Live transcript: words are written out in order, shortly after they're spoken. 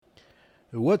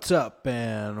What's up,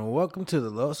 and welcome to the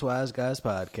Los Wise Guys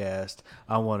podcast.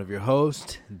 I'm one of your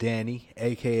hosts, Danny,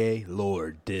 aka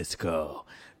Lord Disco,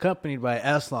 accompanied by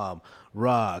Aslam,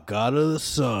 Ra, God of the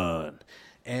Sun,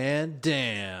 and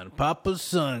Dan, Papa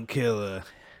Sun Killer.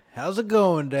 How's it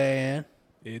going, Dan?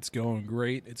 It's going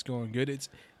great. It's going good. It's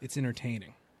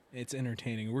entertaining. It's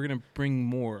entertaining. We're gonna bring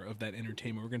more of that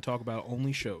entertainment. We're gonna talk about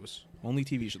only shows, only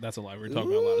TV shows. That's a lie. We're gonna talk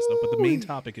about a lot of stuff, but the main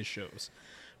topic is shows.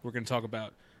 We're gonna talk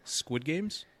about Squid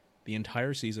Games, the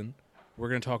entire season. We're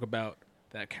gonna talk about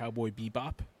that Cowboy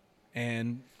Bebop,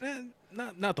 and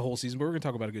not the whole season, but we're gonna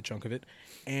talk about a good chunk of it.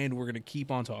 And we're gonna keep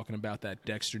on talking about that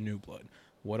Dexter New Blood.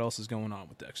 What else is going on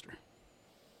with Dexter?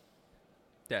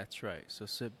 That's right. So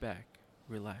sit back,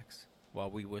 relax, while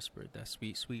we whisper that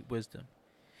sweet, sweet wisdom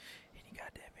in your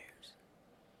goddamn ears.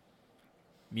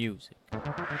 Music.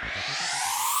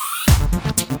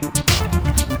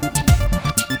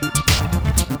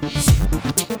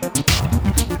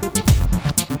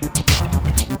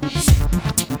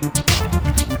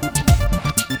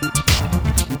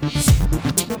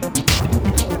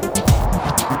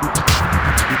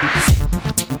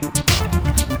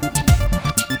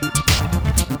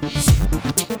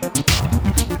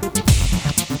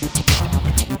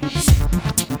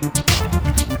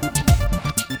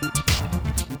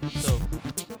 So,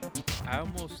 I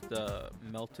almost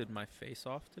melted my face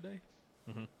off today.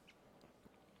 Mhm.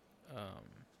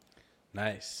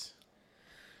 Nice.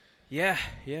 Yeah.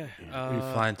 Are you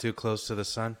flying too close to the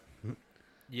sun?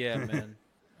 Yeah, man.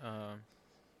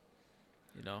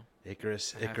 You know.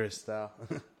 Icarus style.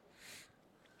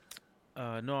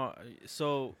 No.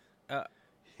 So, I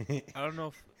don't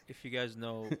know if you guys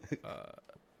know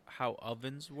how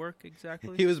ovens work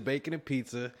exactly. He was baking a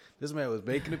pizza. This man was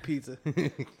baking a pizza.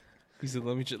 He said,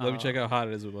 "Let me check how hot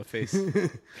it is with my face."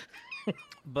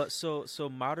 But so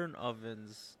modern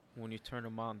ovens, when you turn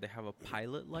them on, they have a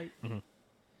pilot light. Mhm.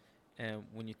 And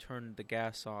when you turn the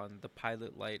gas on, the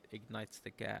pilot light ignites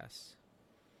the gas.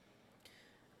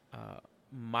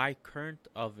 My current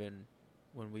oven,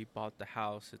 when we bought the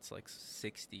house, it's like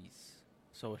 60s.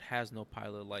 So it has no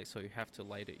pilot light, so you have to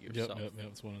light it yourself. Yep,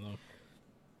 it's one of them.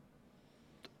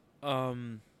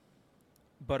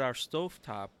 But our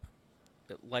stovetop,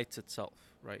 it lights itself,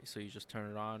 right? So you just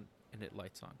turn it on and it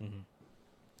lights on. Mm-hmm.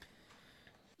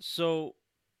 So,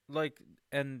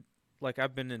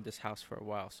 I've been in this house for a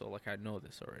while, so I know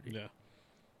this already. Yeah.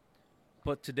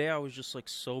 But today I was just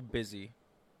so busy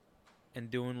and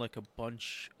doing a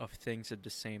bunch of things at the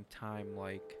same time.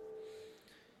 What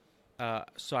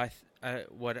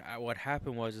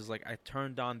happened was I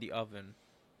turned on the oven,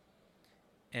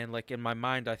 and in my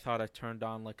mind I thought I turned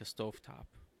on a stovetop.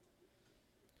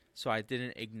 So I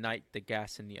didn't ignite the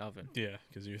gas in the oven. Yeah,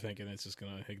 because you're thinking it's just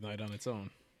gonna ignite on its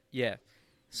own. Yeah.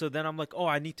 So then I'm like, oh,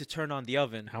 I need to turn on the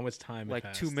oven. How much time? It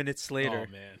passed? 2 minutes later.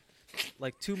 Oh man.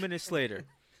 2 minutes later,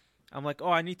 I'm like,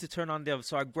 oh, I need to turn on the oven.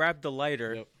 So I grabbed the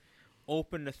lighter, Yep.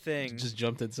 opened the thing, Just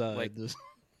jumped inside.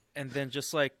 and then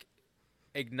just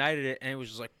ignited it, and it was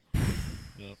just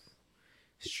Yep.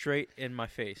 straight in my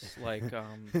face.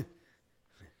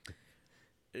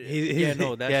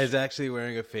 He's actually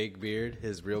wearing a fake beard.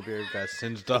 His real beard got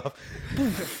singed off.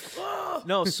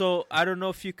 No, so I don't know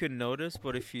if you can notice,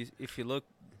 but if you look,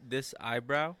 this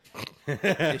eyebrow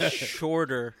is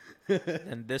shorter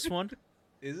than this one.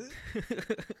 Is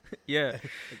it? Yeah.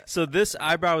 So this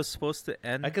eyebrow is supposed to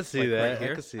end. I can see that. Right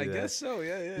here. I can see I that. guess so.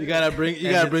 Yeah. You gotta bring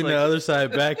the other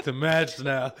side back to match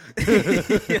now.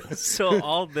 Yeah, so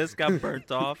all this got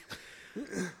burnt off.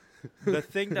 The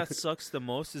thing that sucks the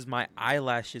most is my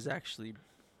eyelashes actually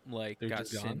They're got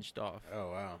just gone? singed off.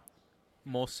 Oh wow!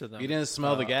 Most of them. You didn't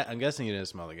smell the gas. I'm guessing you didn't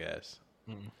smell the gas.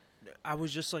 Mm-mm. I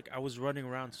was just I was running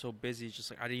around so busy,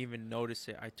 just I didn't even notice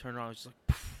it. I turned around, I was just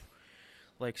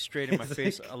straight in my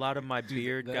face. A lot of my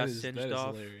beard got singed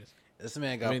off. Hilarious. This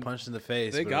man got punched in the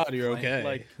face. Thank with God a you're flame-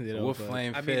 okay. With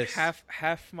flame I mean, fist.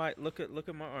 half my look at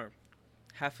my arm.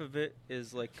 Half of it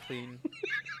is clean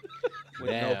with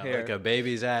Damn, no hair. like a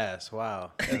baby's ass.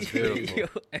 Wow, that's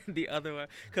beautiful. And the other one,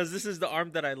 because this is the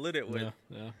arm that I lit it with.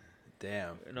 Yeah.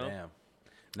 Damn, You know? damn.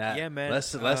 Nah, Yeah, man.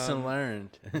 Lesson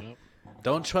learned. Yep.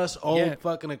 Don't trust old Yeah.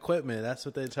 fucking equipment. That's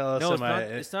what they tell us. No, in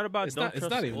it's not about It's don't not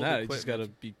trust even old that. You just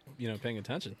equipment. gotta be paying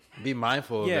attention. Be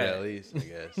mindful of Yeah. it at least, I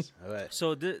guess. But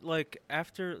So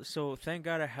thank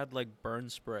God I had burn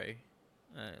spray,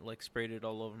 sprayed it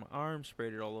all over my arm,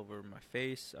 sprayed it all over my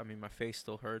face. I mean, my face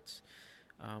still hurts,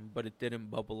 but it didn't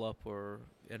bubble up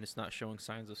and it's not showing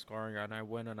signs of scarring. And I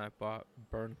went and I bought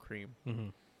burn cream, Mm-hmm.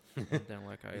 and then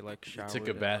I showered. took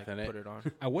a bath in and, it? Put it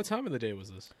on. At what time of the day was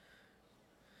this?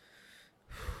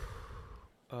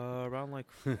 Around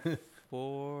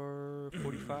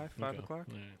 4:45, 5 Okay. o'clock.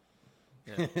 All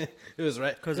right. Yeah. It was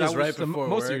right. 'Cause It was I right was- before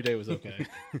Most work. of your day was okay.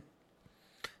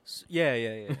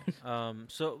 Yeah.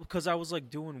 So because I was like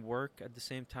doing work at the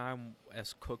same time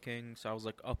as cooking, so I was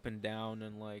like up and down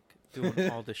and like doing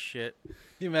all this shit. Can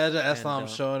you imagine And, Islam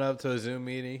showing up to a Zoom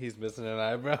meeting? He's missing an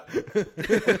eyebrow.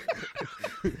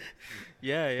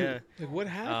 Yeah. Like, what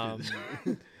happened?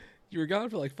 You were gone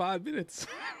for like 5 minutes.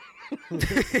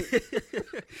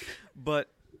 But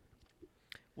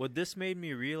what this made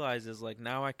me realize is like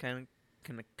now I can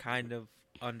kind of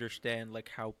understand like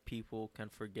how people can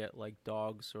forget like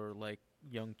dogs or like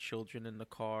young children in the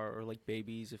car or like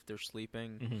babies if they're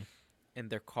sleeping in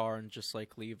their car and just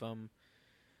like leave them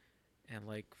and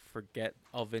like forget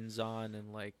ovens on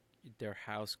and like their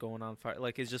house going on fire.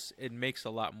 Like it makes a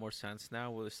lot more sense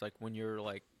now. It's like when you're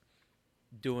like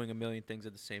doing a million things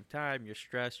at the same time, you're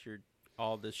stressed,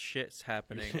 all this shit's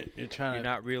happening. You're trying You're to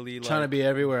not really like trying to be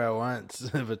everywhere at once,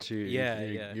 but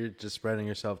Yeah. you're just spreading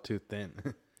yourself too thin.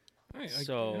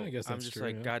 so I guess I'm that's just true,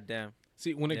 like, yeah. goddamn.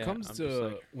 See, when it Yeah, comes I'm to just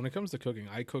like- when it comes to cooking,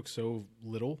 I cook so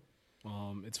little.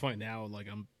 It's fine now. Like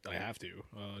I have to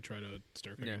try to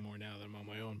start cooking Yeah. more now that I'm on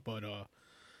my own. But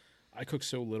I cook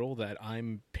so little that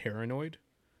I'm paranoid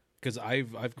because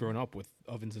I've grown up with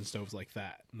ovens and stoves like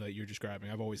that you're describing.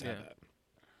 I've always had Yeah. that.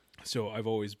 So I've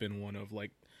always been one of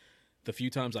like the few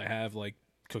times I have like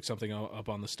cooked something up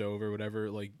on the stove or whatever.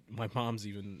 Like my mom's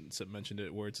even mentioned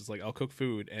it, where it's just like I'll cook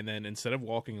food and then instead of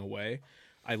walking away,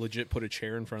 I legit put a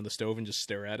chair in front of the stove and just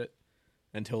stare at it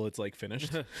until it's like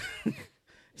finished.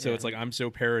 So Yeah. it's like I'm so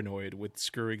paranoid with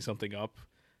screwing something up.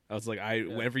 I was like,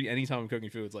 anytime I'm cooking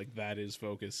food, it's like that is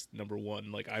focus number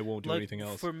one. Like I won't do Like, anything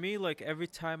else. For me, like every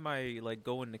time I like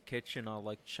go in the kitchen, I'll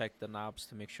like check the knobs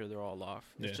to make sure they're all off.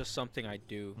 It's Yeah. just something I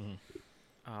do.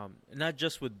 Not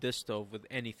just with this stove, with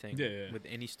anything. Yeah. With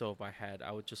any stove I had,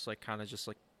 I would just like kind of just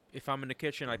like if I'm in the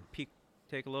kitchen, I peek,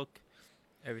 take a look,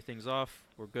 everything's off,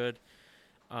 we're good.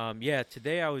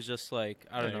 Today I was just like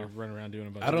I don't know. Run around doing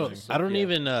a bunch I of don't. things. I don't Yeah.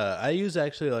 even. I use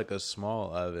actually like a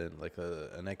small oven, like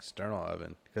an external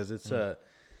oven, because it's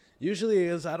usually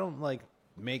is I don't like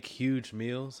make huge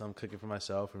meals. I'm cooking for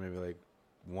myself or maybe like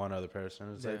one other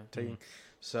person is Yeah. like taking.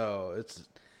 So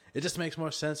it just makes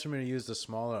more sense for me to use the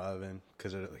smaller oven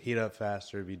because it'll heat up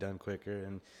faster, be done quicker,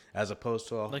 and as opposed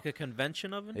to Like a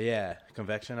convention oven. yeah,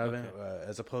 convection oven, Okay.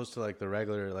 as opposed to like the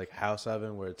regular like house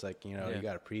oven where it's like you Yeah.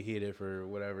 got to preheat it for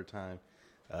whatever time.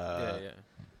 Yeah.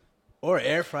 Or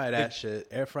air fry that shit.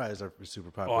 Air fryers are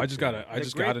super popular. Oh, I just too.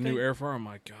 got great a new thing- air fryer. Oh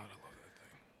my god, I love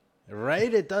that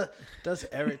Right? It does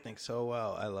everything so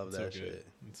well. I love thing. that So good. shit.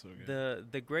 It's so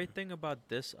good. The great thing about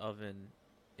this oven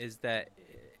is that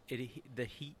the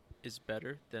heat is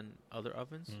better than other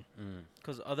ovens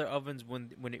because other ovens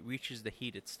when it reaches the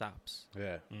heat it stops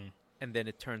Yeah. and then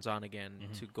it turns on again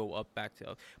to go up back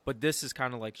to but this is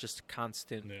kind of like just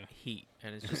constant Yeah. heat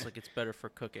and it's just like it's better for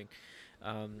cooking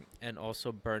and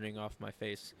also burning off my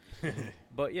face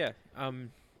but yeah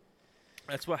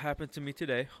that's what happened to me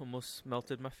today. Almost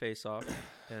melted my face off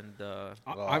and Well,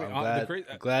 I'm I'm glad,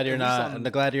 glad you're at least not. on-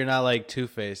 I'm glad you're not like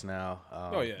Two-Face now.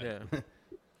 Oh yeah. yeah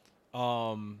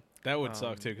That would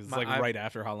suck too because it's my like eye- right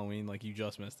after Halloween. Like you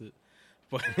just missed it.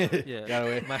 But yeah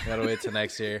Gotta wait till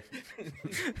next year.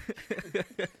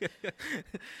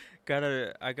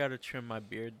 I gotta trim my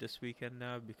beard this weekend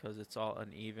now because it's all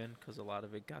uneven because a lot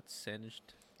of it got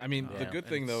singed. I mean, the Yeah. good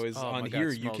thing And though it's- is oh on my God, here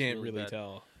it you smells can't really really bad.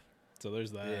 tell. So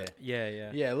there's that. Yeah.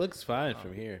 Yeah. Yeah, it looks fine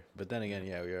from here, but then again,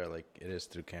 yeah, we are like it is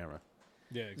through camera.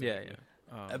 Yeah. Exactly.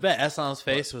 I bet Eslam's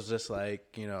face was just like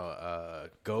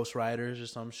Ghost Riders or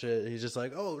some shit. He's just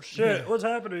like, oh shit, what's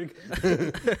happening?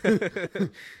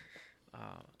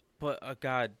 But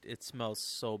God, it smells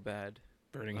so bad.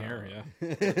 Burning hair.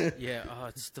 Yeah. Yeah,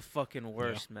 it's the fucking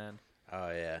worst, man. Oh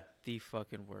yeah. The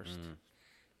fucking worst.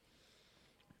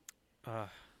 All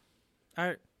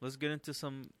right, let's get into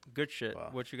some good shit. Wow.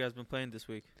 What you guys been playing this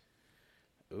week?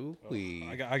 Ooh.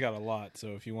 I got a lot. So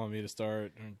if you want me to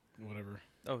start or whatever.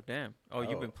 Oh damn! Oh,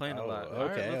 you've been playing a oh, lot. All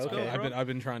right, okay, let's okay. go, bro. I've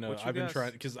been trying to. What you I've been got?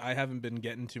 trying because I haven't been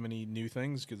getting too many new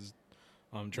things because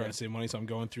I'm trying to save money. So I'm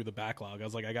going through the backlog. I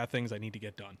was like, I got things I need to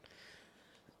get done.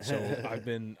 So I've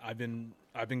been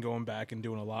going back and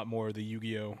doing a lot more of the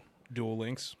Yu-Gi-Oh! Duel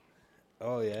Links.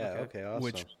 Oh yeah. Okay. Okay. Awesome.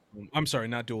 Which I'm sorry,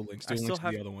 not Duel Links. I Duel still Links is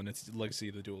have- the other one. It's Legacy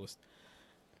of the Duelist.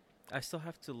 I still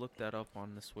have to look that up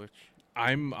on the Switch.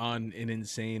 I'm on an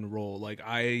insane roll. Like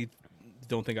I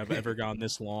don't think I've ever gone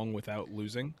this long without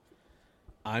losing.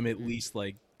 I'm at least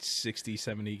like 60,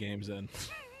 70 games in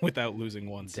without losing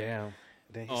once. Damn.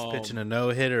 He's pitching a no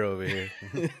hitter over here.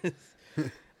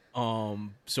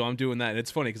 So I'm doing that. And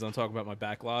it's funny because I'm talking about my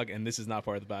backlog, and this is not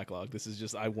part of the backlog. This is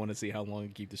just I want to see how long I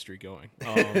can keep the streak going.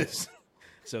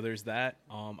 So there's that.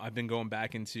 I've been going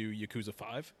back into Yakuza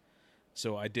 5.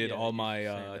 So I did all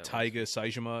my Taiga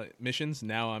Saijima missions.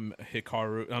 Now I'm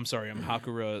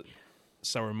Hakura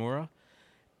Sawamura.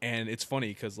 And it's funny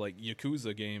because like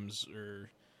Yakuza games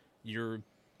you're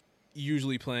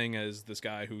usually playing as this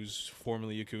guy who's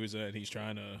formerly Yakuza, and he's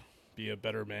trying to be a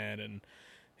better man, and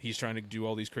he's trying to do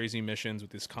all these crazy missions with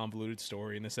this convoluted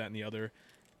story and this, that, and the other.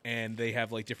 And they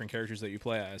have like different characters that you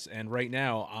play as. And right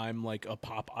now I'm like a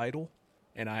pop idol,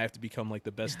 and I have to become like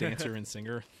the best dancer and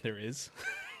singer there is.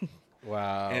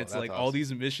 Wow. And it's like awesome. All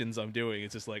these missions I'm doing,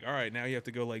 it's just like, all right, now you have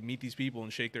to go like meet these people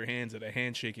and shake their hands at a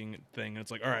handshaking thing. And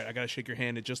it's like, all right, I got to shake your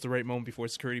hand at just the right moment before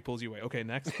security pulls you away. Okay,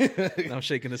 next. And I'm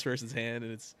shaking this person's hand,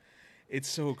 and it's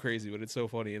so crazy, but it's so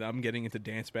funny. And I'm getting into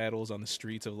dance battles on the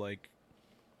streets of like,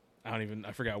 I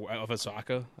forgot, of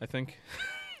Osaka, I think.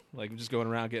 Like I'm just going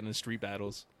around getting in street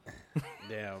battles.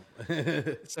 Damn.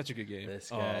 It's such a good game.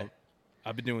 This guy.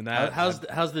 I've been doing that. How's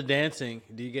the dancing?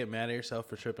 Do you get mad at yourself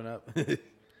for tripping up?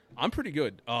 I'm pretty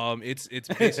good. It's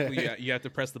basically you have to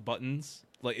press the buttons.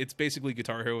 Like it's basically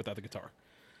Guitar Hero without the guitar.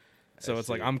 So it's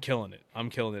like I'm killing it. I'm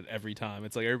killing it every time.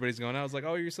 It's like everybody's going out. I was like,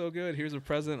 oh, you're so good. Here's a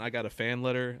present. I got a fan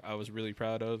letter. I was really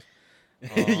proud of.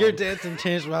 Your dancing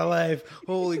changed my life.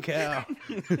 Holy cow!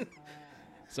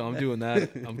 So I'm doing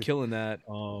that. I'm killing that.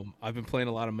 I've been playing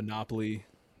a lot of Monopoly.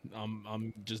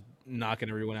 I'm just knocking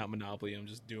everyone out in Monopoly. I'm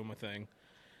just doing my thing.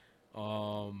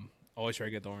 Always try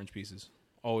to get the orange pieces.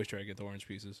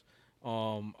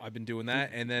 I've been doing that,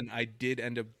 and then I did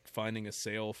end up finding a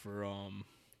sale for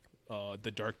the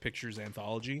Dark Pictures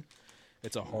Anthology.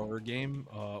 It's a horror game,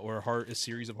 or a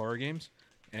series of horror games,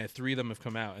 and 3 of them have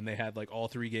come out, and they had like all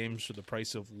 3 games for the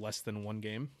price of less than 1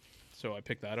 game. So I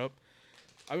picked that up.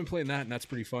 I've been playing that, and that's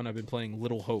pretty fun. I've been playing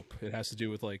Little Hope. It has to do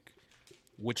with like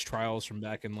witch trials from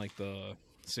back in like the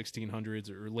 1600s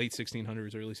or late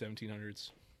 1600s, early 1700s.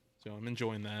 So I'm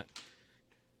enjoying that.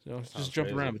 So just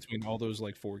jump around between all those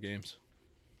like 4 games.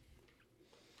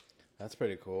 That's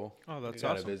pretty cool. Oh, that's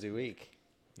got awesome. a busy week.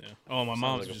 Yeah. Oh, my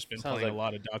mom's just been playing a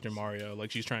lot of Dr. Mario.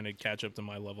 Like she's trying to catch up to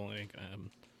my level. Like,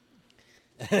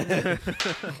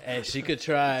 Hey, she could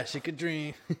try. She could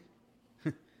dream.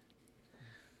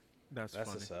 That's funny.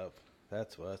 What's up.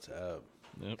 That's what's up.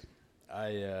 Yep.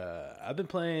 I've been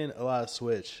playing a lot of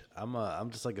Switch.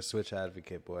 I'm just like a Switch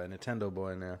advocate boy, a Nintendo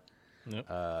boy now. Yep.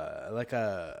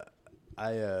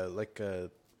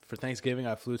 For Thanksgiving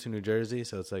I flew to New Jersey,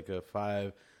 so it's like a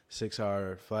 5-6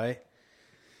 hour flight.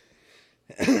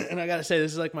 And I gotta say,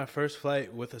 this is like my first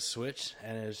flight with a Switch,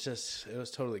 and it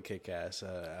was totally kick-ass.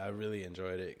 I really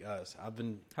enjoyed it.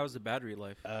 How's the battery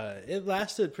life? It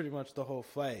lasted pretty much the whole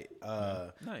flight.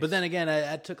 Nice. But then again,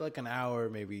 I took like an hour,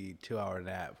 maybe 2 hour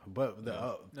nap. But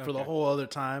for the whole other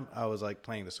time, I was like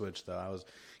playing the Switch though. I was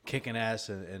kicking ass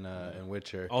in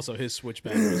Witcher. Also, his Switch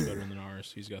battery is better than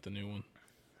ours. He's got the new one.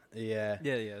 Yeah,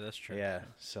 that's true. Yeah,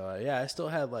 so I still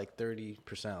had like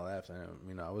 30% left,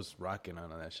 and I was rocking on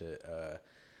that shit.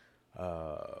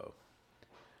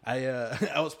 I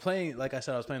was playing, like I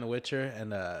said, I was playing The Witcher,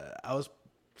 and I was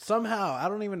somehow, I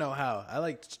don't even know how, I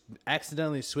like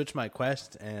accidentally switched my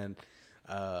quest, and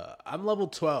I'm level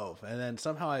 12, and then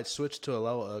somehow I switched to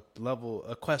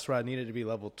a quest where I needed to be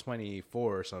level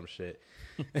 24 or some shit.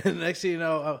 And next thing you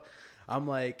know, I'm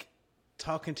like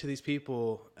talking to these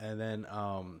people, and then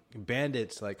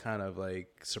bandits like kind of like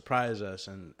surprise us,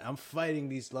 and I'm fighting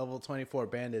these level 24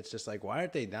 bandits, just like, why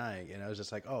aren't they dying? And I was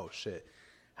just like, oh shit,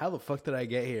 how the fuck did I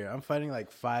get here? I'm fighting like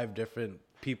 5 different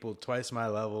people twice my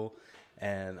level,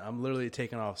 and I'm literally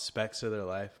taking off specs of their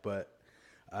life. But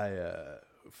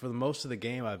for the most of the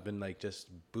game, I've been like just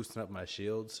boosting up my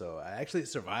shield, so I actually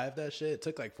survived that shit. It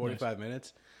took like 45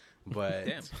 minutes, but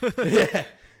damn.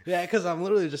 Yeah, because I'm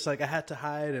literally just like, I had to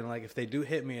hide, and like if they do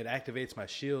hit me, it activates my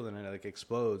shield and it like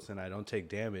explodes, and I don't take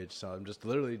damage. So I'm just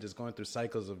literally just going through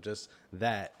cycles of just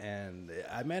that, and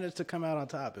I managed to come out on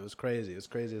top. It was crazy. It was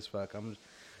crazy as fuck.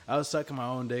 I was sucking my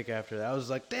own dick after that. I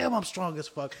was like, damn, I'm strong as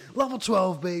fuck. Level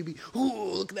 12, baby.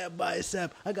 Ooh, look at that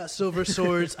bicep. I got silver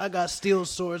swords. I got steel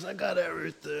swords. I got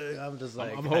everything. I'm just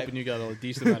like, I'm hoping you got a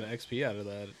decent amount of XP out of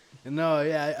that. No,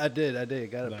 yeah, I did.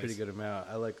 Got a Nice. pretty good amount.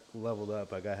 I like leveled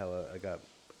up. I got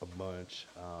a bunch.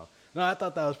 No, I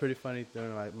thought that was pretty funny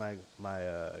during my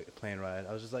plane ride.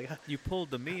 I was just like, You pulled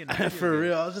the me in for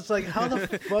real. I was just like, how the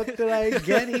fuck did I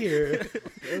get here?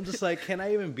 I'm just like, can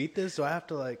I even beat this? Do I have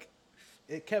to like?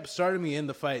 It kept starting me in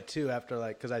the fight too after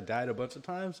like, because I died a bunch of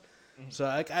times. So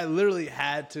I literally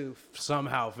had to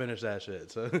somehow finish that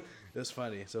shit. So it was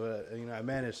funny. So I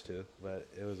managed to, but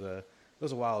it was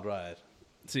a wild ride.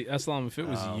 See, Islam, if it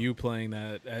was Oh. you playing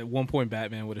that, at one point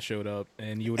Batman would have showed up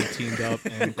and you would have teamed up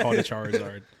and caught a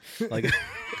Charizard. Like,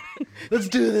 Let's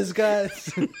do this,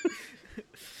 guys.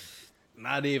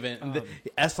 Not even.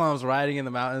 Eslam's riding in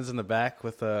the mountains in the back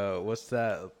with what's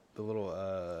that? The little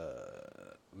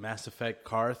Mass Effect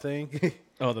car thing.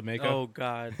 oh, the makeup. Oh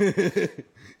God.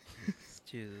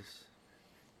 Jesus.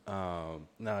 No,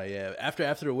 yeah.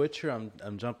 After The Witcher,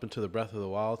 I'm jumping to the Breath of the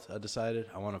Wild. I decided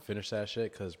I want to finish that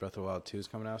shit because Breath of the Wild 2 is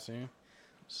coming out soon.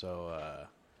 So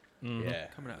yeah,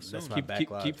 Coming out that's soon. my Keep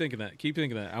backlog. thinking that. Keep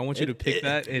thinking that. I want you to pick it-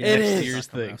 that in it next is. year's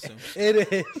Coming thing. out soon.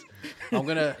 It is. I'm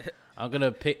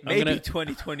gonna pick. I'm Maybe gonna,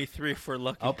 2023 for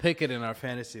lucky. I'll pick it in our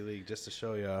fantasy league just to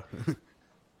show y'all.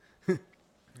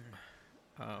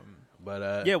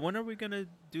 But Yeah, when are we gonna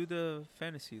do the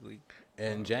fantasy league?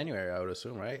 in January, I would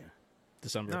assume, right?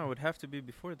 December. No, it would have to be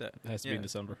before that. It has to be in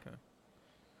December. Okay.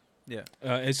 Yeah.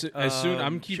 As soon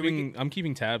I'm should we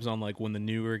keeping tabs on like when the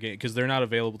newer game, because they're not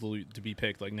available to be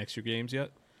picked like next year games yet.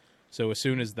 So as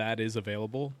soon as that is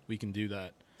available, we can do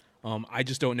that. I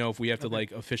just don't know if we have to Okay.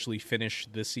 like officially finish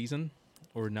this season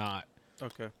or not.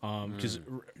 Okay. Because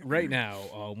right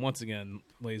now, once again,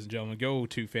 ladies and gentlemen, go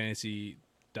to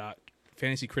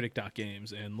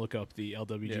fantasycritic.games and look up the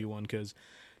LWG one. Because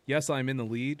yes, I'm in the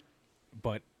lead,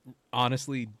 but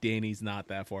honestly, Danny's not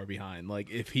that far behind. Like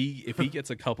if he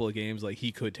gets a couple of games, like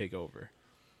he could take over.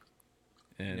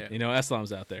 And Yeah. you know,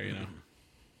 Eslam's out there. You know,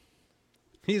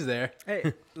 He's there.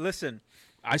 Hey, listen.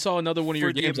 I saw another one of your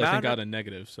For the games. I think amount got of- a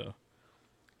negative. So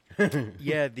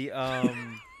Yeah, the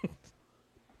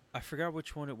I forgot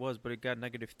which one it was, but it got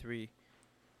 -3.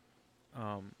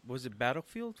 Was it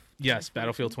Battlefield? yes, 2042?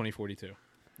 Battlefield 2042.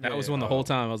 That Yeah, was yeah. one the whole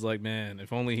time. I was like, man,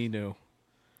 if only he knew,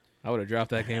 I would have dropped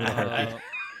that game in a heartbeat.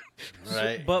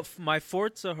 Right. But my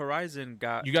Forza Horizon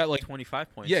got You got like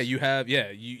 25 points. Yeah, you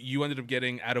ended up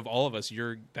getting out of all of us.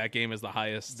 That game is the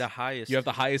highest. the highest. You have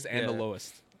the highest and the Yeah.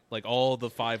 lowest, like all the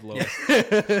 5 lowest.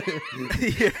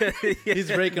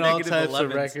 He's breaking all Negative types 11s.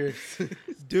 of records.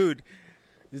 Dude.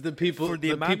 He's the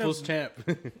people's champ.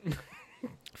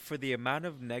 For the amount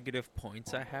of negative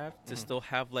points I have to still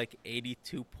have like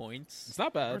 82 points It's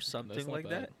not bad or That's something not like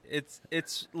bad. that.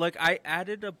 It's like I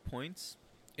added up points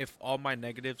if all my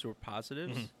negatives were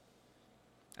positives. Mhm.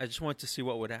 I just wanted to see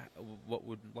what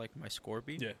would like my score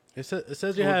be. Yeah, It says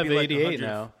you It would have be like 88 100.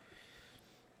 now.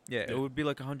 Yeah, Yeah. it would be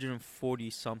like 140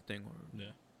 something or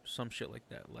yeah. some shit like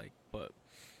that. Like, but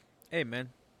hey,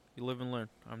 man, you live and learn.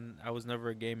 I was never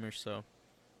a gamer, so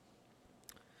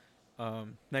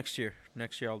next year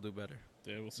I'll do better.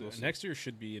 Yeah, we'll see. We'll see. Next year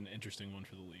should be an interesting one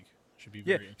for the league. Should be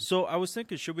Yeah. very interesting. So I was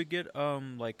thinking, should we get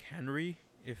like Henry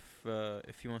if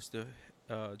he wants to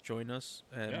join us,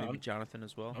 and Yeah, maybe I'm- Jonathan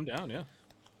as well. I'm down. Yeah,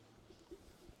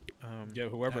 Um, yeah.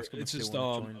 Whoever. ask 'em It's if they just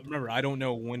wanna join. remember, I don't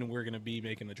know when we're gonna be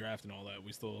making the draft and all that.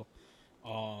 We still.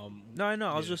 No, I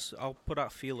know. yeah. I'll put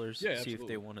out feelers, Yeah, see if absolutely.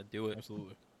 they want to do it.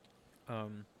 Absolutely.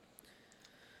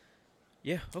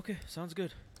 Yeah. Okay. Sounds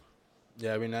good.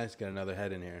 Yeah, it'd be nice to get another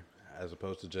head in here as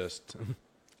opposed to just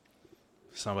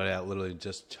somebody that literally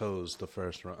just chose the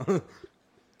first round.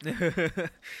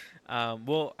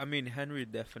 Well, I mean, Henry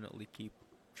definitely keep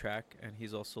track, and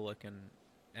he's also like an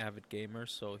avid gamer,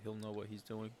 so he'll know what he's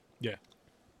doing. Yeah.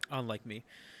 Unlike me,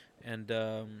 and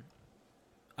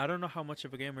I don't know how much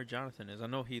of a gamer Jonathan is. I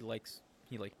know he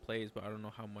plays, but I don't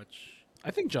know how much. I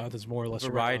think Jonathan's more or less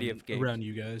Variety around, of games. around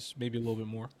you guys, maybe a little bit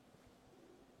more.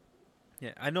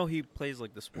 Yeah, I know he plays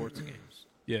like the sports games.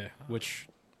 Yeah, which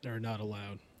are not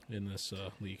allowed in this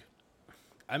league.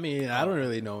 I mean, I don't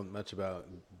really know much about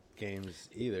games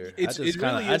either. It's- I just it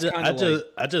really kinda, is I kinda just,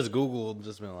 I just Googled and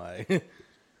just been like,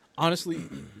 Honestly,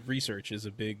 research is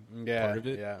a big Yeah, part of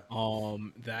it. yeah.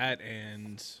 That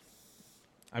and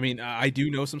I mean, I do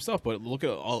know some stuff, but look at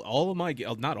all of my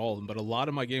not all of them, but a lot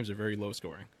of my games are very low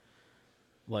scoring.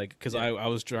 Like, because I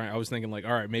was thinking like,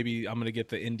 all right, maybe I'm gonna get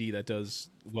the indie that does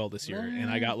well this year, and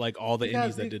I got like all the You got-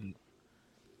 indies that you- didn't.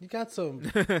 you got some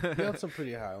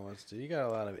pretty high ones too. You got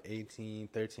a lot of 18,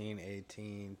 13,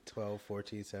 18, 12,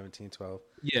 14, 17, 12.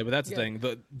 Yeah, but that's Yeah. the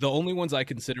thing. The only ones I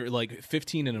consider like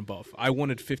 15 and above. I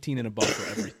wanted 15 and above for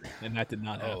everything, and that did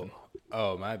not happen.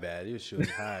 Oh, my bad. You were shooting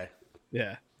high.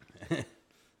 Yeah.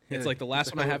 It's like the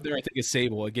last one I have there, I think is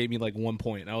Sable. It gave me like 1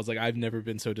 point. I was like, I've never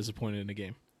been so disappointed in a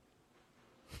game.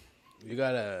 You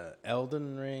got a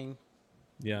Elden Ring.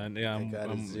 Yeah, and yeah, got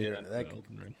a zero. yeah, That-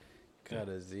 Elden Ring. Got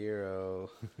a 0.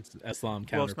 Islam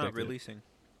Well, it's counterpicked not it. releasing.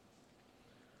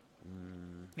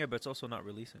 Yeah, but it's also not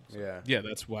releasing. So. Yeah. Yeah,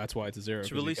 that's why it's a 0. It's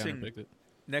 'cause you releasing- counterpicked it.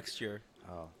 Next year.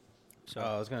 Oh. So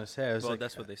I was gonna say. I was well, like,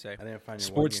 that's what they say. I didn't find your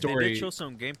Sports one game. Story They did show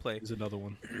some gameplay. is another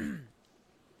one.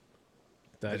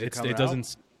 That Is it it coming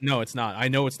doesn't. No, it's not. I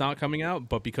know it's not coming out,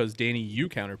 but because Danny, you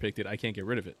counterpicked it, I can't get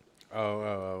rid of it.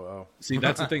 Oh. See,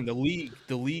 that's the thing. The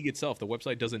league itself, the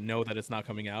website doesn't know that it's not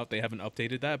coming out. They haven't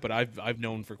updated that, but I've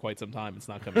known for quite some time it's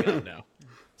not coming out now.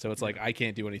 So it's like I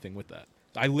can't do anything with that.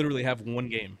 I literally have one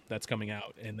game that's coming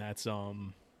out, and that's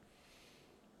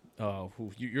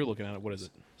you're looking at it. What is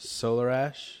it? Solar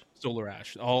Ash. Solar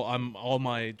Ash. All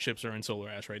my chips are in Solar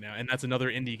Ash right now, and that's another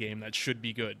indie game that should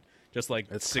be good. Just like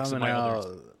It's 6 of coming my out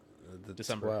others. the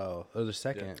December. 12th or the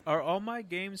 2nd. Are all my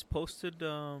games posted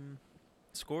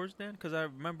scores, Dan? Because I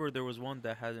remember there was one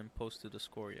that hasn't posted a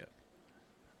score yet.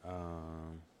 Let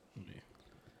me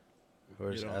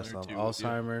Where's get on there Islam? too,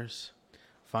 Alzheimer's.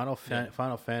 Final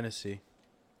Fantasy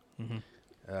Mm-hmm.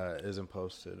 isn't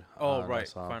posted. Oh, on right.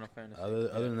 Islam. Final Fantasy. Other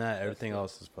than that, That's everything it.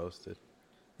 else is posted.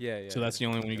 Yeah. So that's the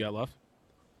only one you got left.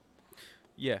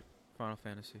 Yeah, Final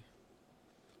Fantasy.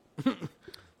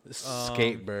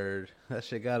 Skatebird. That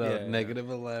shit got a yeah. negative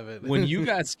 11. When you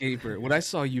got Skatebird, when I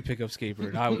saw you pick up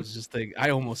Skatebird, I was just thinking, I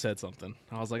almost said something.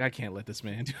 I was like, I can't let this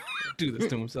man do this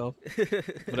to himself.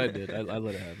 But I did. I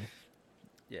let it happen.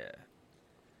 Yeah.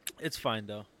 It's fine,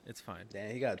 though. It's fine.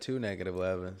 Damn, he got 2 negative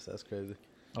 11s. That's crazy.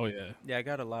 Oh, yeah. Yeah, I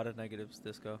got a lot of negatives,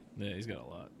 Disco. Yeah, he's got a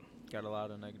lot. Got a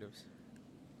lot of negatives.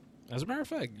 As a matter of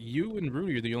fact, you and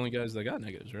Rudy are the only guys that got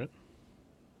negatives, right?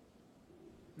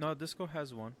 No, Disco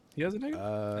has one, He has a negative?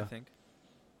 I think.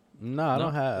 No, I No.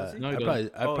 don't Does have. he? No, he I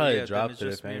doesn't. probably then dropped it's it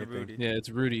just if me and anything. Rudy. Yeah, it's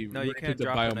Rudy. No, you Rudy can't picked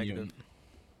up drop a Biomutant. negative.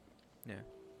 Yeah.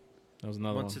 That was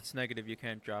another Once one. it's negative, you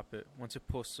can't drop it. Once it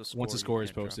posts a score, Once the score you is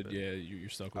can't drop posted, it. yeah, you're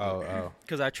stuck with it. Oh.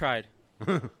 Because I tried.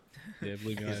 Yeah,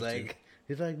 believe me, I He's have like, to.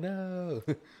 he's like, no.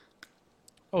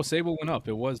 Oh, Sable went up.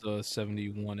 It was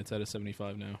 71. It's at a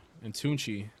 75 now. And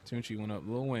Tunchi went up.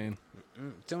 Lil Wayne.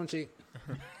 Don't you?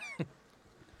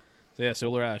 So yeah,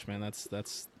 Solar Ash, man.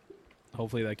 That's.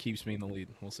 Hopefully that keeps me in the lead.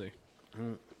 We'll see.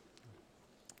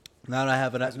 Now that I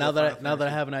have Let's an, go now that Final I, now that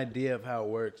I Fantasy. have an idea of how it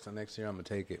works, so next year I'm gonna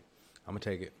take it.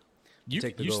 You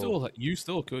Take the you gold.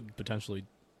 still could potentially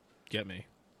get me.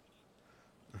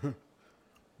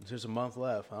 There's a month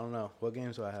left. I don't know what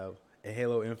games do I have. A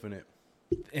Halo Infinite.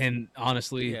 And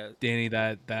honestly, Yeah. Danny,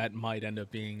 that might end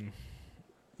up being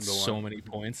The so one. many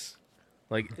points.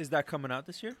 Like Is that coming out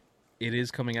this year? it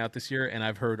is coming out this year, and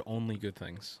I've heard only good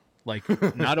things. Like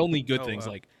not only good Oh, things,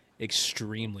 wow. like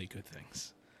extremely good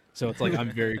things. So it's like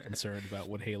I'm very concerned about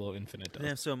what Halo Infinite does.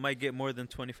 Yeah, so it might get more than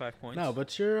 25 points. No,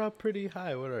 but you're up pretty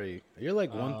high. What are you? You're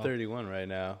like 131 right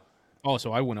now. Oh,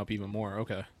 so I went up even more.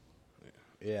 Okay.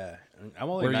 Yeah, I'm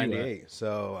only Where are you at? 98,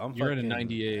 so I'm. You're at a fucking-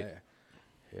 98.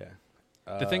 Yeah.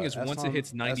 The thing is, once it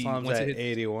hits 90, Islam's once at it hits,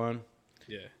 81.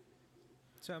 yeah,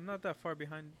 So I'm not that far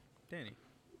behind Danny.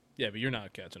 yeah, but you're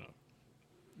not catching up.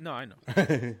 No, I know.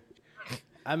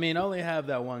 I mean, I only have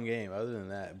that one game. Other than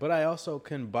that, but I also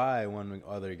can buy one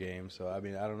other game. So I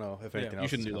mean, I don't know if Yeah, anything you else is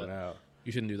shouldn't do coming that. out.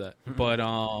 You shouldn't do that. But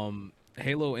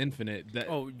Halo Infinite. That,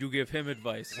 Oh, you give him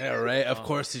advice. Yeah, right. Of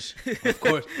course, of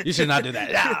course, you should not do that.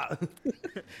 Yeah.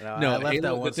 no, I left Halo,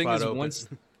 that one the thing spot is, open.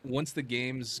 once the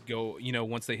games go,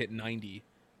 once they hit 90,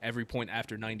 every point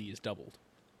after 90 is doubled.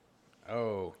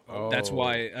 Oh, That's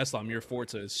why Islam, your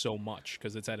Forza is so much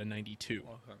because it's at a 92.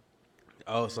 Okay.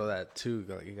 Oh, so that too,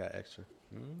 you got extra.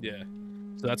 Yeah,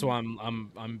 so that's why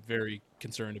I'm very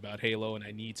concerned about Halo, and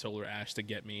I need Solar Ash to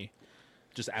get me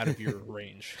just out of your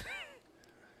range.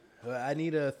 Well, I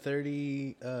need a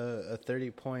 30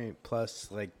 point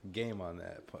plus like game on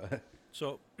that.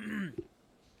 So,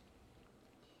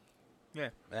 yeah.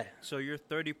 Eh. So your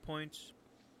 30 points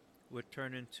would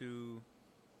turn into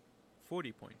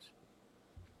 40 points.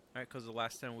 Right? Because the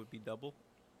last 10 would be double.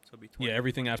 So it'd be 20. Yeah,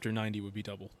 everything after 90 would be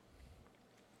double.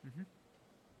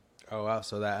 Oh wow,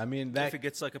 so that I mean that If it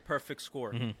gets like a perfect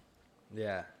score. Mhm.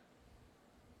 yeah.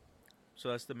 So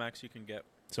that's the max you can get.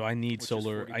 So I need Which is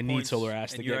Solar. 40 I need points, Solar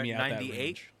Ash to and you're get me at out that 98?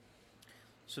 range.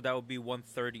 So that would be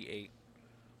 138.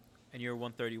 And you're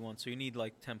 131. So you need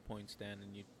like 10 points, Dan,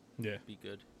 and you'd Yeah, be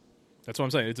good. that's what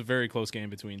I'm saying. It's a very close game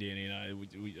between Danny and I.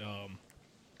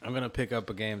 I'm gonna pick up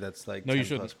a game that's like No, 10 you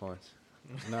shouldn't. plus points.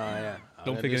 No, yeah. I'm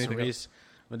Don't gonna pick do some anything up.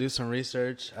 I'm gonna do some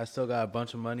research. I still got a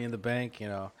bunch of money in the bank,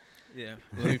 Yeah.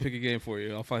 Let me pick a game for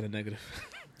you. I'll find a negative.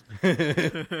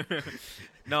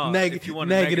 No, if you want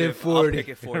a negative negative, 40. I'll pick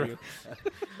it for you.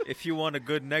 If you want a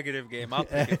good negative game, I'll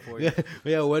pick it for you.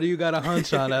 Yeah, what do you got a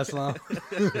hunch on, Aslam?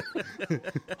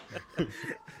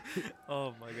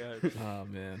 Oh my god. Oh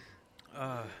man,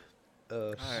 Oh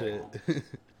right. shit.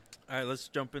 All right, let's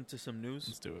jump into some news.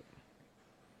 let's do it.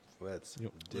 Let's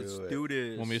Yep. Let's do it. do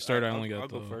this. Want me to start? I I'll- only got I'll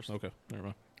the. go first. Okay, never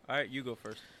mind. All right, you go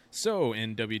first. So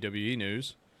in WWE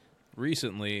news,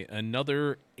 recently,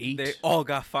 another They all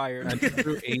got fired.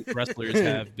 8 wrestlers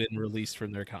have been released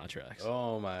from their contracts.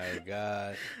 Oh my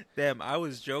god. Damn, I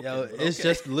was joking. Yo, but it's okay.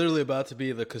 just literally about to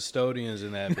be the custodians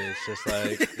in that bitch. Just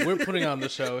like, we're putting on the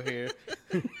show here.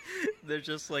 They're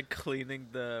just like cleaning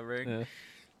the ring.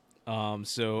 Yeah.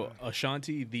 So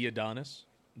Ashanti the Adonis,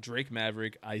 Drake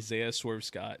Maverick, Isaiah Swerve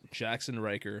Scott, Jackson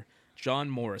Riker, John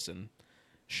Morrison,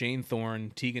 Shane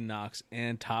Thorne, Tegan Knox,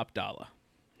 and Top Dollar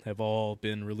have all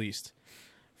been released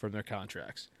from their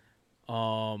contracts.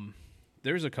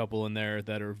 There's a couple in there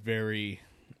that are very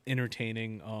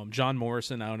entertaining. John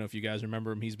Morrison, I don't know if you guys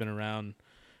remember him. He's been around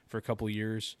for a couple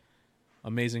years.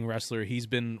 Amazing wrestler. He's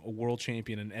been a world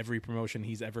champion in every promotion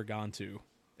he's ever gone to,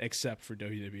 except for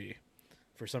WWE.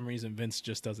 For some reason, Vince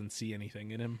just doesn't see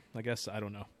anything in him. I guess, I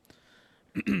don't know.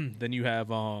 Then you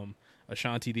have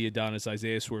Ashanti the Adonis,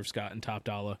 Isaiah Swerve Scott, and Top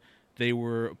Dollar. They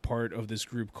were part of this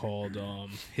group called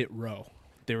Hit Row.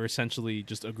 They were essentially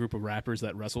just a group of rappers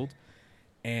that wrestled,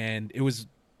 and it was,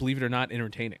 believe it or not,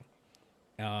 entertaining.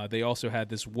 They also had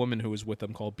this woman who was with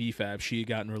them called BFAB. She had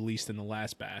gotten released in the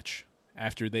last batch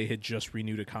after they had just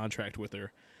renewed a contract with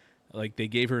her. Like, they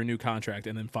gave her a new contract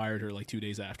and then fired her like 2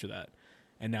 days after that.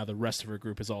 And now the rest of her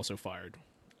group is also fired.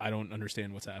 I don't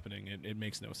understand what's happening. It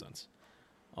makes no sense.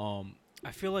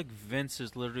 I feel like Vince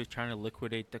is literally trying to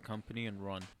liquidate the company and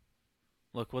run.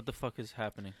 Look, what the fuck is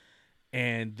happening?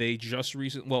 And they just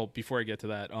recently, well, before I get to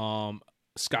that,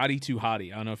 Scotty Too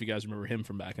Hottie. I don't know if you guys remember him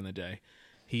from back in the day.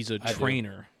 He's a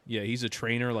trainer. Yeah, he's a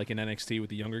trainer like in NXT with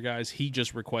the younger guys. He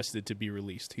just requested to be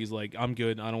released. He's like, I'm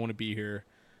good. I don't want to be here.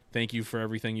 Thank you for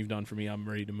everything you've done for me. I'm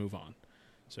ready to move on.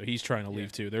 So he's trying to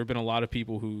leave too. There have been a lot of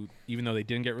people who, even though they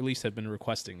didn't get released, have been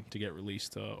requesting to get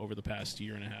released over the past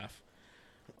year and a half.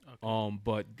 Okay.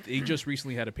 But they just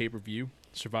recently had a pay-per-view,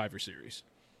 Survivor Series.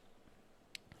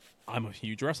 I'm a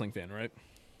huge wrestling fan, right?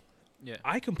 Yeah.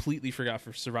 I completely forgot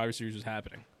for Survivor Series was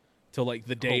happening till like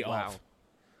the day wow.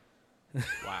 of.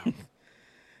 Wow.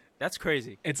 That's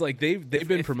crazy. It's like they've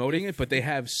been promoting it, but they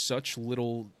have such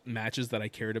little matches that I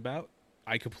cared about.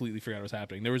 I completely forgot it was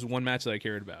happening. There was one match that I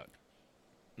cared about,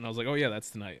 and I was like, "Oh yeah, that's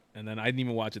tonight." And then I didn't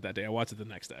even watch it that day. I watched it the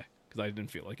next day because I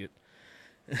didn't feel like it.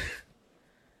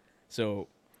 So,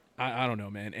 I don't know,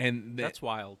 man. And that's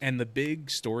wild. And the big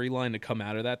storyline to come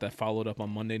out of that followed up on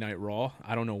Monday Night Raw.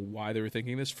 I don't know why they were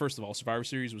thinking this. First of all, Survivor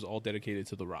Series was all dedicated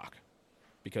to The Rock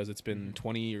because it's been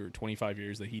 20 or 25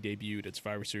 years that he debuted at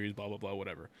Survivor Series, blah, blah, blah,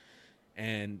 whatever.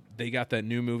 And they got that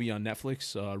new movie on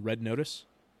Netflix, Red Notice,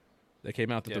 that came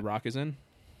out that The Rock is in.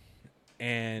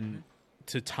 And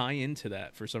to tie into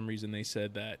that, for some reason, they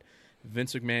said that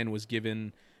Vince McMahon was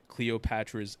given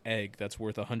Cleopatra's egg that's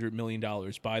worth $100 million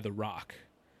by The Rock.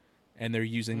 And they're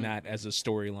using that as a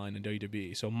storyline in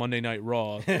WWE. So Monday Night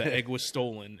Raw, the egg was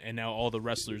stolen, and now all the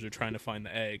wrestlers are trying to find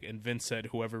the egg. And Vince said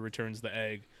whoever returns the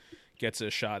egg gets a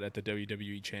shot at the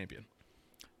WWE champion.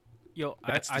 Yo,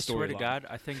 I swear to God,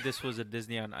 I think this was a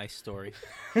Disney on Ice story.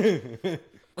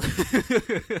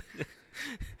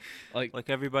 Like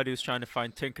everybody was trying to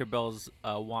find Tinkerbell's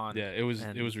wand. Yeah, it was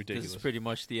ridiculous. This is pretty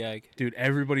much the egg. Dude,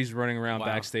 everybody's running around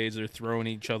backstage. They're throwing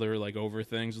each other like over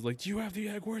things. It's like, do you have the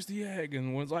egg? Where's the egg?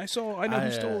 And one's, I know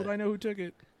who stole it. I know who took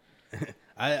it.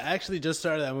 I actually just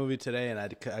started that movie today, and I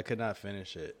could not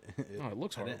finish it. It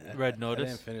looks horrible. Red Notice? I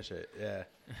didn't finish it, yeah.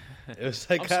 It was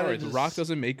like I'm sorry, The Rock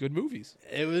doesn't make good movies.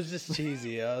 It was just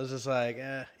cheesy. I was just like,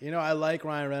 I like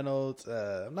Ryan Reynolds.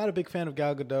 I'm not a big fan of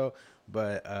Gal Gadot,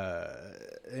 but,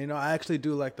 I actually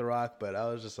do like The Rock, but I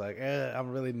was just like, I'm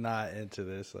really not into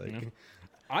this. Like,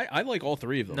 I like all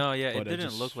three of them. No, yeah, it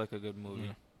didn't look like a good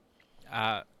movie.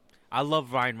 Yeah. I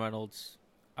love Ryan Reynolds.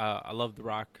 I love The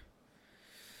Rock.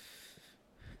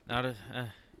 Not a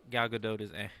Gal Gadot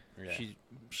is Yeah.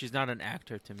 She's not an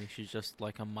actor to me. She's just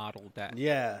like a model that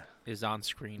is on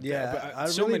screen. Yeah, but I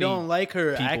so really many don't like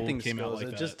her acting came out skills. like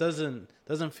It that. just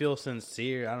doesn't feel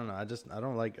sincere. I don't know.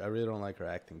 I really don't like her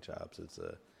acting chops. It's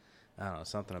I don't know,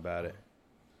 something about it.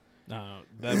 No,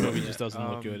 that movie just doesn't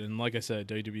look good. And like I said,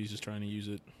 WWE's just trying to use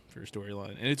it for a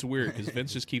storyline. And it's weird because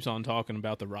Vince just keeps on talking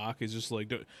about The Rock. He's just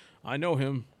like, I know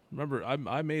him. Remember,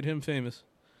 I made him famous.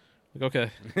 Like,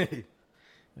 okay.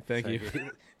 Thank you.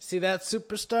 See that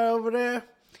superstar over there?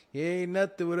 He ain't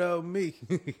nothing without me.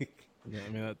 Yeah, I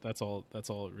mean that's all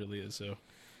it really is. So,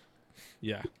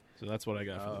 yeah. So that's what I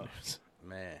got for the news.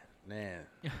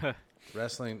 Man.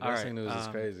 Wrestling right, news is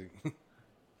crazy.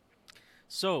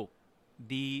 So,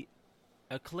 the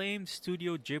acclaimed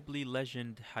Studio Ghibli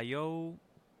legend Hayao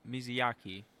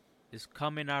Miyazaki is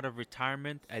coming out of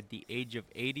retirement at the age of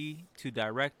 80 to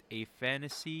direct a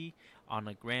fantasy on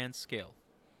a grand scale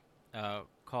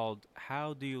called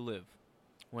How Do You Live?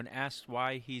 When asked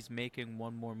why he's making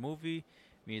one more movie,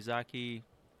 Miyazaki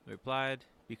replied,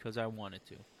 because I wanted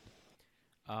to.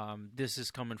 This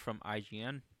is coming from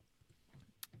IGN.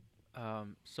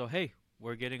 So, hey,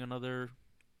 we're getting another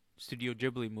Studio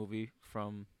Ghibli movie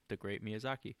from the great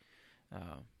Miyazaki,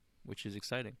 which is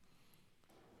exciting.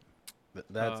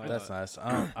 That's nice.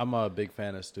 I'm a big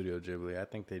fan of Studio Ghibli. I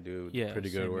think they do pretty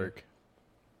good same work.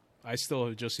 I still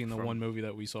have just seen the From- one movie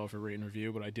that we saw for Rate and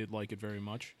Review, but I did like it very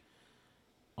much.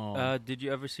 Did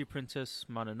you ever see Princess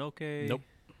Mononoke? Nope.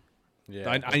 Yeah,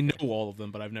 I know all of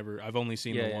them, but I've only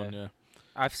seen the one. Yeah.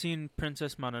 I've seen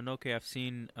Princess Mononoke. I've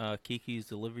seen Kiki's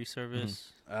Delivery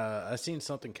Service. I've seen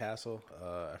something Castle.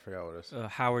 I forgot what it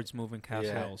was. Howard's Moving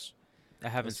Castle. Yeah. Howl's. I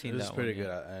haven't seen It that was one. pretty good.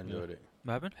 yet. I enjoyed it.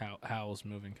 What happened? Howl's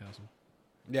Moving Castle.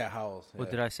 Yeah, Howl's.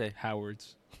 What did I say?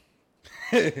 Howard's.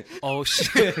 Oh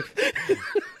shit!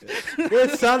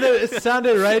 It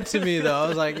sounded right to me though. I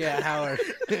was like, yeah, Howard.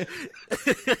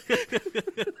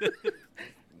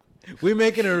 We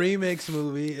making a remix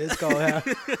movie. It's called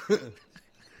Howard.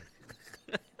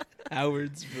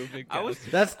 Howard's Moving I was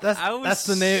That's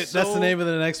the name. That's the name of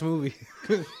the next movie.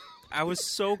 I was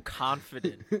so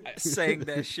confident saying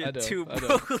that shit too, I bro.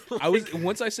 know. I was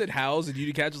once I said Howl's and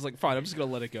you catch was like, fine, I'm just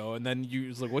gonna let it go. And then you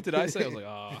was like, what did I say? I was like,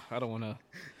 I don't want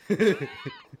to.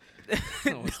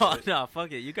 No,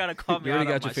 fuck it. You gotta call me You out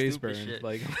already on got my your face stupid burned. shit.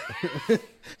 Like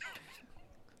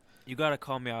You gotta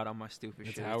call me out on my stupid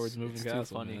it's shit. Howard's Moving it's Castle.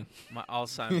 too funny. Man. My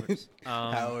Alzheimer's.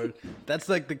 Howard. That's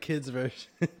like the kids' version.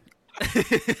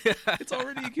 It's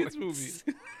already a kids movie.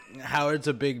 Howard's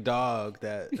a big dog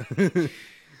that.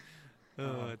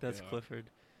 That's God. Clifford.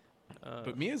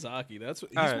 But Miyazaki, he's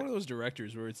right. one of those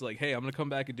directors where it's like, hey, I'm gonna come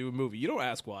back and do a movie. You don't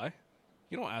ask why.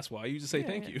 You just say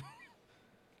thank you.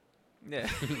 Yeah.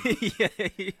 Yeah.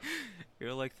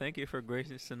 You're like, thank you for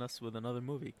gracing us with another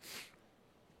movie.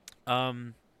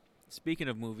 Speaking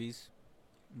of movies,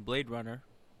 Blade Runner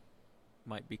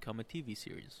might become a TV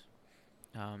series.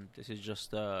 This is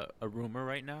just a rumor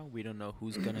right now. We don't know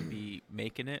who's gonna be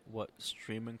making it, what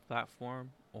streaming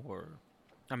platform, or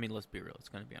I mean, let's be real, it's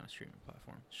gonna be on a streaming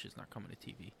platform. It's just not coming to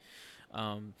TV.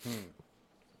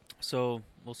 So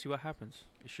we'll see what happens.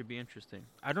 It should be interesting.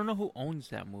 I don't know who owns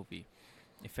that movie.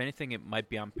 If anything, it might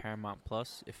be on Paramount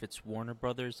Plus. If it's Warner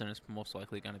Brothers, then it's most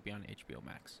likely going to be on HBO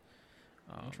Max.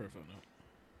 I'm not sure if I know.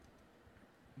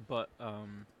 But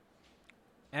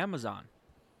Amazon.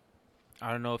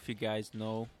 I don't know if you guys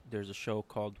know. There's a show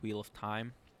called Wheel of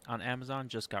Time on Amazon.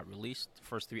 Just got released. The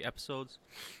first 3 episodes.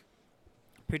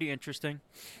 Pretty interesting.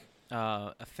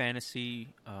 A fantasy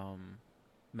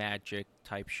magic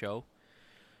type show.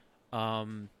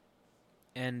 And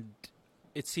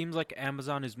it seems like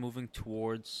Amazon is moving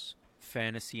towards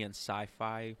fantasy and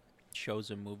sci-fi shows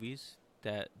and movies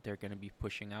that they're going to be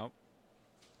pushing out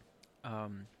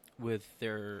with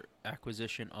their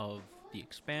acquisition of The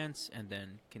Expanse and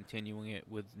then continuing it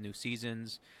with new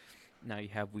seasons. Now you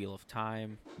have Wheel of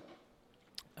Time.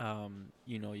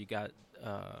 You got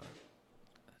I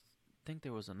think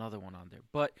there was another one on there,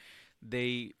 but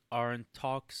they are in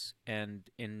talks and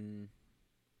in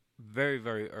very,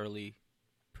 very early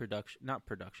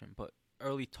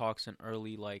early talks and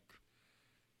early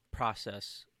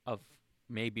process of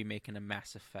maybe making a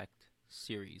Mass Effect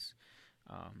series,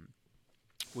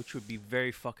 which would be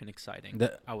very fucking exciting.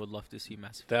 I would love to see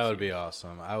Mass Effect. That would series. be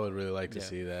awesome. I would really like to Yeah.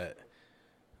 see that.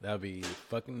 That would be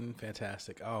fucking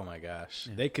fantastic. Oh my gosh,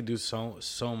 Yeah. they could do so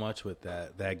much with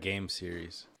that game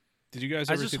series. Did you guys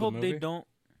I ever just see hope the movie? they don't.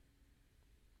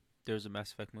 There's a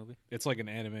Mass Effect movie. It's like an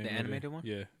anime. movie. animated one?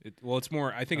 Yeah. It's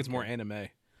more. I think it's more Okay. anime.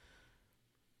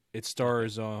 It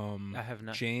stars I have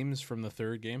not. James from the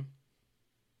 3rd game.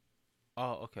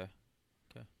 Oh, okay.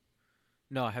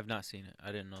 No, I have not seen it.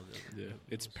 I didn't know that. Yeah.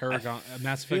 It's Paragon.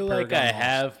 Mass I feel Effect like Paragon I Lost.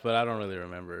 have, but I don't really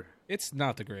remember. It's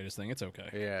not the greatest thing. It's okay.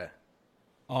 Yeah.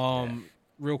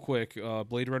 Real quick,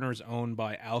 Blade Runner is owned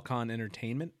by Alcon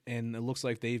Entertainment, and it looks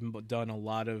like they've done a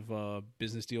lot of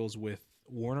business deals with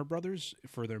Warner Brothers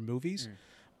for their movies,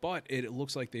 but it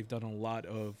looks like they've done a lot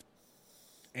of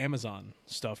Amazon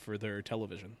stuff for their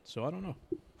television. So I don't know.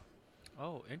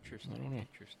 Oh, interesting. I don't know.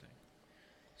 Interesting.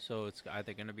 So it's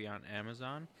either going to be on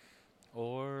Amazon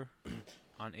or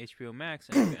on HBO Max,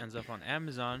 and if it ends up on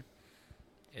Amazon,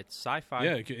 it's sci-fi.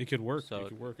 Yeah, it could work. So it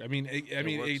could work. I mean, works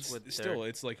it's with still their-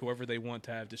 it's like whoever they want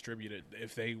to have distribute it.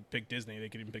 If they pick Disney, they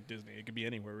could even pick Disney. It could be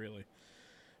anywhere really.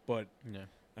 But Yeah.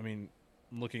 I mean,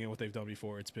 looking at what they've done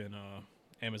before, it's been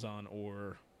Amazon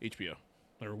or HBO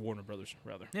or Warner Brothers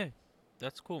rather. Yeah,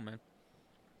 that's cool, man.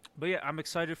 But yeah, I'm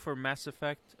excited for Mass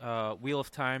Effect. Wheel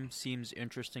of Time seems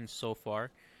interesting so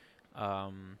far.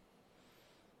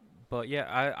 But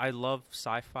yeah, I love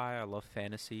sci-fi. I love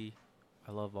fantasy.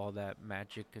 I love all that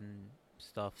magic and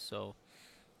stuff. So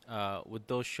with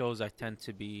those shows, I tend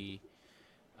to be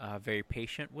very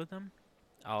patient with them.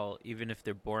 I'll even if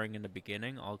they're boring in the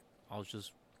beginning, I'll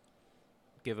just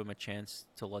give them a chance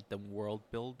to let them world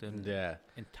build and Yeah.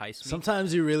 entice me.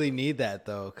 Sometimes you really need that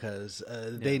though, because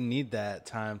they Yeah. need that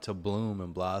time to bloom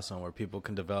and blossom, where people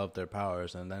can develop their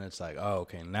powers, and then it's like, oh,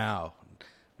 okay, now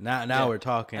Yeah. we're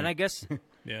talking. And I guess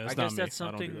Yeah, it's I guess not me. that's I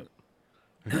don't do something.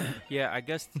 that. Yeah, I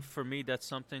guess for me that's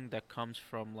something that comes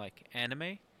from like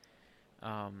anime,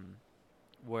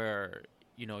 where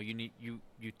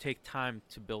you take time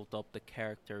to build up the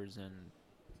characters and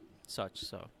such.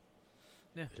 So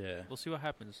Yeah. we'll see what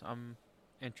happens. I'm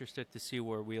interested to see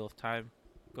where Wheel of Time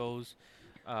goes.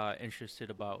 Interested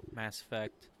about Mass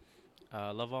Effect.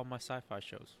 Love all my sci-fi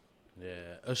shows.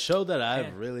 Yeah, a show that I've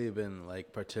Yeah. really been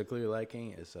like particularly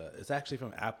liking is it's actually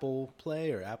from Apple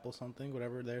Play or Apple something,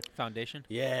 whatever. There. Foundation.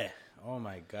 Yeah. Oh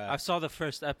my I god. saw the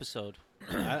first episode.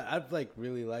 I've like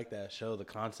really liked that show. The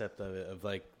concept of it, of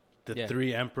like the Yeah.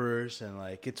 three emperors, and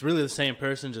like it's really the same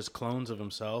person, just clones of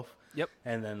himself. Yep.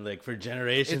 And then like for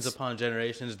generations It's- upon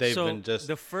generations, they've so been just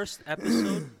the first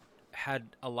episode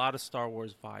had a lot of Star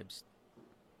Wars vibes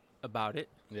about it.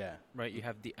 yeah. Right, you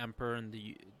have the Emperor and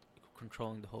the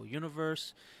controlling the whole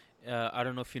universe. I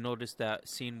don't know if you noticed that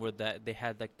scene where that they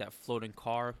had like that floating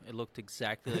car. It looked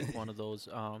exactly like one of those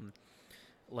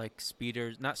like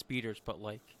speeders, not speeders, but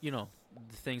like the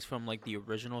things from like the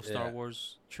original Star Yeah.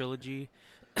 Wars trilogy.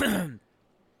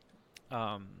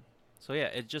 So yeah,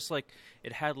 it just like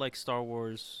it had like Star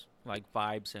Wars like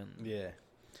vibes and Yeah.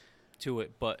 to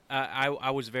it, but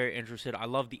I was very interested. I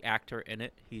love the actor in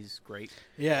it; he's great.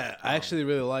 Yeah, I actually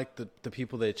really like the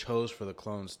people they chose for the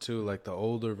clones too, like the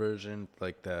older version,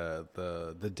 like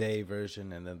the day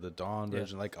version, and then the dawn Yeah.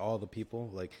 version. Like all the people,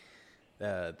 like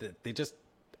they just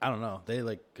I don't know, they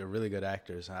like are really good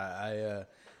actors. I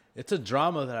it's a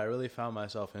drama that I really found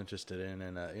myself interested in,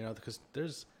 and because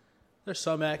there's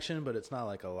some action, but it's not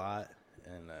like a lot,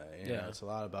 and Yeah. it's a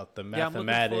lot about the Yeah, I'm looking forward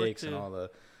mathematics and to-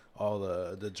 all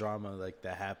the drama like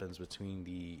that happens between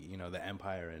the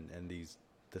Empire and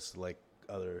this like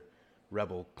other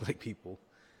rebel like people.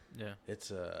 Yeah.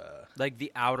 It's Like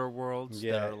the outer worlds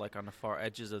Yeah. that are like on the far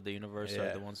edges of the universe Yeah.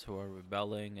 are the ones who are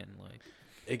rebelling and like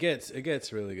it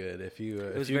gets really good if you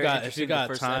was if you very got interesting, the time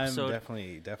first episode.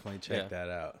 definitely check Yeah. that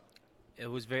out. it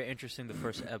was very interesting. The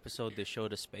first episode they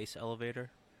showed a space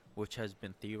elevator, which has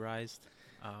been theorized,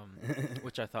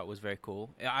 which I thought was very cool.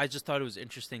 I just thought it was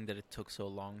interesting that it took so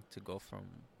long to go from.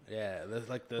 Yeah, there's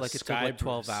like the Like it took, sky like,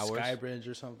 12 hours. Sky Bridge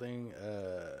or something.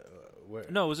 Where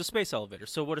No, it was a space elevator.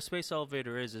 So what a space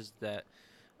elevator is that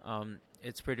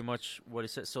it's pretty much what it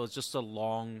says. So it's just a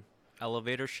long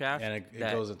elevator shaft And it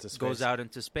that goes into space. goes out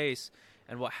into space.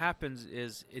 And what happens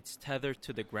is it's tethered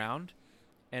to the ground,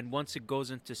 and once it goes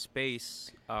into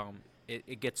space,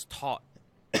 it gets taut.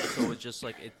 So it's just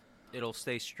like it'll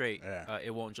stay straight. Yeah.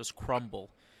 It won't just crumble.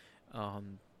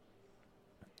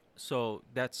 So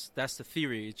that's the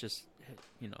theory. It just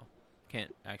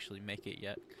can't actually make it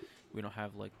yet. We don't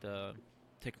have like the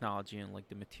technology and like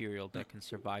the material that can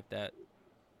survive that.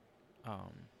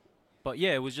 But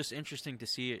yeah, it was just interesting to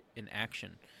see it in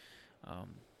action.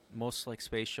 Most like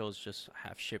space shows just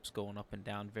have ships going up and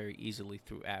down very easily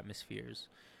through atmospheres.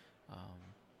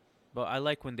 But I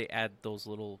like when they add those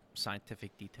little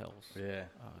scientific details Yeah.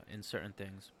 in certain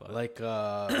things. But Like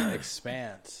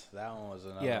Expanse. That one was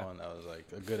another Yeah. one that was like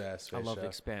a good ass space I love show.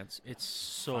 Expanse. It's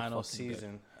so Final fucking good.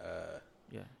 season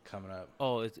Yeah. coming up.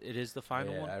 Oh, it is the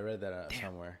final yeah, one. I read that Damn.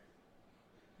 somewhere.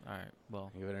 All right. Well,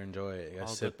 You better enjoy it. You gotta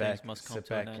All sit good things back, must come sit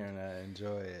to an back here end. and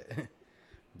enjoy it.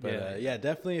 But Yeah. yeah,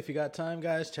 definitely. If you got time,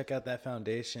 guys, check out that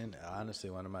Foundation. Honestly,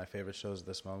 one of my favorite shows at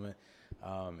this moment.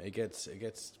 It gets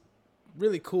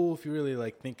really cool if you really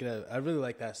like thinking of. I really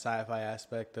like that sci-fi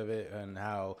aspect of it and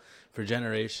how for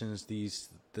generations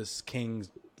this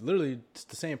king's literally it's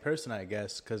the same person, I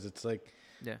guess, because it's like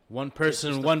yeah. one just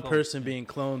person, a one clone, person yeah. being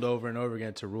cloned over and over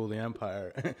again to rule the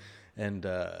empire, and.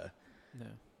 Yeah.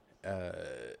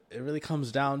 It really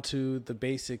comes down to the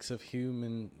basics of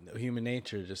human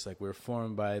nature. Just like we're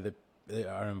formed by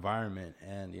our environment,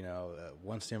 and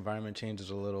once the environment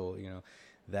changes a little,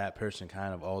 that person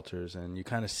kind of alters, and you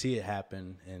kind of see it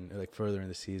happen and like further in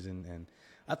the season. And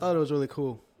I thought it was really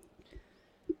cool.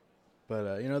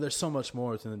 But there's so much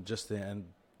more than just the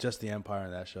empire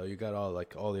in that show. You got all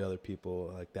the other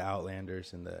people, like the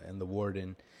Outlanders and the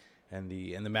warden, and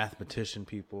the mathematician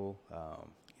people.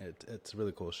 It's a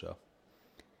really cool show.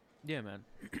 Yeah,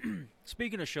 man.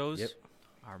 Speaking of shows, Yep.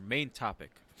 our main topic.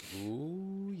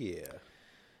 Ooh, yeah.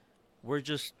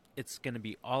 It's going to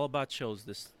be all about shows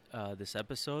this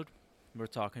episode. We're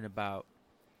talking about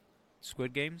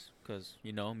Squid Games, because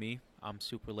you know me, I'm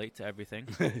super late to everything.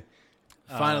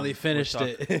 Finally finished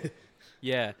it.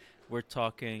 Yeah, we're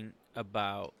talking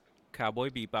about Cowboy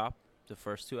Bebop, the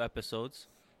first 2 episodes,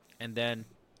 and then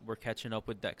we're catching up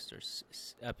with Dexter,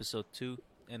 episode 2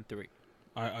 and 3.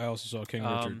 I also saw King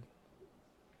Richard.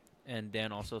 And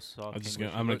Dan also saw. I'm King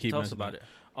Richard. gonna keep Tell us mentioning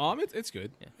about that. it. It's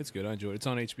good. Yeah. It's good. I enjoyed it. It's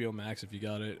on HBO Max if you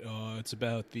got it. It's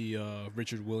about the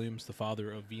Richard Williams, the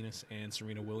father of Venus and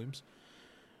Serena Williams,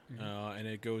 and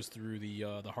it goes through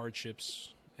the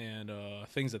hardships and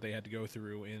things that they had to go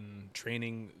through in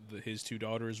training his 2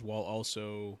 daughters, while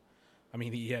also, I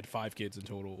mean, he had 5 kids in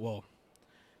total. Well,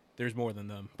 there's more than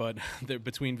them, but they're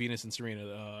between Venus and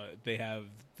Serena.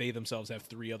 They themselves have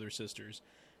 3 other sisters,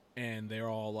 and they're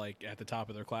all like at the top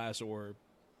of their class, or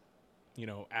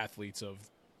athletes of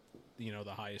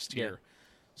the highest tier.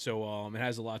 So it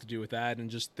has a lot to do with that, and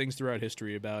just things throughout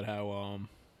history about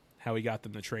how he got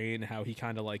them to train, how he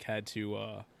kind of like had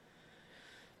to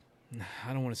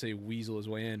I don't want to say weasel his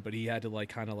way in, but he had to like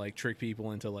kind of like trick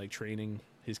people into like training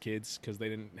his kids because they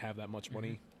didn't have that much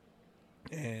money.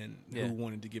 And who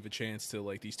wanted to give a chance to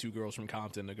like these 2 girls from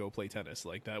Compton to go play tennis?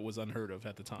 Like that was unheard of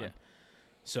at the time.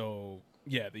 So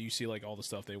you see like all the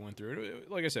stuff they went through.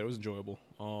 Like I said, it was enjoyable.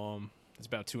 It's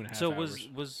about 2.5 hours. So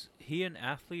was he an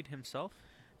athlete himself?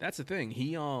 That's the thing.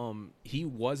 He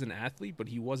was an athlete, but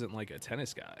he wasn't like a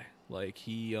tennis guy. Like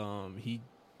he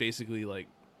basically like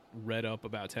read up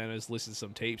about tennis, listened to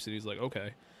some tapes, and he's like,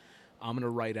 okay, I'm gonna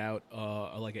write out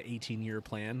like an 18-year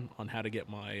plan on how to get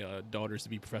my daughters to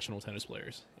be professional tennis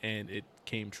players, and it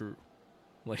came true.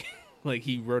 Like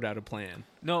he wrote out a plan.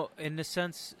 No, in the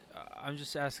sense, I'm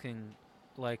just asking,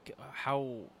 like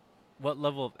what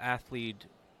level of athlete?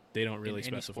 They don't really in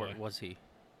any specify. sport was he?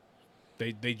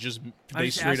 They just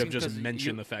straight up asking just 'cause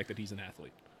mention the fact that he's an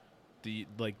athlete.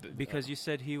 Because you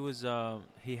said he was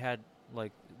he had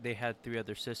like they had 3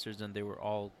 other sisters and they were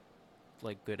all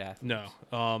like good athletes.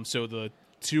 No. So the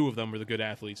 2 of them were the good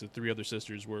athletes. The 3 other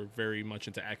sisters were very much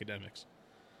into academics.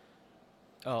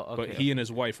 Oh, okay. But he and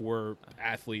his wife were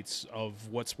athletes of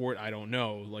what sport, I don't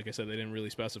know. Like I said, they didn't really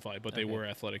specify, but they were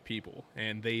athletic people.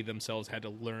 And they themselves had to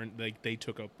learn, like they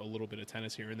took up a little bit of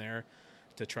tennis here and there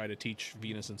to try to teach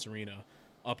Venus and Serena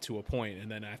up to a point. And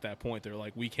then at that point, they're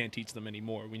like, we can't teach them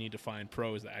anymore. We need to find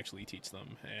pros that actually teach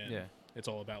them. And it's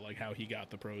all about like how he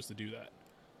got the pros to do that.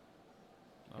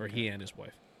 Or he and his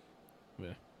wife.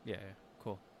 Yeah. Yeah.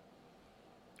 Cool.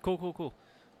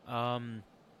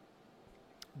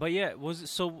 But yeah,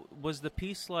 was the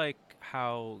piece like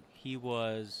how he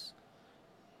was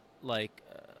like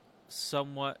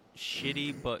somewhat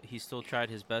shitty, but he still tried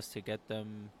his best to get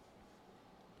them,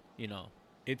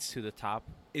 it's to the top?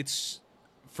 It's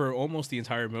for almost the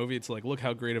entire movie. It's like, look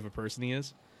how great of a person he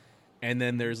is, and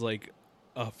then there's like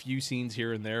a few scenes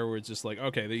here and there where it's just like,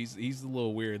 okay, he's a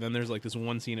little weird. Then there's like this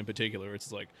one scene in particular where it's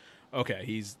like, okay,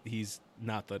 he's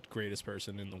not the greatest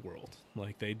person in the world.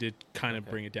 Like they did kind of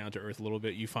bring it down to earth a little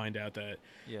bit. You find out that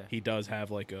he does have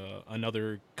like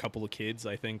another couple of kids,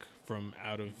 I think, from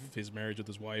out of his marriage with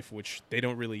his wife, which they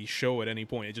don't really show at any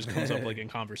point. It just comes up like in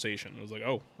conversation. It was like,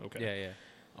 oh, okay.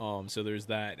 Yeah. So there's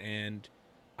that, and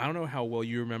I don't know how well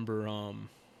you remember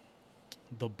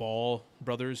the Ball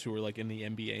brothers who are like in the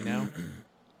NBA now.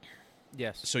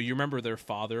 Yes. So you remember their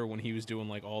father when he was doing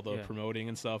like all the promoting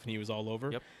and stuff, and he was all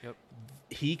over. Yep.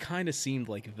 He kind of seemed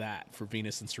like that for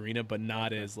Venus and Serena, but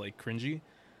not as like cringy.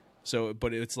 So,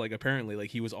 but it's like apparently like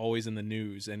he was always in the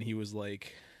news, and he was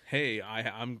like, "Hey,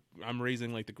 I'm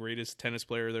raising like the greatest tennis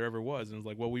player there ever was," and it's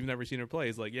like, "Well, we've never seen her play."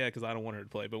 It's like, "Yeah, because I don't want her to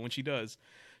play, but when she does,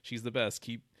 she's the best.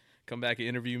 Come back and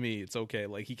interview me. It's okay."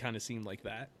 Like he kind of seemed like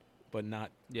that, but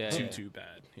not too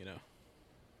bad,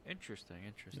 Interesting.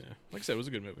 Yeah. Like I said, it was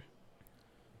a good movie.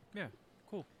 Yeah,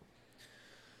 cool.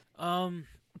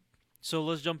 So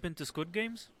let's jump into Squid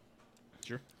Games.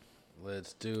 Sure.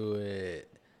 Let's do it.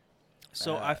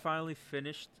 So I finally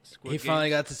finished Squid Games. He finally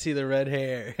got to see the red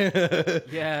hair.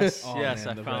 Yes, Oh, yes, man,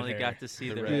 I the finally red hair. got to see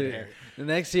The the red red Dude, hair. the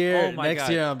next year, Oh my God.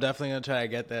 I'm definitely gonna try to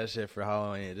get that shit for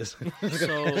Halloween. Just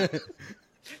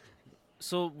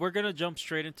So we're gonna jump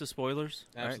straight into spoilers,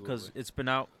 right? Because Absolutely. it's been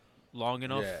out long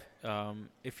enough.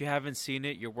 If you haven't seen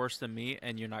it, you're worse than me,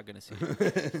 and you're not gonna see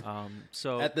it.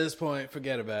 So at this point,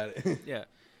 forget about it. yeah,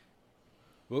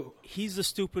 Whoa. he's the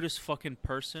stupidest fucking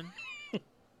person.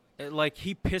 Like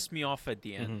he pissed me off at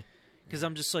the end because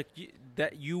I'm just like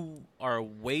that. You are a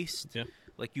waste. Yeah.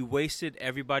 Like you wasted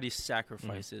everybody's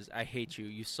sacrifices. I hate you.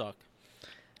 You suck.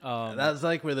 That's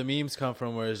like where the memes come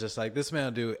from, where it's just like this man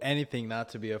will do anything not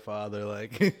to be a father.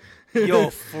 Like, Yo,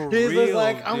 for he's real, just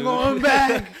like, I'm dude. going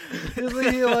back. He's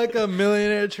like a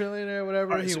millionaire, trillionaire,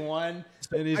 whatever All right, he so- won.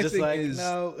 And he's My just thing like, is,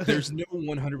 no. there's no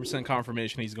 100%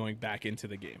 confirmation he's going back into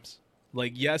the games.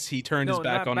 Like, yes, he turned his No,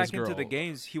 back not on back his girl. into the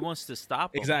games. He wants to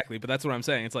stop 'em. Exactly, but that's what I'm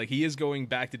saying. It's like he is going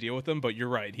back to deal with them, but you're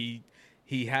right.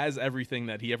 He has everything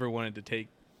that he ever wanted to take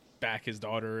back his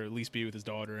daughter, or at least be with his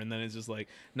daughter, and then it's just like,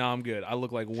 no, I'm good. I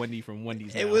look like Wendy from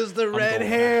Wendy's now. It was the I'm red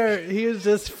going hair. back. He was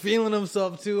just feeling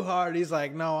himself too hard. He's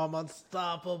like, no, I'm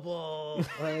unstoppable.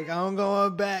 Like, I'm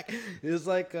going back. It's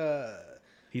like,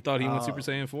 He thought he went Super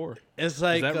Saiyan 4. it's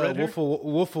like that red hair?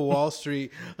 Wolf of Wall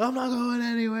Street. I'm not going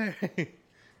anywhere.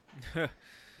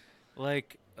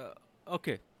 Like,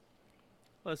 okay,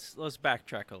 let's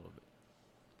backtrack a little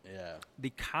bit. Yeah. The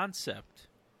concept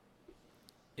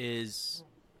is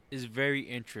very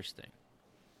interesting.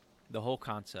 The whole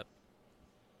concept,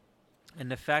 and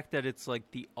the fact that it's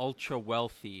like the ultra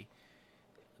wealthy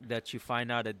that you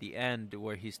find out at the end,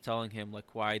 where he's telling him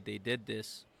like why they did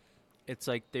this. It's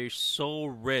like they're so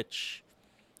rich,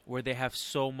 where they have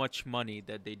so much money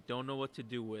that they don't know what to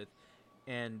do with,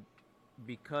 and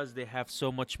because they have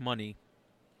so much money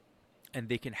and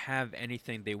they can have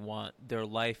anything they want, their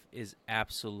life is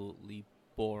absolutely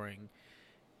boring.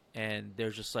 And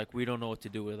they're just like, we don't know what to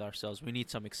do with ourselves. We need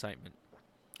some excitement.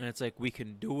 And it's like, we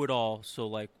can do it all. So,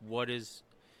 like, what is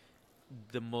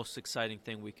the most exciting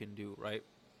thing we can do, right?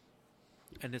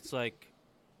 And it's like,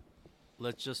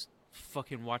 let's just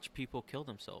fucking watch people kill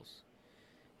themselves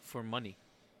for money.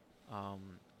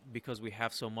 Because we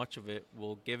have so much of it,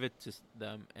 we'll give it to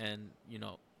them, and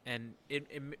and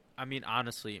I mean,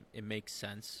 honestly, it makes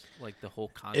sense. Like, the whole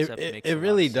concept makes it a lot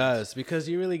really of sense. does, because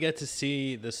you really get to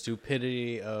see the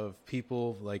stupidity of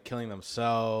people like killing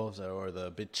themselves, or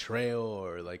the betrayal,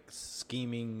 or like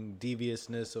scheming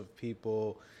deviousness of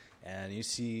people. And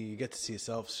you get to see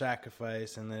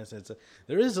self-sacrifice in this.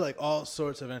 There is like all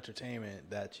sorts of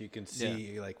entertainment that you can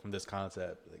see like from this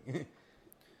concept. Like,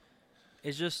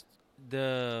 It's just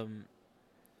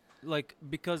like,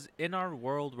 because in our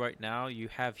world right now, you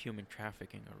have human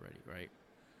trafficking already, right?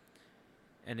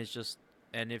 And it's just,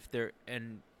 and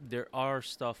there are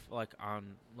stuff like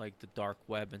on like the dark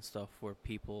web and stuff where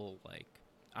people, like,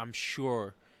 I'm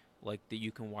sure like that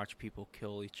you can watch people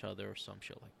kill each other or some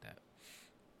shit like that.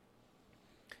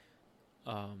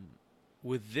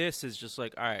 With this, is just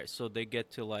like, all right, so they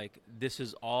get to like, this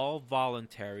is all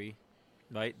voluntary,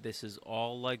 right? This is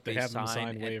all like They they have them sign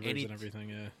sign at waivers any and everything,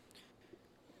 yeah.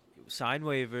 sign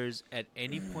waivers at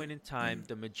any point in time.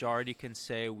 The majority can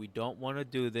say, we don't want to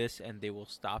do this, and they will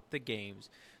stop the games.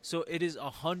 So it is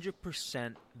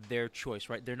 100% their choice,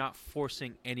 right? They're not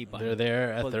forcing anybody. they're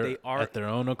there at but their they are, at their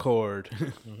own accord.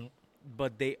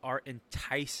 but they are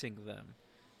enticing them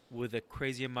with a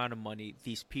crazy amount of money.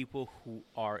 These people who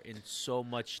are in so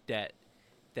much debt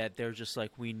that they're just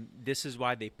like, this is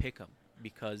why they pick them,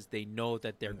 because they know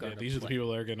that they're gonna. These are the play.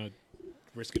 people that are gonna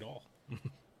risk it all.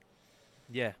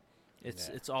 Yeah.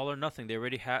 It's all or nothing. They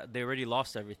already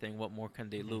lost everything. What more can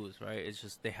they lose, right? It's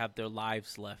just they have their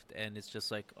lives left, and it's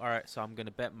just like, all right, so I'm gonna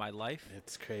bet my life.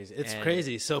 It's crazy. It's And,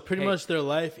 crazy. So pretty hey- much their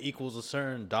life equals a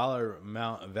certain dollar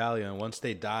amount of value, and once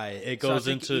they die, it So I goes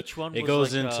think into each one it was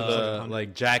goes like, into the 700.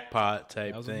 like jackpot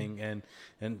type 1,000? thing,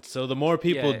 and so the more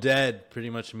people Yeah. dead,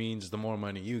 pretty much means the more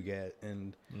money you get,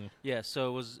 and Yeah,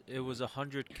 so it was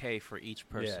 $100K for each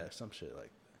person. yeah, some shit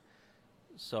like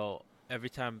So every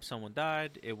time someone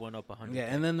died, it went up 100. yeah.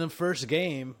 And then the first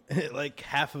game, like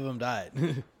half of them died.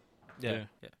 yeah.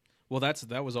 Well,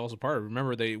 that was also part of it.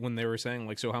 Remember, when they were saying,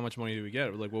 like, so how much money do we get?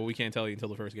 We're like, well, we can't tell you until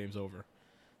the first game's over.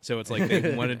 So it's like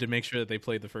they wanted to make sure that they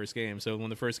played the first game. So when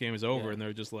the first game is over, Yeah. and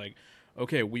they're just like,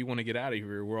 okay, we want to get out of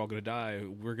here. We're all going to die.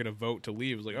 We're going to vote to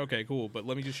leave. It's like, okay, cool. But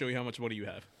let me just show you how much money you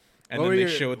have. And What then were they your-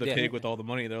 showed the Yeah. pig with all the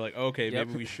money. They're like, okay, Yep.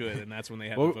 maybe we should. And that's when they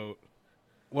had What- to vote.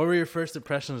 What were your first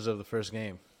impressions of the first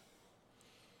game?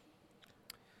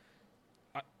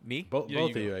 Me? Both Yeah,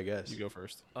 of go. you, I guess. You go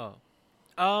first. Oh.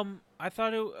 I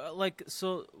thought it like,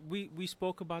 so we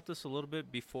spoke about this a little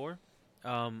bit before.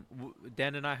 Dan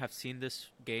and I have seen this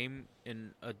game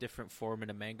in a different form in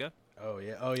a manga. Oh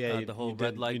yeah. The whole you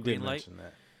red did- light, you did green light. mention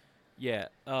that. Yeah.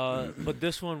 But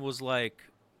this one was like,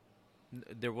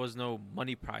 there was no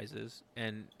money prizes,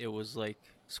 and it was like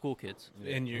school kids.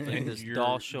 And, Like, this your,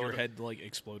 doll your showed up. head, like,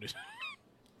 exploded.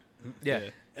 Yeah.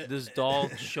 This doll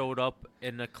showed up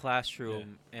in a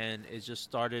classroom, and it just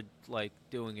started like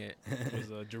doing it. It was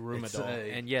a Jaruma It's doll.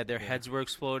 And yeah, their heads were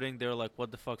exploding. They were like,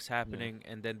 "What the fuck's happening?"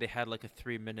 And then they had like a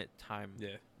 3-minute time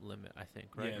Yeah. limit, I think,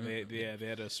 right? Yeah, they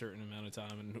had a certain amount of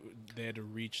time, and they had to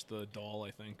reach the doll,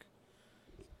 I think.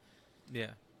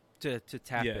 Yeah, to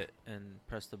tap Yeah. it and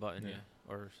press the button, Yeah.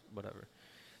 or whatever.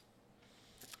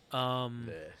 Um,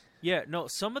 yeah, no,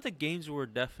 some of the games were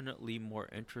definitely more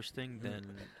interesting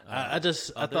than. I thought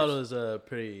it others. was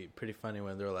pretty funny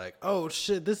when they're like, "Oh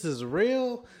shit, this is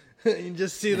real." You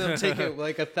just see them take it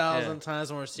like 1,000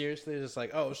 times more seriously. It's just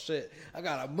like, "Oh shit, I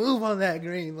gotta move on that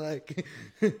green." Like,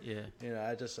 Yeah.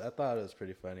 I thought it was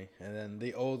pretty funny. And then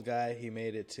the old guy, he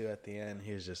made it too at the end.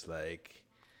 He was just like,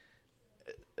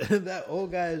 that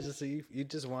old guy is just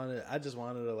I just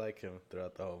wanted to like him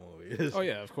throughout the whole movie. Oh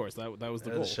yeah, of course. That was the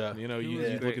That goal. was show. You know, you was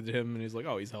look great. at him and he's like,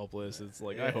 oh, he's helpless. It's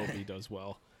like, I hope he does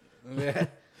well. Yeah.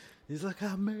 He's like,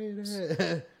 I made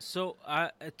it. So,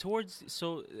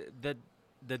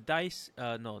 the dice,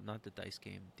 no, not the dice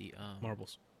game,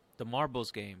 Marbles. the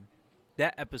marbles game.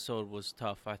 That episode was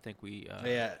tough. I think we.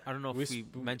 Yeah. I don't know if we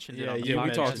mentioned it yeah, on the you Yeah, we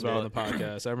podcast. talked about it on mentioned the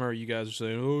podcast. I remember you guys were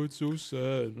saying, "Oh, it's so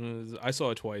sad." I saw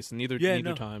it twice. Neither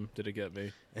no. time did it get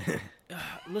me.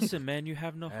 Listen, man, you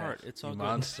have no heart. It's all you good.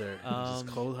 monster. Just Um,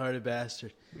 cold-hearted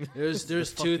bastard. There's two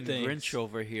Fucking things. Grinch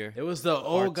over here. It was the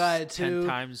old Heart's guy 10 too.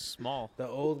 times small. The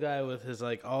old guy with his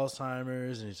like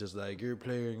Alzheimer's, and he's just like, "You're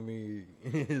playing me."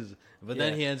 But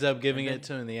then Yeah. he ends up giving And it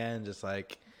to him in the end, just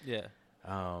like, Yeah.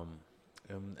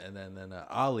 and then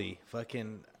Ollie,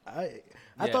 fucking, I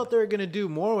Yeah. thought they were gonna do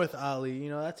more with Ollie. You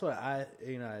know, that's what I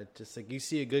just like, you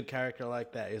see a good character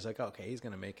like that, he's like, okay, he's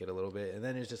gonna make it a little bit, and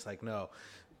then it's just like, no,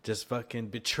 just fucking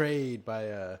betrayed by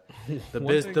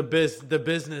the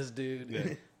business dude.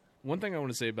 Yeah. One thing I want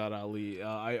to say about Ali,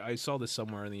 I saw this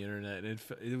somewhere on the internet, and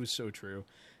it was so true.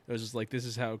 It was just like, this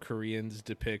is how Koreans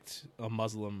depict a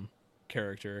Muslim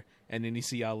character, and then you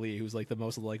see Ali, who's like the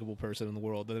most likable person in the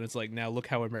world, and then it's like, now look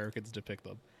how Americans depict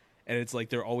them, and it's like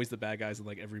they're always the bad guys in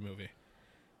like every movie.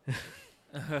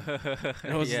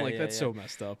 And I was like, that's so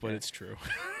messed up, but it's true.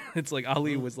 It's like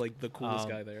Ali was like the coolest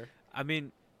guy there. I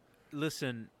mean,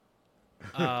 listen,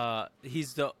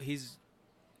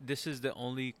 this is the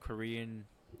only Korean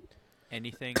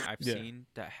anything I've Yeah. seen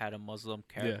that had a Muslim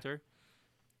character,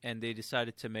 and they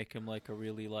decided to make him like a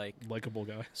really like Likable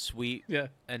guy. sweet Yeah.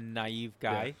 and naive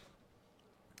guy.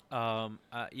 I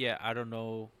don't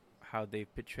know how they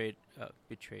portrayed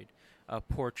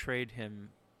him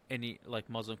any like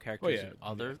Muslim characters yeah, in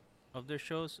other of their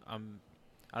shows. I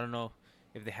don't know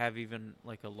if they have even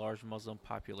like a large Muslim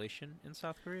population in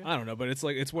South Korea. I don't know, but it's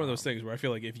like, it's one of those things where I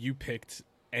feel like if you picked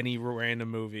any random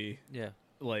movie Yeah.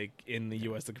 like in the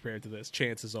U.S. to compare it to this,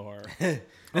 chances are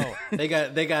Oh, They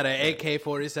got an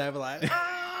AK-47 like.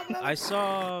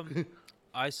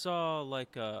 I saw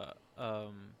like a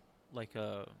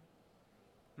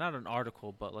not an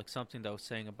article, but like something that was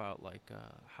saying about like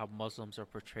how Muslims are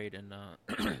portrayed in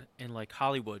in like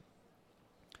Hollywood,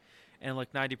 and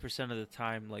like 90% of the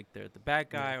time, like they're the bad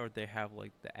guy, or they have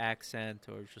like the accent,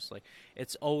 or just like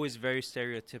it's always very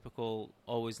stereotypical,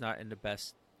 always not in the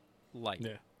best light.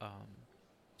 Yeah.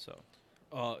 So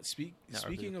Not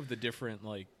Speaking of the different,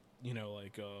 like, you know,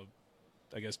 like,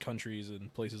 I guess countries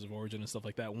and places of origin and stuff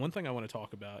like that, one thing I want to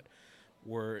talk about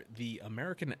were the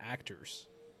American actors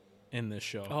in this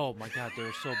show. oh my god, they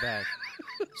were so bad,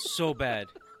 so bad.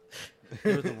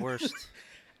 They're the worst.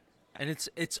 And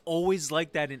it's always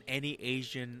like that in any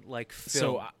Asian like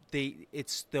film. So,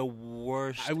 it's the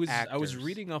worst. I was actors.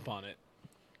 reading up on it,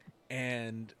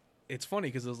 and it's funny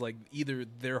because it was like, either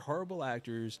they're horrible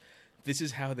actors, this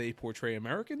is how they portray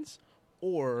Americans,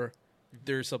 or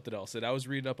there's something else. And I was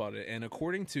reading up on it, and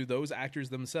according to those actors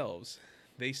themselves,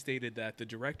 they stated that the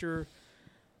director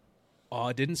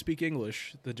didn't speak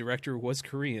English. The director was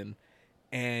Korean,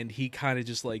 and he kind of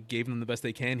just like gave them the best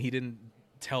they can. He didn't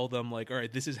tell them like, all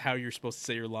right, this is how you're supposed to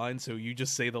say your lines, so you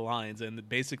just say the lines. And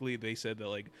basically they said that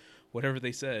like whatever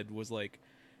they said was like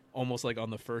almost like on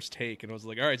the first take, and I was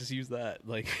like, all right, just use that.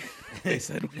 Like they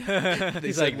said,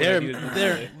 He's said like, what I needed to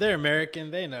say. they're American,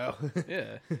 they know.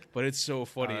 Yeah, but it's so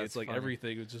funny. Oh, It's that's like funny.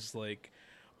 everything was just like,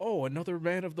 oh, another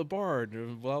man of the bard,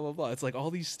 and blah blah blah. It's like all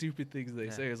these stupid things they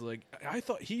say. It's like, I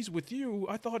thought he's with you.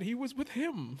 I thought he was with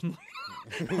him.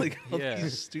 Like all Yeah.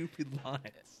 these stupid lines.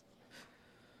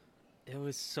 It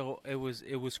was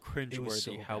cringeworthy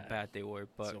so how bad. bad they were.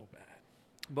 But So bad.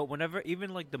 but whenever,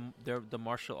 even like the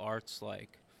martial arts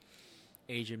like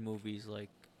Asian movies like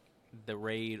The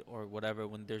Raid or whatever,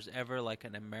 when there's ever like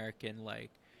an American like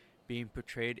being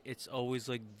portrayed, it's always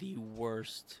like the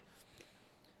worst.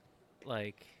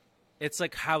 Like, it's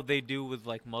like how they do with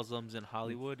like Muslims in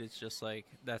Hollywood. It's just like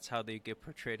that's how they get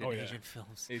portrayed in Oh, yeah. Asian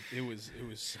films. It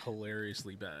was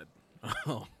hilariously bad.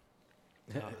 Oh,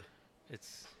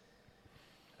 It's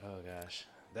Oh gosh,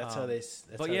 that's how they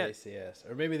see us,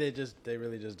 or maybe they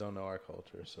really just don't know our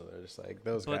culture, so they're just like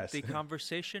those but guys. the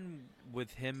conversation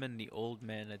with him and the old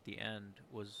man at the end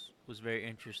was very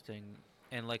interesting,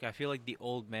 and like I feel like the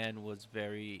old man was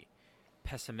very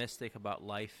pessimistic about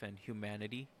life and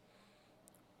humanity,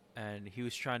 and he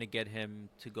was trying to get him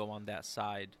to go on that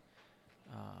side,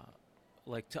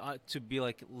 like to be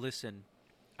like, listen,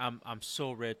 I'm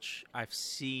so rich. I've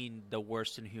seen the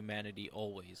worst in humanity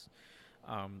always.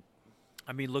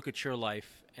 I mean, look at your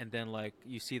life, and then like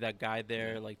you see that guy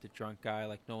there, like the drunk guy,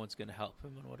 like no one's gonna help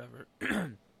him and whatever.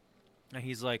 And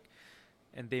he's like,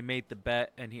 and they made the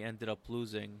bet, and he ended up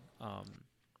losing.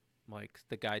 Like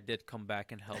the guy did come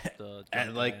back and help the At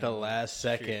drunk like guy the and last shoot.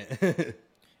 second.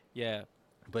 Yeah,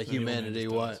 But So the old man humanity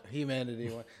just won. dies. Humanity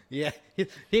won. Yeah,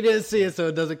 he didn't see it, so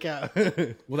it doesn't count.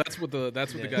 Well, that's what the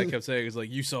Yeah. guy kept saying. Is like,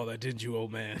 you saw that, didn't you,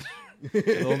 old man?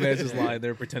 The old man's just lying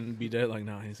there pretending to be dead. Like,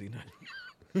 nah, I ain't seen nothing.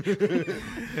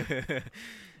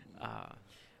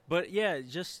 but yeah,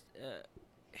 just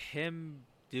him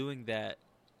doing that.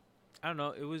 I don't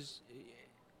know. It was.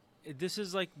 This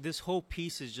is like this whole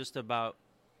piece is just about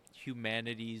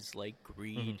humanity's like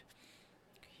greed,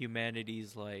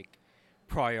 humanity's like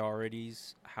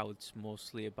priorities. How it's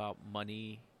mostly about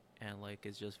money and like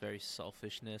it's just very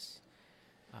selfishness.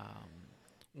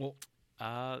 Well,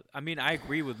 I mean, I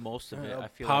agree with most of it. I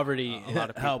feel poverty. like a lot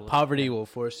of How people- poverty will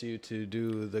force you to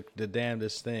do the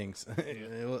damnedest things.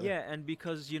 Yeah, and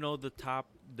because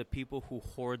the people who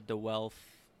hoard the wealth,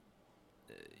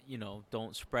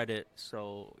 don't spread it,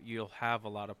 so you'll have a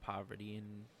lot of poverty,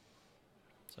 and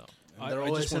so And they're I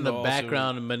always just in wanted the to also-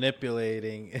 background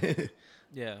manipulating.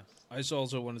 yeah, I just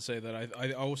also want to say that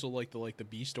I also like the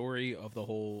B story of the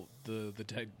whole the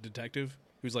detective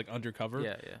who's like undercover.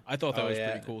 yeah. I thought that Oh, was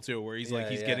yeah. pretty cool too, where he's Yeah,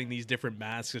 he's yeah. getting these different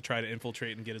masks to try to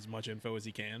infiltrate and get as much info as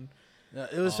he can. No,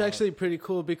 it was actually pretty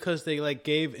cool because they like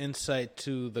gave insight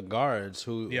to the guards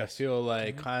who I Yes. feel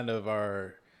like kind of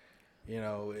are,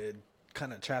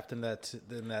 kind of trapped in that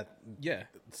Yeah,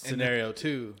 scenario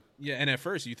too. yeah. And at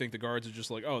first you think the guards are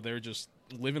just like, oh, they're just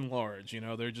living large,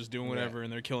 they're just doing whatever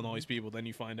and they're killing all these people. Then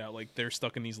you find out like they're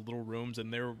stuck in these little rooms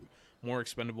and they're more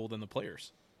expendable than the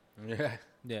players. Yeah,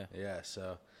 yeah. yeah.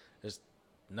 So there's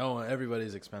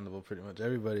everybody's expendable. Pretty much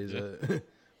everybody's a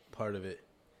part of it.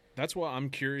 That's why I'm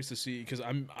curious to see, because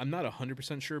I'm not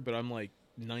 100% sure, but I'm like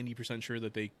 90% sure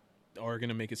that they are going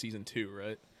to make a season 2,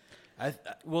 right?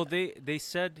 Well, they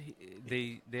said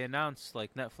they announced,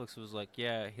 like, Netflix was like,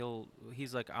 yeah,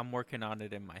 he's like, I'm working on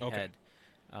it in my Okay. head,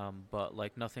 but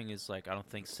like nothing is like, I don't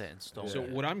think set in stone. So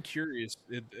yet. what I'm curious,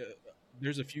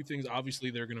 there's a few things.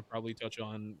 Obviously, they're going to probably touch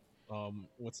on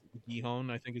what's Gihon,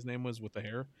 I think his name was, with the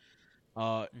hair.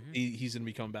 He's going to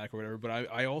be coming back or whatever. But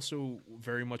I also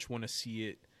very much want to see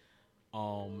it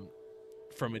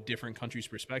from a different country's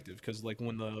perspective, because like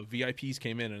when the VIPs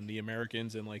came in and the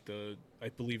Americans and like I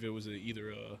believe it was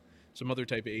either some other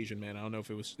type of Asian man. I don't know if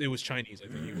it was Chinese.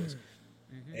 I think he was.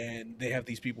 And they have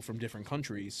these people from different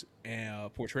countries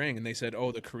portraying, and they said,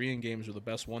 "Oh, the Korean games are the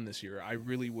best one this year." I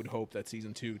really would hope that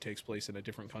season 2 takes place in a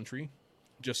different country,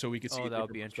 just so we could see a that would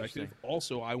different be perspective. interesting.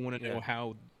 Also, I want to know Yeah.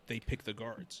 how they pick the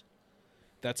guards.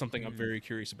 That's something I'm very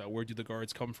curious about. Where do the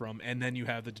guards come from? And then you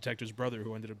have the detective's brother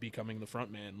who ended up becoming the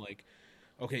front man. Like,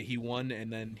 okay, he won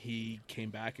and then he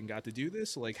came back and got to do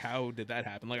this. Like, how did that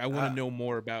happen? Like, I want to know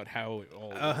more about how it all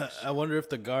works. I wonder if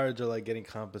the guards are like getting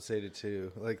compensated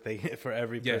too, like they for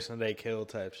every Yeah. person they kill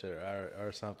type shit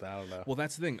or something. I don't know. Well,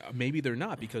 that's the thing. Maybe they're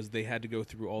not, because they had to go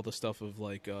through all the stuff of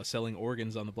like selling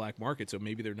organs on the black market. So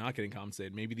maybe they're not getting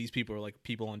compensated. Maybe these people are like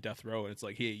people on death row, and it's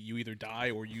like, hey, you either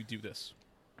die or you do this.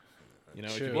 It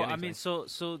could Sure. be Well, I anything. mean,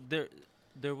 so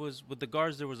there was, with the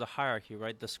guards, there was a hierarchy,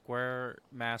 right? The square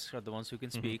masks are the ones who can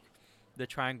speak. The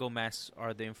triangle masks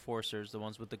are the enforcers, the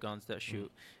ones with the guns that shoot.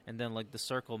 And then like the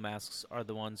circle masks are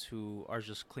the ones who are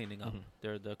just cleaning up.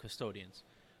 They're the custodians.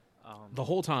 The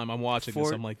whole time I'm watching this,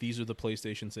 For- I'm like, these are the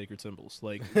PlayStation sacred symbols.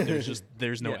 Like,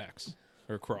 there's no Yeah. X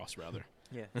or cross rather.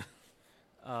 Yeah.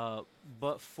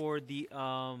 But for the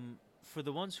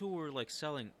ones who were like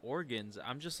selling organs,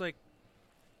 I'm just like,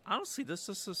 honestly, this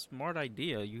is a smart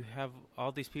idea. You have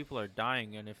all these people are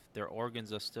dying, and if their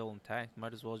organs are still intact,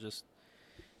 might as well just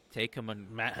take them and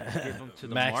give them to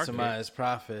the market. maximize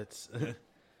profits.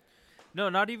 No,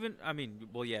 not even. I mean,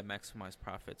 well, yeah, maximize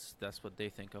profits. That's what they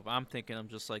think of. I'm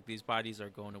just like, these bodies are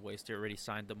going to waste. They already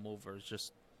signed them over.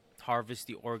 Just harvest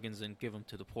the organs and give them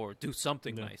to the poor. Do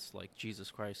something Yeah. nice, like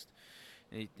Jesus Christ.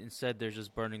 Instead, they're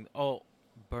just burning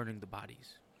the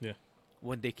bodies. Yeah.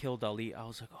 When they killed Ali, I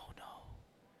was like, oh no.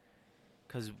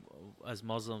 Because as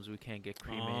Muslims, we can't get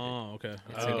cremated. Oh, okay.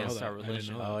 It's I didn't against know our that. I didn't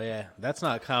religion. know that. Oh yeah, that's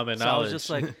not common So I knowledge. was just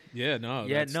like, Yeah, no.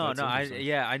 yeah, that's interesting.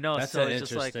 I know. That's so an it's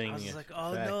just like, I was interesting just like,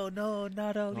 oh fact. no,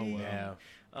 not Ali. wow.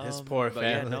 yeah, his poor but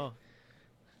family. Yeah, no.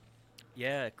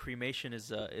 Yeah, cremation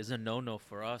is a no-no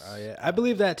for us. Oh yeah, I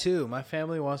believe that too. My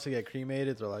family wants to get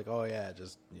cremated. They're like, oh yeah,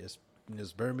 just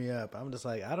just burn me up. I'm just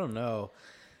like, I don't know.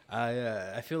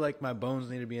 I feel like my bones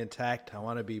need to be intact. I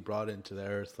want to be brought into the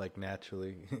earth like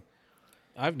naturally.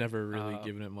 I've never really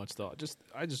given it much thought.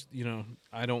 I just,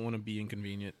 I don't want to be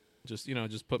inconvenient. Just,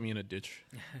 just put me in a ditch.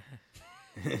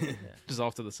 Just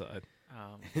off to the side.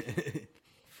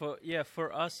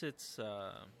 For us,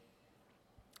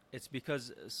 it's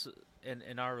because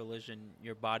in our religion,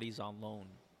 your body's on loan,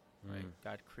 right?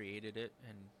 God created it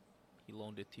and He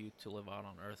loaned it to you to live out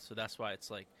on earth. So that's why it's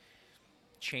like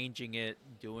changing it,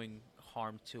 doing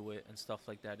harm to it, and stuff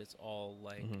like that. It's all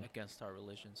like against our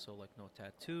religion. So like no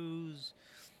tattoos,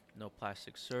 no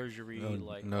plastic surgery,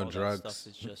 no all drugs. That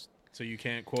stuff is just So you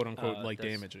can't quote unquote that's-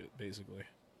 damage it, basically.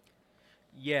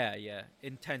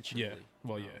 intentionally. Yeah.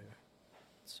 Well, yeah.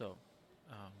 So,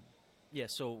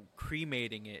 so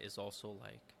cremating it is also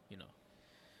like,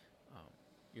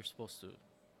 you're supposed to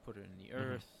put it in the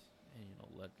earth and,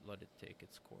 let it take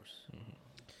its course.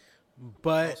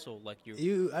 But Also, like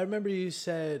I remember you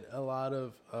said a lot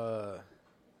of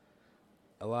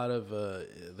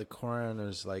the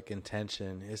coroner's like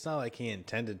intention. It's not like he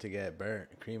intended to get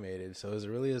burnt, cremated. So is it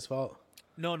really his fault?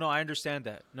 No, I understand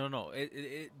that. No,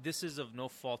 this is of no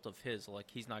fault of his. Like,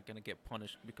 he's not going to get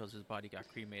punished because his body got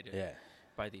cremated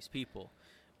by these people.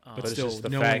 But it's still, just the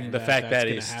knowing fact that's that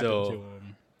gonna he's happen still- to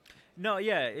him. No,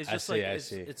 it's I just see, like I it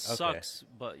see. Okay. sucks,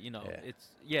 but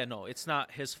it's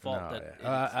not his fault No, that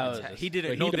I was he just-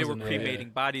 didn't But he know they were doesn't know. cremating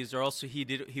bodies, or else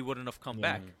he wouldn't have come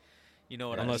back. You know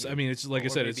what Unless I I mean? mean, it's like I Or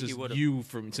said, maybe it's he just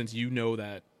would've. since you know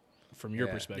that from your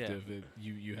Yeah. perspective,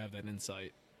 you have that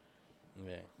insight.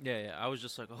 Yeah. I was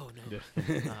just like, oh no,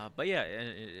 but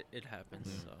it happens.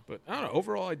 So. But I don't know.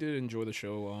 Overall, I did enjoy the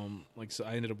show. So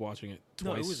I ended up watching it twice.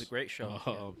 No, it was a great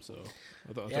show. So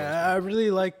I thought I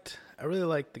really liked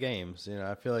the games.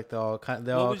 I feel like What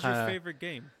was your favorite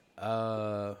game?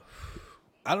 I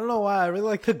don't know why. I really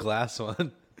like the glass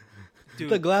one. Dude,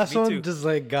 the glass me one too. just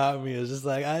like got me. It's just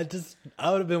like I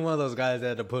would have been one of those guys that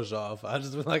had to push off. I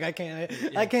just been like I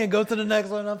can't go to the next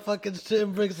one. I'm fucking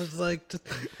shitting bricks. It's like just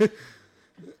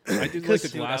I did like the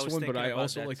Dude, I glass was one, but thinking I about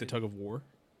also that like the too. tug of war.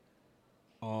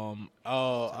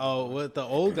 what the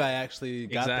old guy actually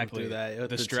got them Exactly. through that. With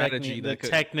The strategy the that could-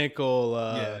 technical.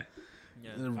 Yeah.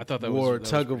 I thought that war, was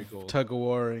tug pretty cool. of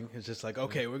warring. It's just like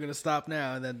okay, we're gonna stop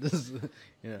now, and then this.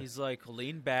 He's like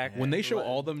lean back. When they show let-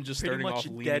 all of them just pretty starting much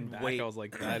off leaning dead back, weight. I was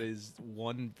like, that is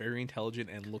one very intelligent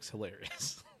and looks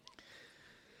hilarious.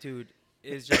 Dude,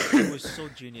 it was so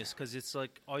genius because it's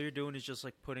like all you're doing is just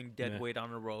like putting dead Yeah. weight on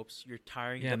the ropes. You're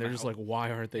tiring Yeah, them and they're just out, like, why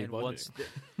aren't they and budging? once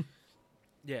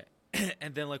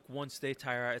and then like once they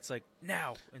tire out, it's like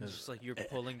now, and it's just like you're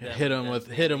pulling them. hit and them then they with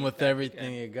lean back everything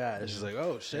again. you got. It's just like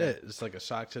oh shit, it's like a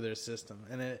shock to their system,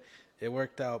 and it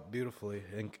worked out beautifully,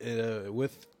 and it,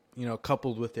 with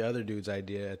coupled with the other dude's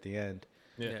idea at the end.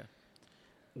 Yeah.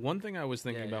 One thing I was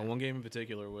thinking Yeah, about, yeah. one game in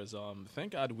particular, was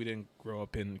thank God we didn't grow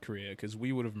up in Korea because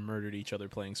we would have murdered each other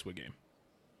playing Squid Game.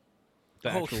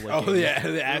 The Oh, actual oh, game.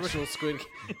 the actual squid.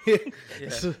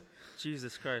 Yeah.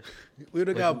 Jesus Christ. We would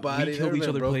have Like, got bodied. we killed each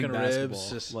other broken playing basketball. ribs,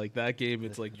 just Like that game,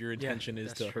 it's like your intention is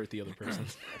that's to true. hurt the other person.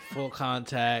 full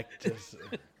contact. Just,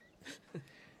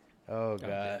 oh damn.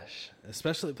 gosh,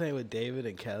 especially playing with David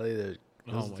and Kelly. Those,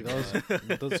 Oh my those,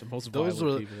 Those are the most those violent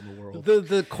were people in the world.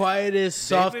 the quietest,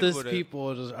 David softest would've-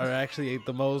 people are actually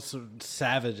the most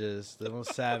savages. The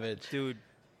most savage. Dude,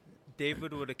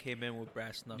 David would have came in with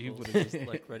brass knuckles, would've just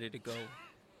like ready to go.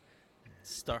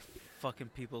 Start fucking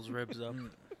people's ribs up.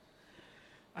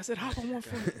 I said, hop on one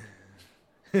foot.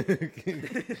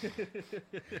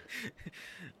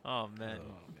 Oh man. Oh,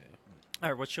 man. All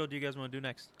right, what show do you guys want to do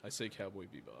next? I say Cowboy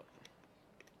Bebop.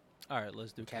 All right,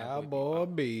 let's do Cowboy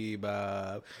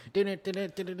Bebop.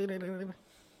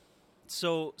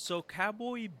 So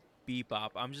Cowboy Bebop.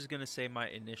 I'm just gonna say my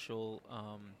initial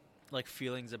like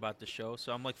feelings about the show.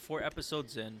 So I'm like 4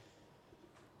 episodes in.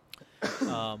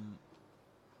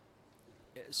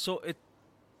 So it.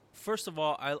 First of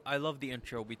all, I love the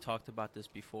intro. We talked about this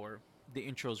before. The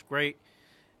intro's great.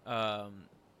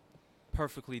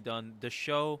 Perfectly done. The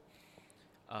show.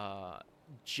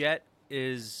 Jet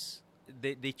is.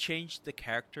 They changed the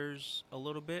characters a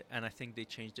little bit, and I think they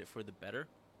changed it for the better.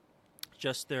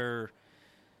 Just their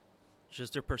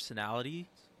personality.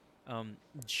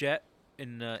 Jet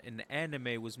in the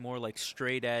anime was more like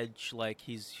straight edge, like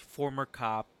he's former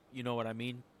cop. You know what I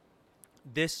mean?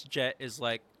 This Jet is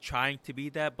like trying to be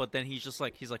that, but then he's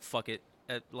like fuck it.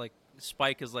 Like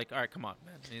Spike is like, all right, come on,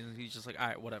 man. And he's just like, all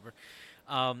right, whatever.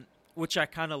 Which I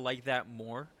kind of like that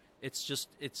more.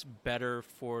 It's better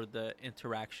for the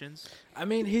interactions. I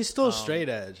mean, he's still straight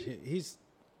edge.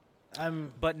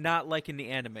 but not like in the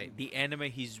anime. The anime,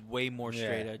 he's way more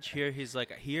straight edge. Here, he's way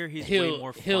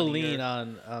more. He'll funnier. lean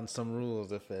on some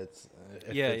rules if it's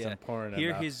important.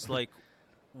 Here, enough. he's like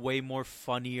way more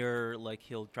funnier. Like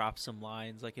he'll drop some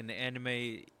lines. Like in the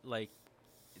anime, like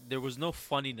there was no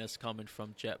funniness coming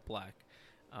from Jet Black.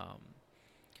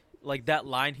 Like that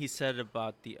line he said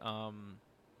about the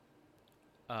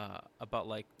about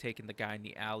like taking the guy in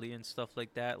the alley and stuff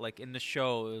like that. Like in the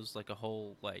show, it was like a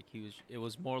whole like it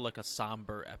was more like a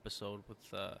somber episode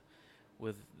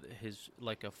with his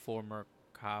like a former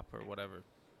cop or whatever.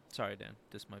 Sorry, Dan,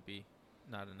 this might be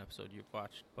not an episode you've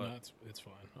watched, but no, it's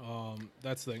fine.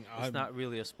 That's the thing. It's not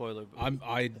really a spoiler. But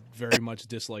I very much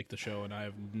dislike the show, and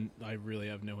I really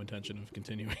have no intention of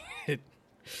continuing it.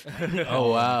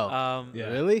 Oh wow!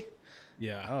 Yeah. Really?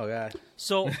 Yeah. Oh god.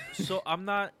 So I'm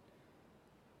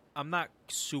not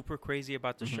super crazy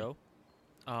about the show.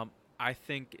 I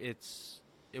think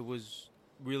it was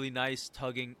really nice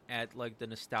tugging at like the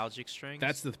nostalgic strings.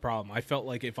 That's the problem. I felt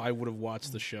like if I would have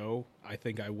watched the show, I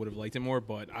think I would have liked it more.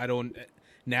 But I don't.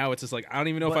 Now it's just like I don't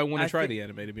even know if I want to try the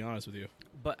anime. To be honest with you.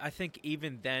 But I think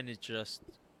even then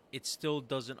it still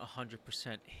doesn't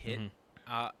 100% hit.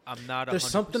 I'm not. There's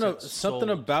 100% something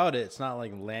about it. It's not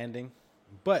like landing,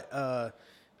 but I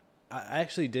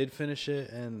actually did finish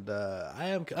it, and I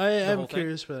am whole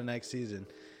curious for the next season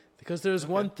because there's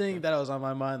one thing that was on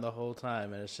my mind the whole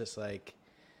time, and it's just like,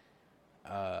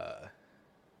 never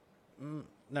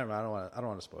mind. I don't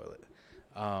want to spoil it.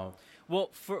 Well,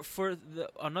 for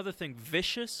another thing,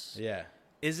 Vicious. Yeah.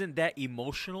 Isn't that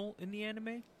emotional in the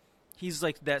anime? He's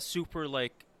like that super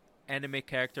like anime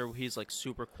character where he's like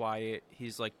super quiet.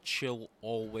 He's like chill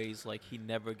always. Like he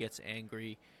never gets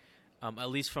angry. At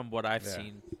least from what I've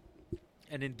seen.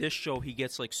 And in this show, he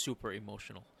gets like super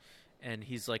emotional, and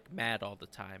he's like mad all the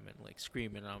time and like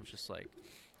screaming. And I'm just like,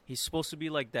 he's supposed to be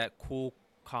like that cool,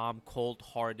 calm,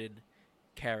 cold-hearted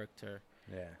character.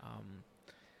 Yeah.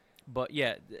 But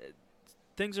yeah,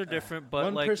 things are different. But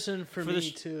one like, person for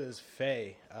me too is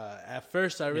Faye. At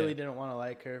first, I really didn't want to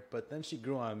like her, but then she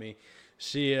grew on me.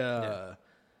 She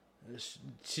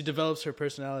develops her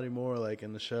personality more like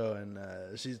in the show, and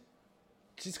she's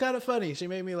kind of funny. She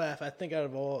made me laugh. I think out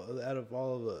of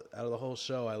the whole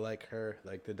show, I like her.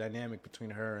 Like the dynamic between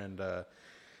her and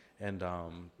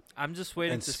I'm just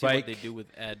waiting and to Spike. see what they do with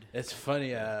Ed. It's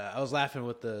funny. I was laughing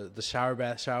with the shower.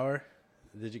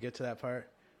 Did you get to that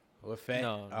part with Faye?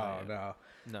 No.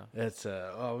 No. It's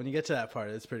when you get to that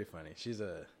part, it's pretty funny.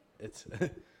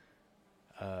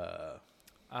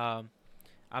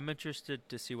 I'm interested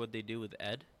to see what they do with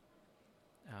Ed.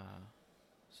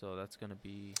 So that's gonna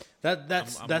be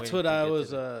that's waiting what to I get was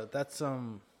to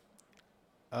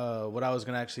what I was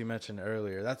gonna actually mention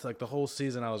earlier. That's like the whole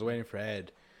season I was waiting for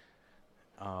Ed.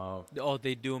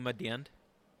 they do him at the end.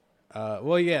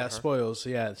 Well, yeah, spoils.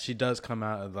 Yeah, she does come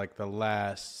out at like the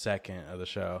last second of the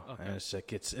show, Okay. and it's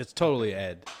like it's totally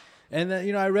Ed. And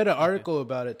then, I read an article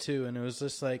about it too, and it was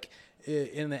just like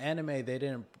in the anime they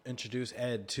didn't introduce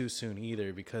Ed too soon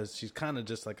either because she's kind of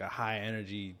just like a high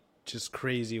energy, just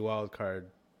crazy wild card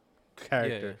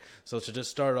character. Yeah. So to just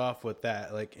start off with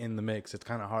that like in the mix, it's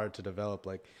kind of hard to develop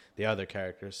like the other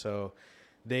characters. So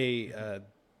they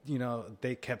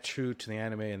they kept true to the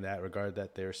anime in that regard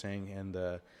that they were saying,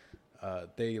 and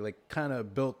they like kind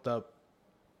of built up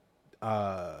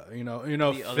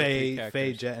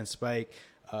Faye, Jet, and Spike,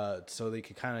 so they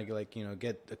could kind of like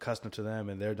get accustomed to them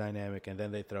and their dynamic, and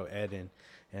then they throw Ed in,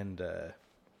 and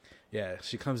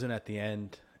she comes in at the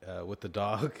end with the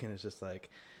dog, and it's just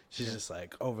like she's just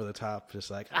like over the top,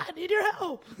 just like I need your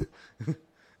help.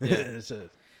 It's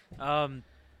just,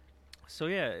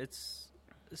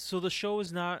 So the show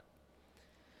is not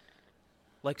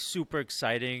like super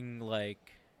exciting.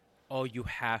 Like, oh, you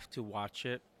have to watch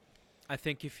it. I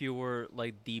think if you were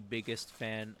like the biggest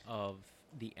fan of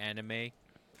the anime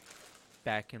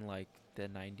back in like the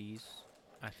 90s,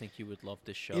 I think you would love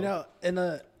this show.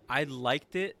 I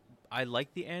liked it. I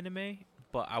liked the anime,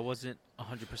 but I wasn't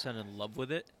 100% in love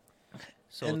with it.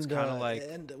 So it's kind of like.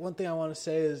 And one thing I want to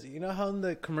say is, how in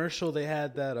the commercial they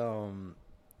had that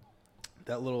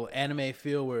that little anime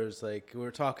feel where it's like we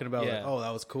were talking about, like, oh,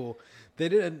 that was cool. They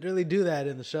didn't really do that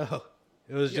in the show.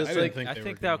 It was just like I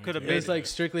think that could have it been was like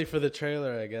strictly for the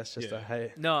trailer, I guess, just a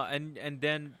hype. No, and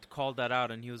then called that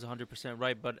out, and he was 100%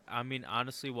 right. But I mean,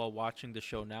 honestly, while watching the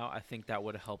show now, I think that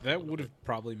would have helped. That would have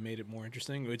probably made it more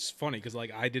interesting. It's funny because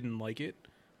like I didn't like it.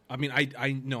 I mean,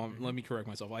 I no. Let me correct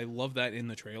myself. I love that in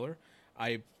the trailer.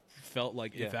 I felt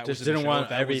like Yeah. if that Just was in the didn't show, want if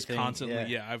that everything, was constantly,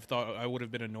 yeah. I thought I would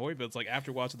have been annoyed. But it's like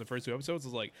after watching the first 2 episodes,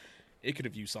 it's like it could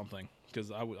have used something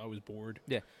because I was bored.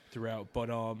 Yeah. Throughout. But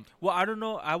Well, I don't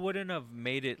know. I wouldn't have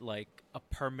made it like a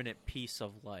permanent piece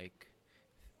of like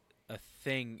a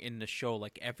thing in the show.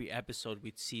 Like every episode,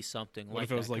 we'd see something what like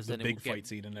if it was that, like 'cause the then it big would get fight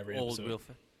scene in every old episode? real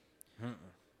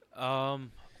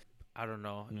I don't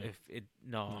know No. if it.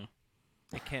 No, No.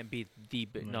 it can't be the.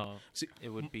 No. No, See, it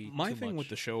would be my too thing much. with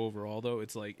the show overall, though.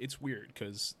 It's like it's weird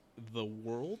because the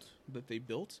world that they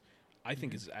built, I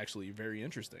think, is actually very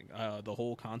interesting. The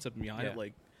whole concept behind it, Yeah.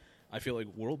 like, I feel like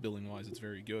world building wise, it's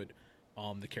very good.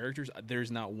 The characters,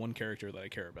 there's not one character that I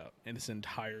care about in this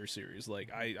entire series.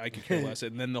 Like, I could care less.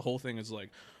 And then the whole thing is like,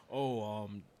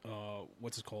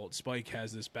 what's it called? Spike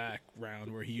has this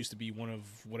background where he used to be one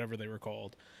of whatever they were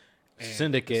called. And The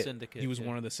Syndicate. Syndicate. he was yeah.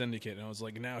 one of the syndicate, and I was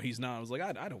like, now he's not. I was like,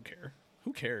 I don't care.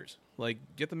 Who cares? Like,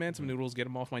 get the man some noodles, get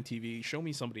him off my TV, show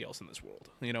me somebody else in this world.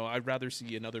 You know, I'd rather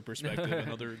see another perspective,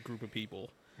 another group of people.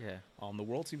 Yeah. The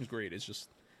world seems great. It's just,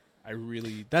 I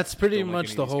really That's pretty don't like much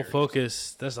any the of these whole characters.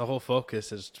 focus. That's the whole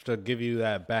focus is to give you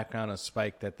that background of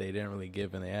Spike that they didn't really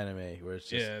give in the anime, where it's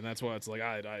just Yeah, and that's why it's like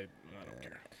I don't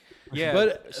care. Yeah,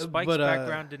 But- Spike's but,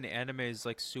 background in the anime is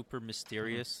like super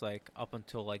mysterious, like up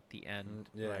until like the end,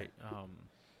 yeah. right?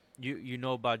 You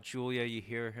know about Julia. You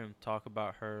hear him talk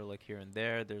about her like here and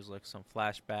there. There's like some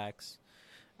flashbacks.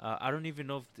 I don't even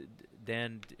know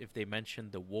if they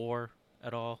mentioned the war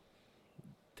at all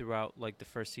throughout like the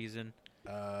first season.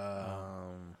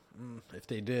 if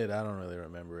they did, I don't really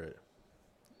remember it.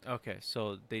 Okay,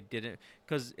 so they didn't,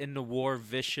 because in the war,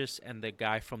 Vicious and the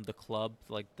guy from the club,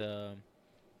 like the,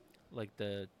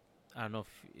 I don't know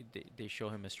if they show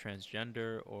him as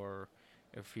transgender or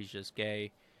if he's just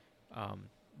gay,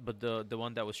 but the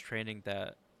one that was training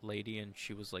that lady and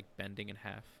she was like bending in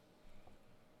half.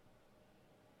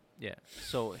 Yeah,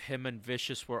 so him and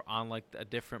Vicious were on like a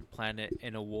different planet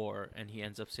in a war, and he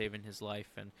ends up saving his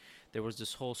life, and there was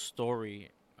this whole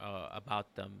story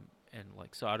about them. And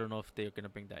like, so I don't know if they're gonna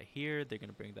bring that here. They're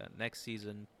gonna bring that next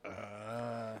season.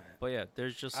 But yeah,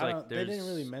 there's just I like don't- they didn't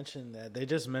really mention that. They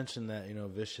just mentioned that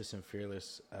Vicious and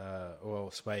Fearless,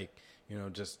 Spike,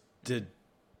 just did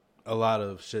a lot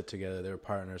of shit together. They were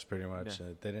partners pretty much. Yeah.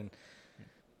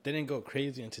 They didn't go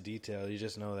crazy into detail. You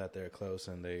just know that they're close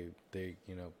and they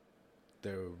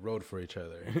rode for each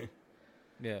other.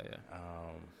 yeah.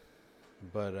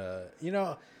 But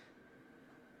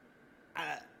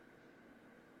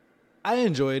I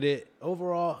enjoyed it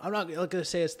overall. I'm not going to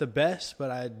say it's the best, but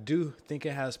I do think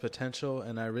it has potential,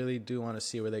 and I really do want to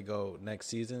see where they go next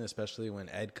season, especially when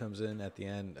Ed comes in at the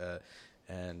end,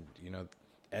 and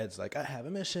Ed's like, I have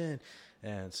a mission,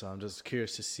 and so I'm just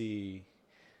curious to see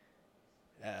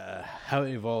how it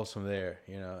evolves from there,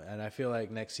 and I feel like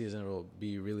next season will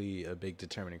be really a big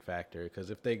determining factor,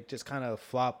 because if they just kind of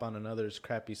flop on another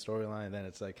crappy storyline, then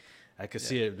it's like I could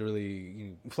see it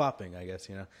really flopping, I guess,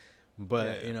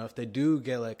 But if they do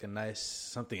get like a nice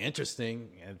something interesting,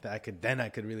 and I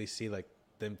could really see like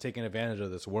them taking advantage of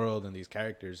this world and these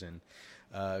characters, and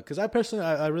because I personally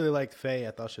I really liked Faye.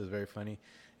 I thought she was very funny,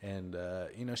 and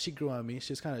she grew on me.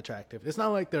 She's kind of attractive. It's not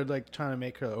like they're like trying to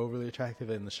make her overly attractive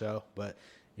in the show, but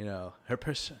her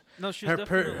No, she's her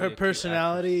definitely a her cute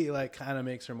personality like kind of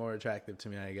makes her more attractive to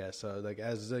me, I guess. So like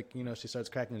as like she starts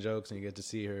cracking jokes and you get to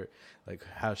see her like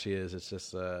how she is. It's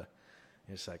just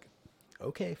it's like.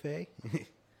 Okay, Faye.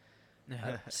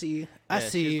 I see you. I Yeah,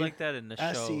 see she's you. like that in the show.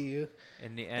 I see you.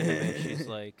 In the anime, she's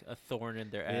like a thorn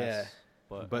in their ass.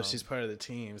 Yeah, but she's part of the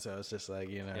team, so it's just like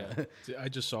Yeah. See, I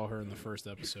just saw her in the first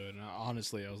episode, and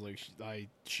honestly, I was like,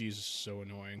 she's so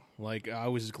annoying. Like, I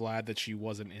was glad that she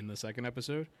wasn't in the second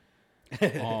episode.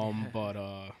 But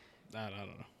I don't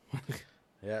know.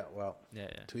 Yeah, well, Yeah.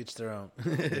 to each their own.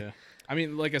 Yeah, I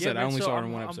mean, like I said, I man, only so saw her in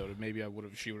I'm- one I'm- episode. Maybe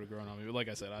she would have grown on me. But like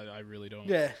I said, I really don't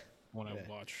Yeah, want to Yeah.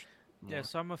 watch. More. Yeah,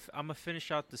 so I'm gonna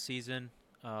finish out the season,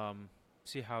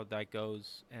 see how that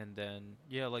goes, and then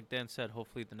like Dan said,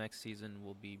 hopefully the next season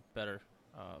will be better.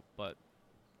 But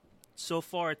so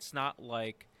far, it's not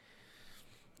like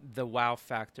the wow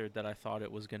factor that I thought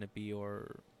it was gonna be,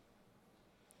 or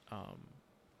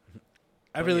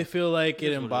I But really yeah, feel like it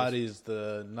it is what it is. embodies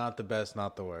the not the best,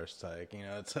 not the worst. Like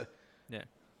it's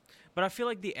But I feel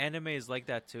like the anime is like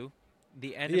that too.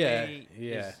 The anime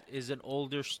yeah. is an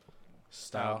older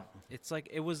style. It's like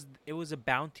it was a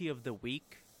Bounty of the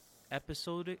Week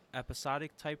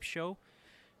episodic type show.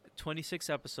 26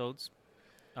 episodes.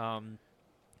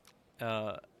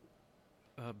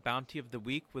 Bounty of the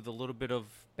Week with a little bit of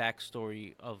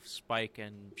backstory of Spike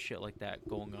and shit like that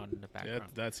going on in the Yeah,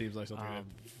 background. that seems like something I Um,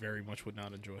 very much would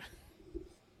not enjoy.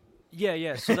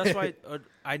 Yeah. So that's why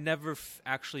I never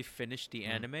actually finished the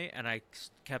anime, and I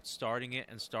kept starting it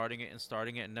and starting it and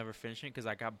starting it and never finishing it because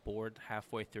I got bored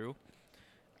halfway through.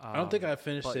 I don't think I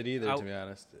finished but it either, I- to be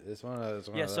honest. It's one of those.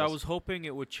 Yeah, so I was hoping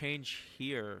it would change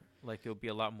here, like it would be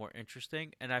a lot more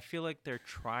interesting, and I feel like they're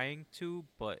trying to,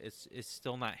 but it's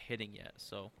still not hitting yet.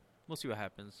 So we'll see what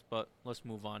happens. But let's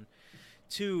move on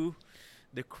to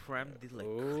the creme de la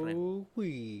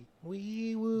creme.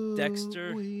 Woo,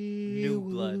 Dexter, New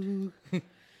Blood.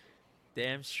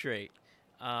 Damn straight.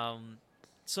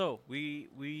 So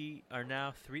we are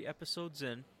now 3 episodes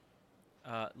in.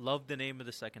 Love the name of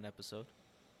the second episode.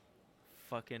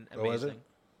 Fucking What was amazing.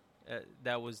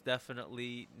 That was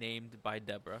definitely named by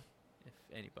Deborah, if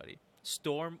anybody.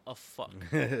 Storm of Fuck.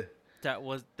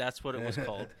 That's what it was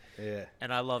called, Yeah,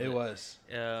 and I love it. it was.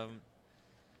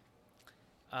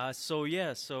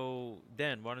 So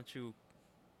Dan, why don't you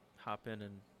hop in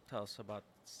and tell us about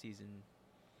season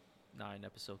 9,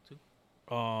 episode 2?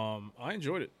 I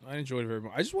enjoyed it. I enjoyed it very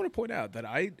much. I just want to point out that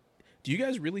do you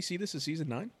guys really see this as season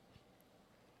 9?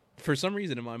 For some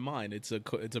reason, in my mind, it's a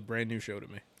brand new show to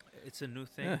me. It's a new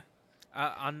thing.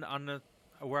 Yeah. On the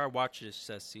where I watch it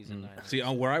says season 9. See,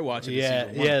 on where I watch it, Yeah,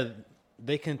 it's season 1. yeah.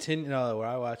 They continue. No, where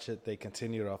I watch it, they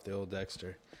continued off the old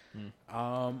Dexter.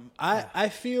 I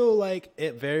feel like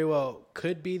it very well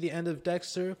could be the end of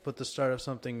Dexter, but the start of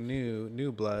something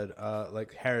new blood,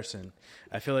 like Harrison.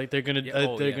 I feel like they're gonna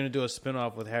gonna do a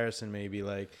spinoff with Harrison, maybe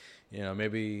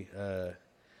maybe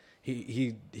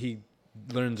he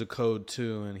learns a code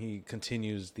too, and he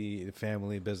continues the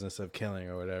family business of killing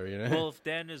or whatever. Well, if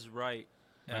Dan is right,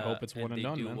 I hope it's one and they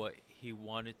done, do man. what he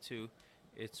wanted to.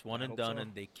 It's one I and hope done, so.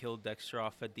 and they kill Dexter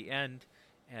off at the end,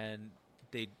 and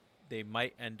they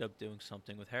might end up doing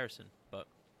something with Harrison, but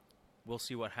we'll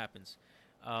see what happens.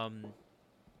 Want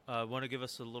to give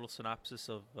us a little synopsis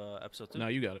of episode 2? No,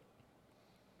 you got it.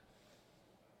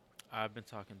 I've been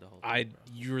talking the whole time.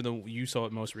 You saw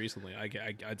it most recently.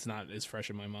 It's not as fresh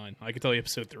in my mind. I could tell you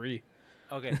episode 3.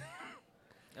 Okay.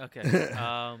 Okay.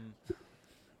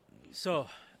 So,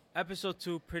 episode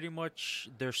 2, pretty much,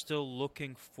 they're still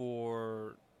looking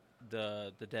for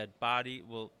the dead body.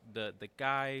 Well, the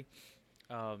guy.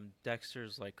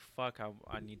 Dexter's like, fuck,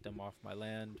 I need them off my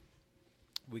land.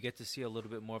 We get to see a little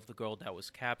bit more of the girl that was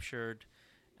captured.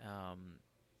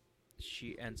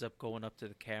 She ends up going up to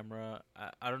the camera.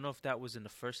 I don't know if that was in the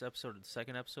first episode or the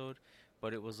second episode,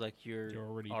 but it was like you're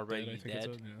already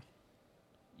dead.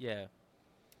 Yeah.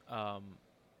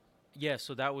 Yeah,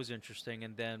 so that was interesting.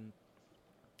 And then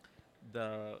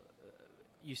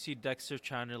you see Dexter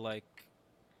trying to like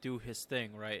do his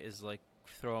thing, right? Is like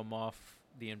throw him off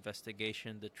the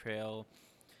investigation, the trail.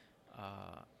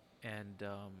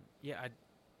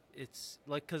 It's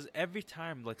like, because every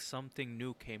time like something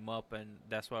new came up, and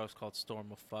that's why it was called Storm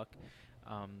of Fuck.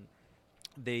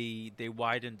 They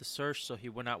widened the search, so he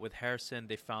went out with Harrison.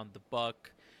 They found the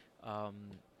buck,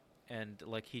 and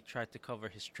like he tried to cover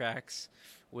his tracks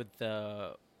with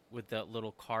that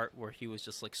little cart where he was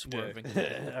just like swerving.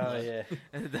 Oh yeah,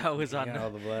 And that was on all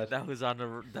the blood. that was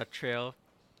on that trail.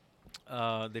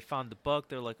 They found the buck.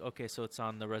 They're like, okay, so it's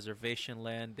on the reservation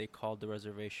land. They called the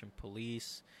reservation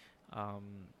police.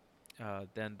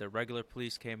 Then the regular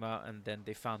police came out, and then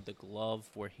they found the glove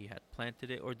where he had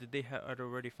planted it. Or did they had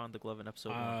already found the glove in episode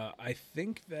 1? I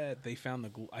think that they found the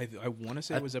glove. I want to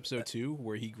say it was episode 2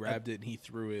 where he grabbed it and he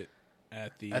threw it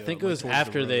at the. I think it was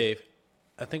after they.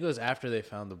 I think it was after they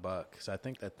found the buck. So I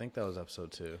think that was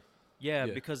episode 2. Yeah,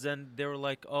 Yeah. because then they were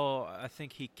like, oh, I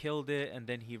think he killed it, and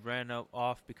then he ran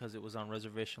off because it was on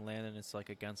reservation land and it's like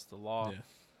against the law.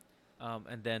 Yeah.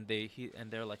 And then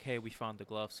they're like, hey, we found the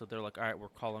glove. So they're like, all right, we're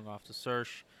calling off the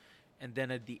search. And then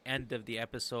at the end of the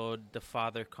episode, the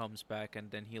father comes back,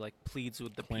 and then he like pleads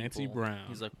with the Clancy people. Brown.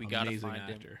 He's like, we gotta amazing find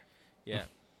him. actor. Yeah.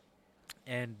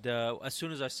 And as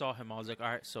soon as I saw him, I was like, all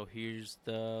right, so here's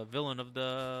the villain of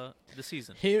the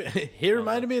season. He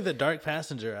reminded me of the Dark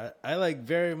Passenger. I like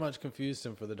very much confused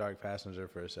him for the Dark Passenger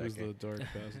for a Who's second. the dark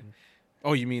passenger?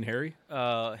 Oh, you mean Harry? His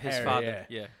Harry, father.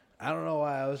 Yeah. I don't know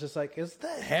why. I was just like, is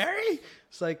that Harry?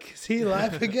 It's like, is he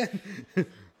alive again? It's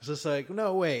just like,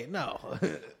 no, wait, no.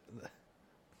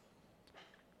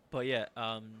 But yeah,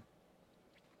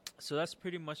 so that's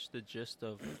pretty much the gist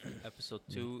of episode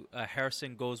 2.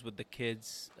 Harrison goes with the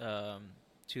kids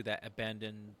to that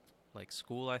abandoned like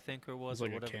school, I think, or It was was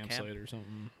like or a whatever, campsite camp. or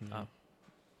something.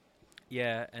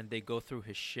 Yeah, and they go through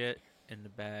his shit in the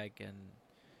bag, and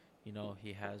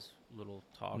he has little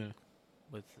talk Yeah.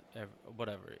 with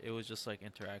whatever. It was just like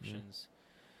interactions.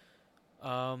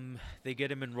 They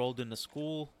get him enrolled in the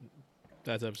school.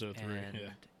 That's episode 3. And Yeah.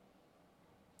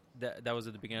 That was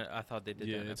at the beginning. I thought they did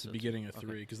Yeah, that. In it's the episode beginning 2. of Okay.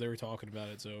 3 because they were talking about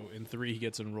it. So in 3, he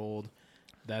gets enrolled.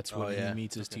 That's Oh, when yeah. he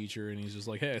meets his Okay. teacher, and he's just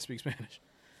like, "Hey, I speak Spanish."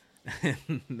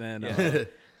 And then Yeah. they're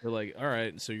like, "All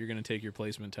right, so you're gonna take your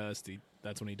placement test."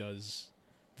 That's when he does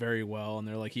very well, and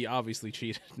they're like, "He obviously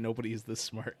cheated. Nobody's this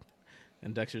smart."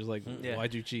 And Dexter's like, Yeah.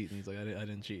 "Why'd you cheat?" And he's like, I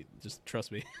didn't cheat. Just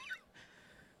trust me."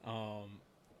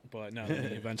 But no, then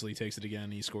he eventually takes it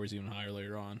again. He scores even higher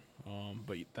later on.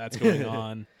 But that's going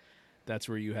on. That's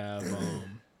where you have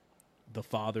the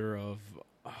father of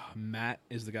Matt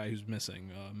is the guy who's missing.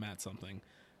 Matt something.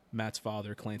 Matt's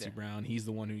father, Clancy Yeah. Brown. He's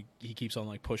the one who he keeps on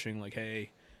like pushing, like,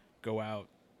 "Hey, go out,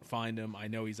 find him. I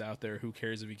know he's out there. Who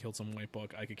cares if he killed some white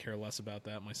buck? I could care less about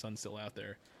that. My son's still out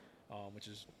there." Which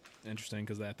is interesting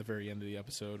because at the very end of the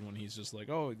episode, when he's just like,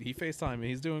 "Oh, he FaceTime me.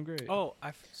 He's doing great." Oh,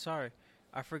 sorry.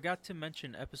 I forgot to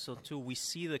mention episode 2. We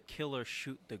see the killer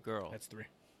shoot the girl, That's 3.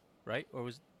 right? Or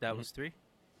was that Mhm. was 3?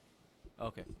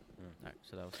 Okay. All right.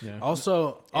 So that was Yeah.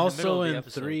 Also, In the middle of the in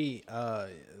episode. 3, a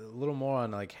little more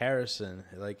on like Harrison.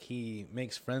 Like he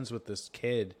makes friends with this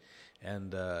kid,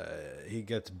 and he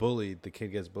gets bullied. The kid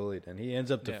gets bullied, and he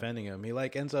ends up Yeah. defending him. He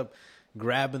like ends up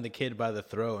grabbing the kid by the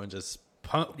throat and just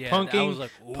Yeah, I was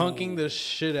like, punking ooh. the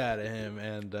shit out of him.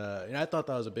 And I thought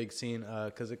that was a big scene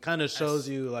because it kind of shows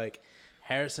you like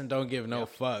Harrison don't give no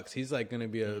fucks. He's like going to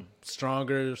be a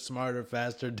stronger, smarter,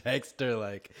 faster Dexter.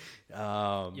 Like,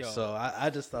 so I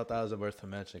just thought that was worth a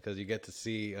mention because you get to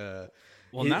see. Well,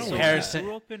 he- not only Harrison.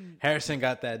 grew up in Harrison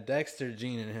got that Dexter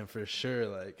gene in him for sure.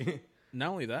 Like, Not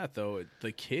only that, though,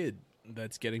 the kid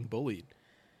that's getting bullied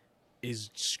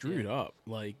is screwed up.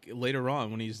 Like later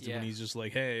on, when he's just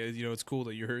like, "Hey, it's cool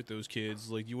that you hurt those kids.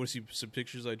 Like, you want to see some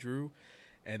pictures I drew?"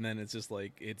 And then it's just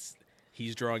like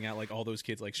he's drawing out like all those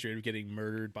kids like straight up getting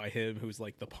murdered by him, who's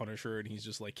like the Punisher, and he's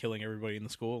just like killing everybody in the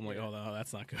school. I'm like, "Oh no,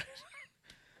 that's not good."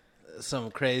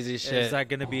 some crazy Is shit. that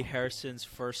going to be Harrison's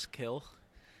first kill?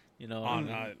 I don't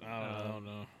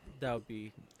know. That would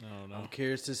be. I don't know. I'm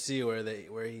curious to see where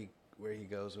he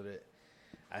goes with it.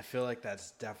 I feel like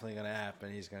that's definitely gonna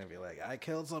happen. He's gonna be like, "I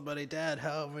killed somebody, Dad,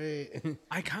 help me."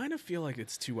 I kind of feel like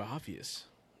it's too obvious.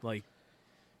 Like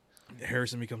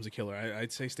Harrison becomes a killer.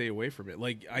 I'd say stay away from it.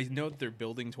 Like I know that they're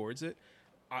building towards it.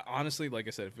 Honestly, like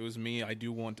I said, if it was me, I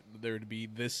do want there to be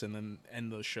this and then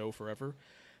end the show forever.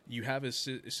 You have a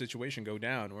situation go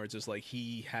down where it's just like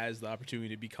he has the opportunity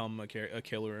to become a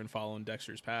killer and follow in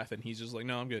Dexter's path, and he's just like,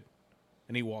 "No, I'm good,"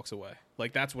 and he walks away.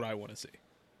 Like that's what I want to see.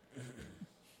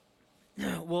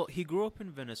 Well, he grew up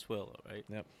in Venezuela, right?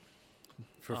 Yep.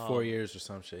 For 4 years or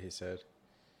some shit, he said.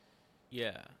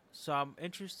 Yeah. So I'm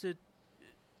interested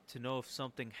to know if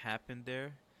something happened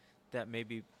there that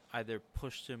maybe either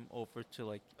pushed him over to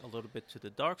like a little bit to the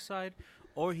dark side,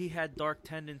 or he had dark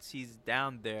tendencies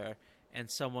down there and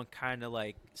someone kind of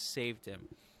like saved him.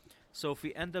 So if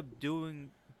we end up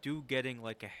getting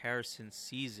like a Harrison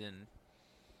season,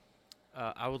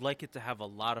 I would like it to have a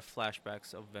lot of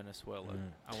flashbacks of Venezuela.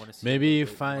 I want to see. Maybe a you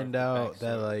little bit more find of the out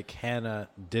that backstory. like Hannah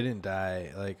didn't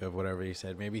die, like of whatever he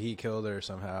said. Maybe he killed her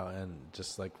somehow and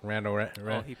just like ran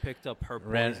he picked up her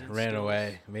ran poison ran skills.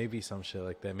 away. Maybe some shit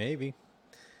like that. Maybe.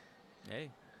 Hey,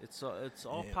 it's all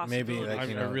Yeah, possible. maybe, like, I,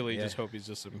 you I know, really yeah. just hope he's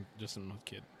just some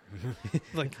kid.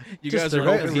 Like you Just guys a are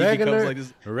hoping he regular- becomes like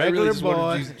this. I regular really just want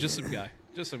him boy. to be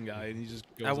just some guy, and he just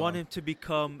goes I want on. him to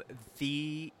become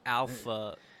the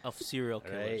alpha of serial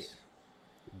killers.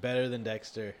 Right. Better than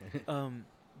Dexter.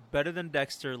 Better than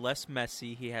Dexter, less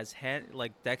messy. He has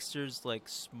like Dexter's like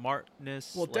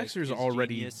smartness. Well, like, Dexter's his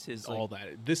already genius, his, all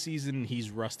that. This season, he's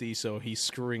rusty, so he's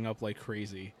screwing up like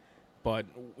crazy. But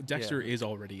Dexter is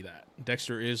already that.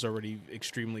 Dexter is already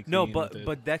extremely clean. No, with it.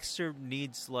 but Dexter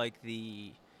needs like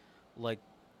the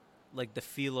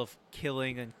feel of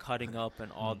killing and cutting up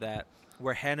and all that.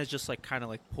 Where Hannah just like kind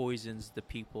of like poisons the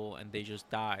people and they just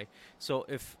die. So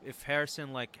if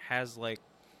Harrison like has like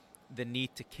the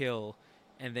need to kill,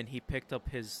 and then he picked up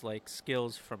his like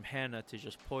skills from Hannah to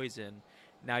just poison,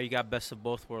 now you got best of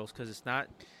both worlds because it's not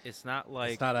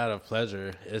like It's not out of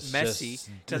pleasure. It's messy. just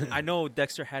 'Cause I know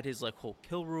Dexter had his like whole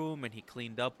kill room and he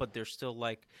cleaned up, but there's still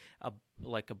like a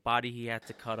body he had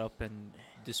to cut up and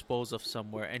dispose of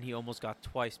somewhere, and he almost got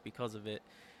twice because of it.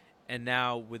 And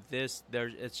now with this,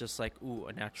 it's just like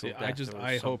a natural See, death.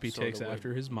 I hope he takes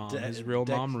after his mom, De- his real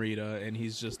Dex- mom Rita, and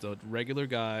he's just a regular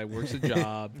guy, works a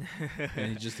job,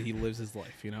 and he lives his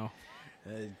life.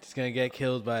 he's gonna get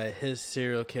killed by his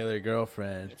serial killer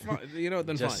girlfriend.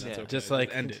 Then Just- fine. That's okay. just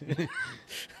like- end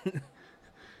it.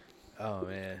 Oh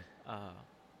man.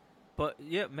 But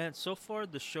yeah, man, so far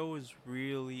the show is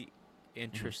really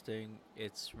interesting.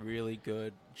 It's really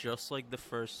good, just like the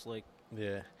first like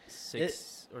Yeah.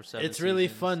 6 or 7. It's really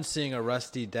seasons. fun seeing a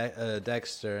rusty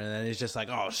Dexter, and then he's just like,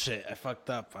 "Oh shit, I fucked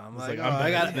up." I'm like, like, I'm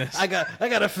better than this. I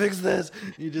gotta fix this."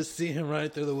 You just see him running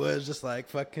through the woods, just like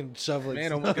fucking shoveling.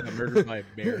 Man, almost got murdered by a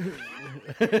bear.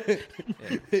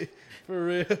 For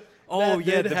real. Oh, That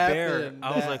yeah, did the bear. happen.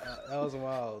 I was like- that was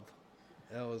wild.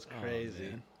 That was Oh, crazy.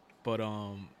 man. But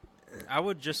I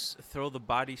would just throw the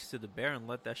bodies to the bear and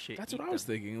let that shit. that's eat what I was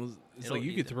them. thinking. It's It'll like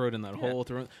you eat could them. throw it in that Yeah. hole,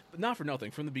 but not for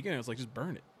nothing. From the beginning, I was like, just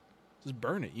burn it. Just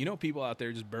burn it. You know, people out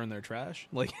there just burn their trash.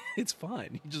 Like, it's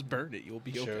fine. You just burn it. You'll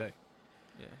be Sure. okay.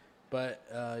 Yeah. But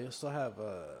you'll still have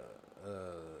a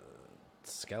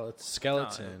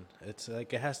skeleton. It's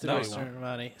like it has to No, be a you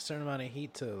won't. certain amount of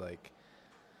heat to like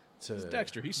to. It's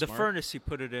Dexter. He's The smart. furnace he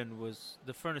put it in was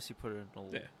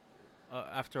Yeah.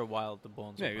 after a while the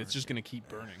bones. Yeah, will burn. it's just gonna keep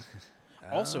burning.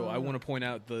 Also, I want to point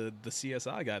out the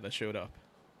CSI guy that showed up.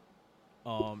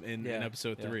 In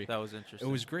episode 3. That was interesting.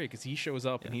 It was great because he shows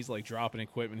up and Yeah. he's like dropping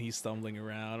equipment, he's stumbling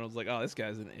around. I was like, oh, this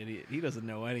guy's an idiot. He doesn't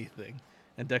know anything.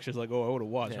 And Dexter's like, oh, I would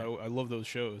have watched. Yeah. I love those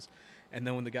shows. And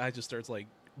then when the guy just starts like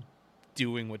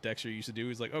doing what Dexter used to do,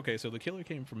 he's like, okay, so the killer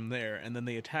came from there, and then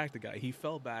they attacked the guy. He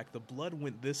fell back. The blood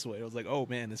went this way. I was like, oh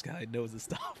man, this guy knows his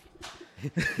stuff.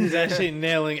 He's actually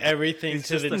nailing everything He's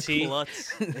to just the a T.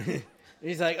 klutz.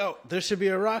 He's like, oh, there should be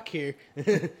a rock here.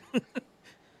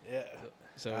 Yeah.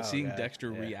 So Oh, seeing God.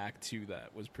 Dexter Yeah. react to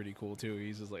that was pretty cool too.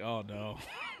 He's just like, oh no.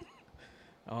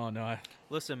 Oh no.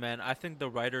 Listen, man, I think the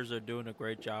writers are doing a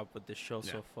great job with this show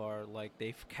Yeah. so far. Like,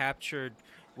 they've captured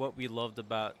what we loved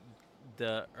about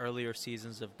the earlier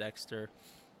seasons of Dexter.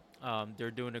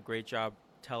 They're doing a great job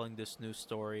telling this new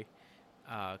story,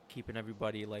 keeping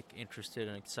everybody like interested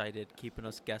and excited, keeping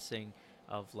us guessing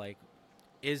of like,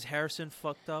 is Harrison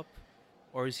fucked up?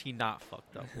 Or is he not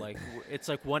fucked up? Like, it's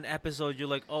like one episode you're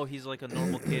like, oh, he's like a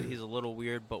normal kid, he's a little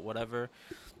weird, but whatever.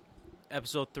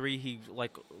 Episode 3, he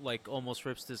like almost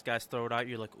rips this guy's throat out.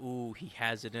 You're like, ooh, he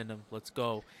has it in him. Let's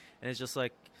go. And it's just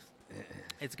like,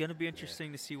 it's gonna be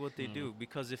interesting to see what they do,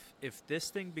 because if this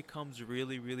thing becomes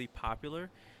really, really popular,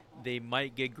 they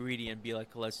might get greedy and be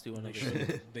like, let's do another show.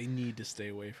 They need to stay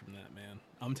away from that, man.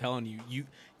 I'm telling you,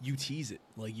 you tease it.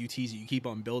 Like, you tease it. You keep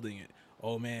on building it.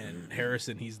 Oh man,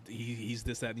 Harrison, he's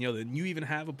this, that, and the other. And you even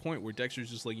have a point where Dexter's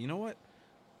just like, you know what?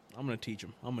 I'm gonna teach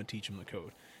him. I'm gonna teach him the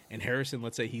code. And Harrison,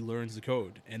 let's say he learns the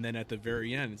code, and then at the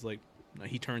very end, it's like, no,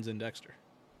 he turns in Dexter.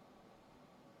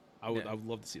 I would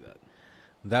love to see that.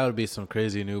 That would be some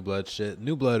crazy New Blood shit.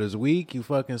 New Blood is weak, you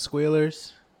fucking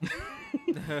squealers. I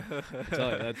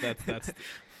tell you, that's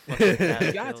Fucking he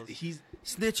cat got, kills. he's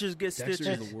Snitches get Dexter's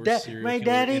stitches. the worst serial my killer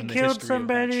daddy in the killed history of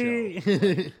that show.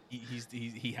 somebody.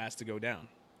 He has to go down.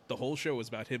 The whole show is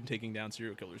about him taking down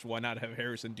serial killers. Why not have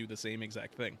Harrison do the same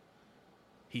exact thing?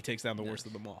 He takes down the worst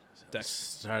of them all. Dexter.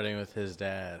 Starting with his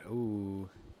dad. Ooh.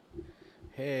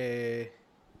 Hey.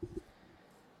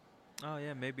 Oh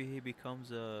yeah, maybe he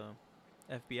becomes a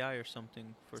FBI or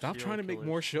something for Stop serial trying to make killers.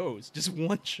 more shows. Just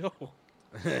one show.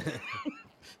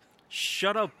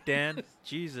 Shut up, Dan.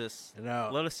 Jesus. No.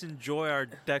 Let us enjoy our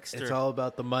Dexter. It's all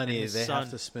about the money. his They son.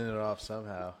 have to spin it off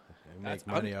somehow and make That's-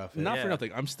 money I'm- off it. Not Yeah. for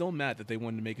nothing. I'm still mad that they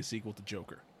wanted to make a sequel to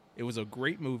Joker. It was a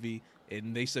great movie,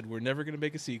 and they said we're never going to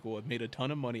make a sequel. It made a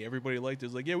ton of money. Everybody liked it.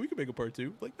 It's like, yeah, we could make a part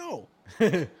 2. Like, no.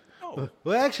 No.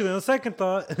 Well, actually, on second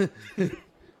thought,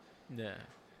 Yeah.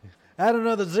 add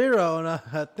another 0, and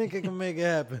I think I can make it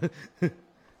happen.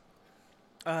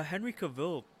 Henry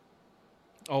Cavill.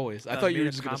 Always. I Uh, thought you made were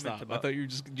a just going to comment stop. I about- thought you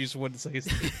just wanted to say his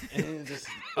name. And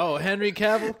oh, Henry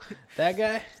Cavill, that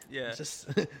guy. Yeah. Just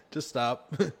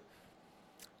stop.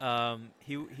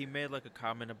 He made like a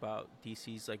comment about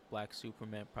DC's like Black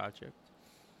Superman project,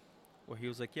 where he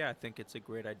was like, yeah, I think it's a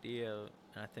great idea,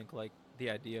 and I think like the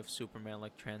idea of Superman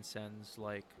like transcends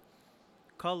like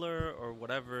color or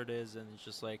whatever it is, and it's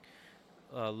just like,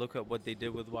 look at what they did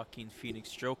with Joaquin Phoenix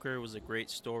Joker. It was a great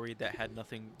story that had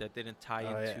nothing, that didn't tie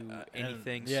into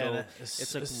anything. So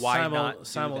it's like, why not do that?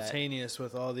 simultaneous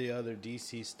with all the other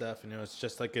DC stuff? You know, it's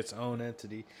just like its own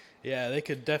entity. Yeah, they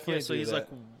could definitely. Yeah, so do he's that. like,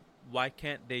 why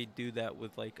can't they do that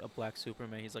with like a Black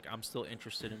Superman? He's like, I'm still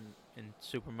interested in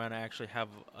Superman. I actually have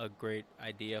a great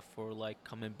idea for like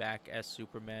coming back as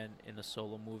Superman in a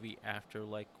solo movie after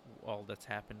like all that's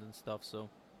happened and stuff. So,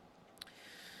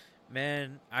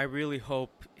 man, I really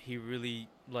hope he really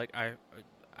like I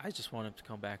just want him to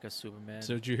come back as Superman.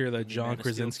 So did you hear that in John Man of Steel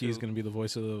Krasinski is 2. going to be the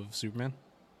voice of Superman?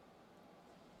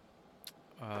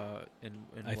 In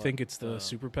I what? think it's the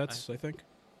Super Pets, I think.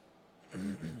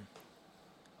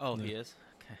 Oh, No. he is.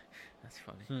 Okay, that's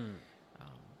funny. Hmm.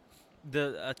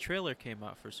 The trailer came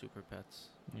out for Super Pets.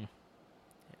 Yeah.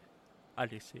 I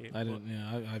did see it. I but- didn't.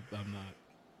 Yeah, I'm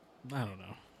not. I don't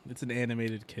know. It's an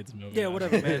animated kids movie. Yeah,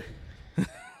 whatever, man.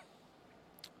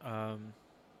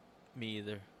 Me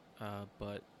either.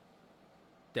 But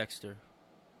Dexter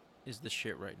is the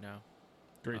shit right now.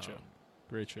 Great show.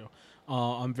 Great show.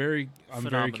 I'm very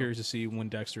Phenomenal. curious to see when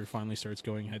Dexter finally starts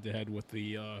going head to head with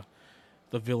the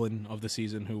villain of the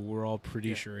season, who we're all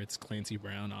pretty sure it's Clancy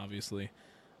Brown, obviously.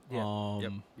 Yeah.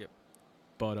 Yep.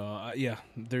 But yeah,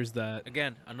 there's that.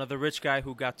 Again, another rich guy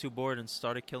who got too bored and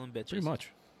started killing bitches. Pretty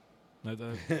much.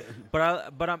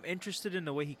 But I'm interested in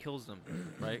the way he kills them,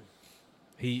 right?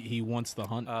 He wants the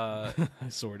hunt,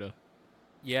 sorta.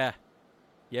 Yeah,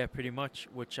 pretty much.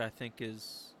 Which I think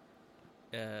is,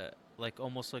 like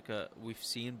almost like we've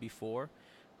seen before,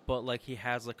 but like he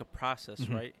has like a process,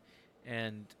 right?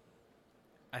 And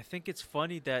I think it's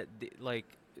funny that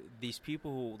these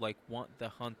people who like want the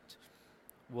hunt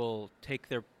will take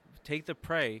the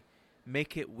prey,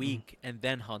 make it weak, and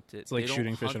then hunt it. It's like They don't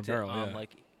shooting fish in a hunt it barrel. on,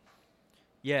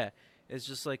 Yeah. It's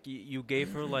just like you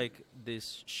gave her like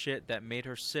this shit that made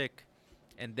her sick,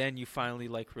 and then you finally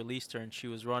like released her and she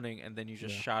was running, and then you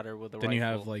just shot her with a rifle. Then you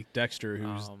have like Dexter,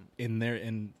 who's in there,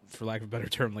 and for lack of a better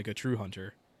term, like a true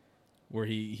hunter, where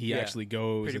he actually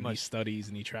goes pretty and much. he studies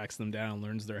and he tracks them down,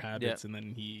 learns their habits, and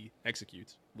then he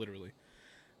executes, literally.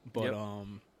 But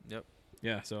Yep.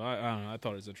 yeah. So I don't know. I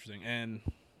thought it was interesting, and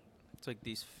It's like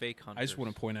these fake hunters. I just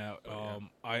want to point out, Oh,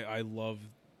 I love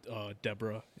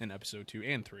Deborah in episode 2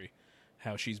 and 3,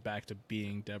 how she's back to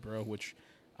being Deborah, which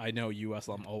I know you,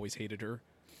 Islam, always hated her,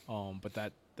 but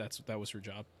that was her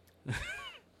job.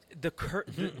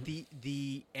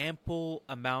 the ample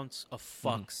amounts of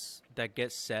fucks that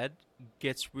get said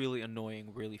gets really annoying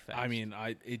really fast. I mean,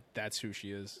 that's who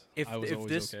she is. If- I was if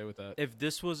always this- okay with that. if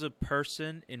this was a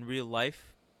person in real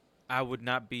life, I would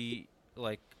not be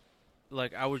like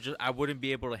I wouldn't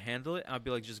be able to handle it. I'd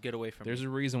be like, just get away from There's me. a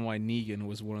reason why Negan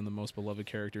was one of the most beloved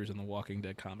characters in the Walking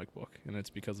Dead comic book, and it's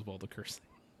because of all the cursing.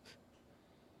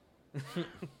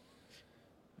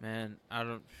 Man, I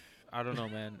don't know,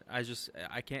 man.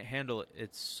 I can't handle it.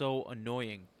 It's so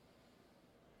annoying.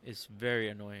 It's very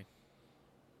annoying.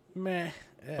 Man,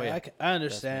 But yeah, I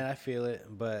understand. I feel it,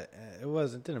 but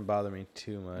it didn't bother me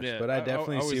too much. Yeah, but I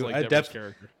definitely always see. liked I Deborah's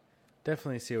character.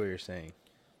 definitely see what you're saying.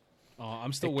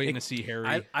 I'm still waiting to see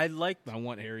Harry. I liked I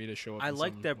want Harry to show up. I in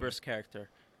liked some Deborah's character.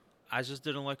 I just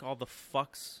didn't like all the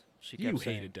fucks she way. kept You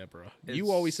saying. hated Deborah. It's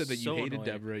You always said that you so hated annoying.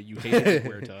 Deborah. You hated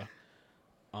Huerta.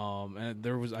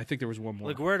 And I think there was one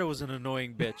more. LaGuardia was an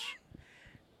annoying bitch.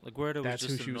 LaGuardia was That's who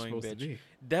just she an was annoying supposed to bitch. be.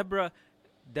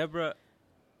 Deborah,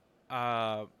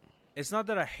 it's not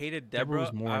that I hated Deborah Deborah.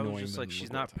 was more I was annoying just like, than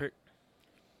she's not LaGuardia. pretty.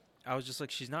 I was just like,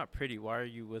 she's not pretty. Why are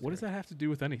you with What her? does that have to do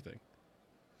with anything?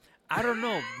 I don't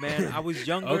know, man. I was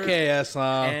younger. Okay,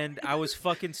 Aslam. And I was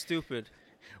fucking stupid.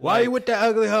 Why are you with that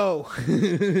ugly hoe? Yeah,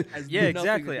 Nothing to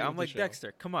exactly. do I'm with the like, show.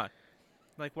 Dexter, come on.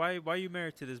 Like, why are you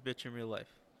married to this bitch in real life?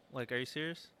 Like, are you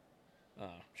serious?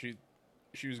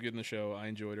 She was good in the show. I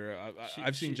enjoyed her. She-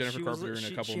 I've seen she- Jennifer she was- Carpenter in a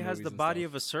she- couple She of has movies the and body stuff.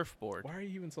 of a surfboard. Why are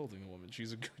you insulting the woman?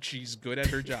 She's good at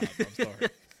her job. I'm sorry.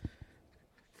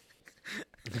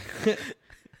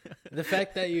 The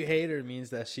fact that you hate her means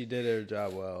that she did her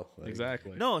job well. Like,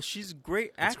 Exactly. No, she's a great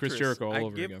It's actress. Chris Jericho all I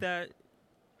over give again. that.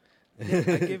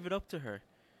 Yeah, I give it up to her.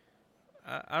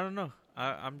 I don't know.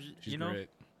 I'm She's you know great.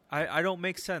 I don't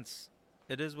make sense.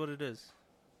 It is what it is.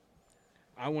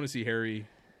 I want to see Harry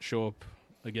show up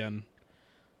again.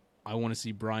 I want to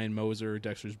see Brian Moser,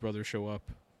 Dexter's brother, show up.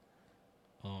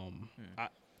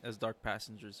 As dark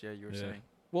passengers, yeah, you were Yeah. saying.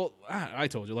 Well, I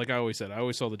told you, like I always said, I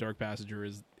always saw the Dark Passenger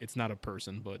as it's not a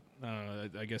person, but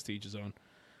I guess to each his own.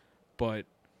 But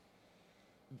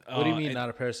What do you mean, and not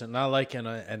a person? Not like an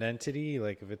entity,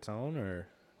 like of its own, or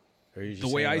are you just The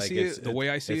way saying, I like, see it- the way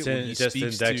I see it's it when in, he just in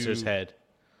speaks Dexter's to- head.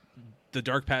 the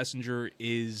Dark Passenger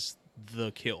is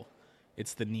the kill.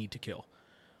 It's the need to kill.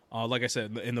 Like I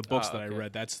said in the books that I okay.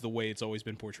 read, that's the way it's always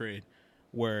been portrayed.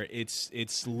 Where it's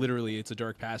literally a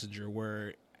Dark Passenger.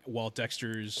 Where while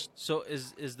Dexter's So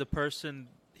is the person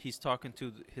he's talking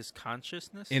to his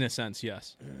consciousness? in a sense,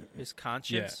 yes, His yeah,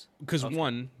 conscience? because Okay.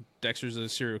 one, Dexter's a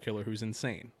serial killer who's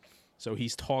insane, so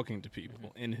he's talking to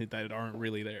people that aren't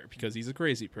really there because he's a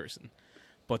crazy person.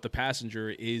 But the passenger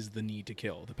is the need to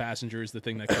kill. The passenger is the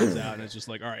thing that comes out and it's just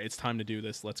like, all right, it's time to do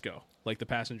this. Let's go. Like the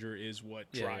passenger is what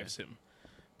Yeah, drives him.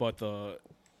 But the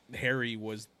Harry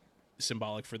was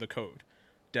symbolic for the code.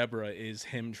 Deborah is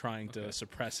him trying to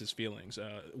suppress his feelings.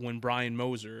 When Brian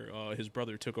Moser, his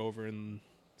brother, took over in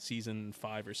season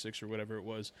 5 or 6 or whatever it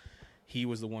was, he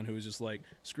was the one who was just like,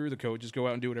 screw the code, just go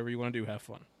out and do whatever you want to do, have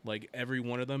fun. Like every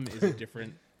one of them is a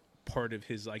different part of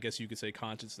his, I guess you could say,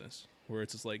 consciousness, where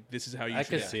it's just like, this is how you I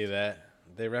should could act. see that.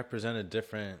 They represent a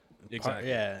different Exactly.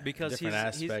 Yeah, because different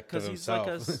aspect of he's like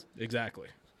himself. Exactly.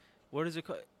 what is it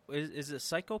called? Is it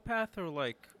psychopath or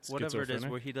like whatever it is,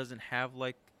 Schizophrenic? where he doesn't have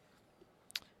like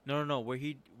no, where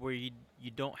you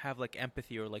don't have like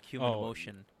empathy or like human Oh.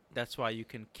 emotion. That's why you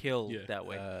can kill Yeah. that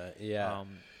way. Yeah.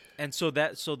 And so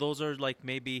those are like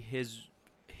maybe his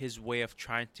way of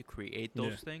trying to create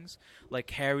those Yeah. things. Like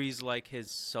Harry's like his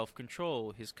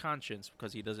self-control, his conscience,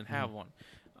 because he doesn't have one.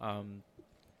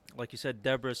 Like you said,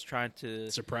 Deborah's trying to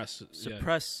Suppress.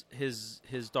 suppress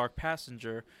his dark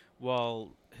passenger, while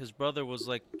his brother was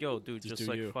like, "Yo, dude, Just just do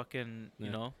like you." fucking, you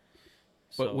Yeah. know."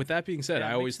 But So, with that being said, yeah,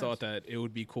 I it always makes thought sense. that it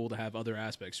would be cool to have other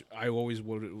aspects. I always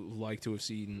would like to have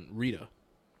seen Rita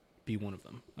be one of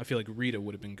them. I feel like Rita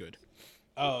would have been good.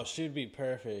 Oh, she'd be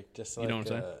perfect. Just like You know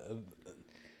what I'm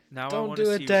now I don't wanna do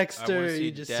see, it, I wanna Dexter. see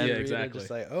You just Deb, see Yeah, Rita, exactly.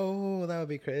 just like, oh, that would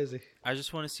be crazy. I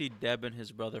just want to see Deb and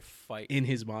his brother fight. In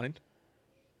his mind.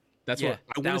 That's Yeah, what I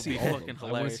that want to would see. be All of fucking them.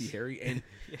 I want to see hilarious. Harry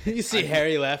and You see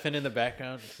Harry laughing in the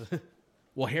background.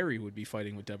 well, Harry would be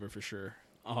fighting with Deborah for sure.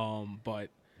 But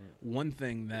one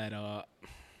thing that,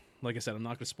 like I said, I'm not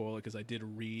going to spoil it because I did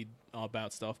read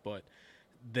about stuff, but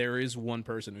there is one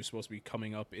person who's supposed to be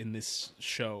coming up in this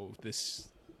show, this,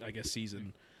 I guess,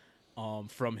 season,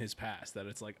 from his past. That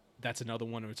it's like, that's another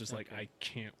one where it's just like, I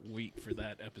can't wait for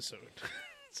that episode.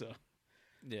 So,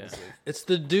 Yeah. It's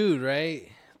the dude, right?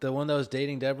 The one that was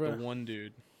dating the Deborah? one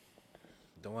dude.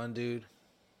 The one dude.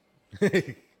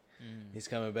 He's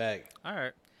coming back. All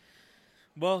right.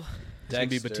 Well, It's going to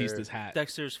be Dexter Batista's hat.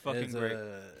 Dexter's fucking It's, great.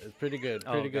 it's pretty good.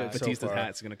 Oh, Pretty good God. so Batista's far.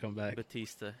 hat's going to come back.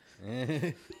 Batista.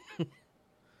 Yeah.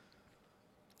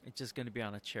 It's just gonna be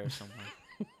on a chair somewhere.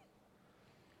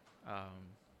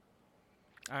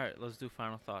 All right, let's do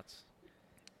final thoughts.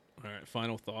 All right,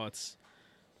 final thoughts.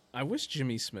 I wish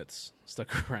Jimmy Smits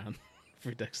stuck around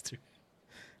for Dexter.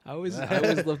 I always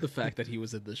loved the fact that he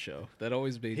was in the show. That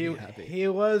always made me happy. He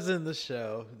was in the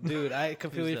show. Dude, I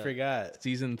completely that? forgot.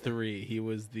 Season 3, he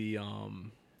was the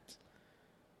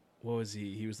what was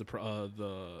he? He was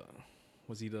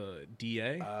was he the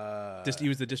DA? He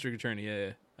was the district attorney.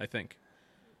 Yeah, I think.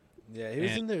 Yeah, he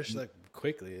was And- in there like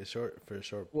quickly, for a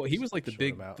short. Well, he was like the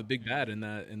short amount. big bad in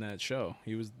that show.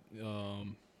 He was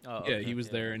Oh, yeah, okay, he was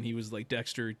there, and he was like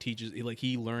Dexter teaches.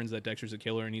 He learns that Dexter's a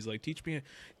killer, and he's like, teach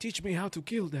me how to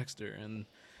kill Dexter. And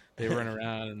they run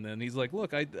around, and then he's like,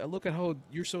 look, I look at how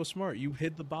you're so smart. You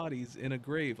hid the bodies in a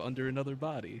grave under another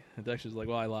body. And Dexter's like,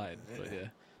 well, I lied, but yeah.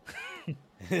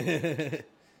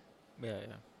 Yeah.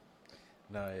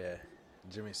 No, yeah,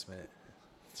 Jimmy Smith.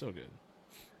 So good.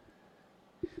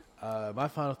 My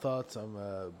final thoughts on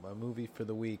my movie for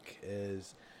the week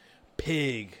is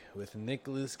Pig with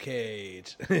Nicolas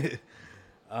Cage. It's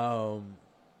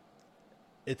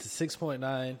a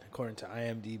 6.9 according to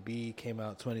IMDb. Came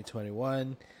out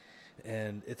 2021,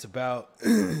 and it's about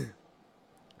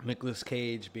Nicolas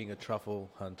Cage being a truffle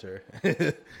hunter,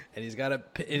 and he's got a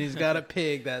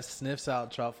pig that sniffs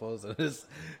out truffles. And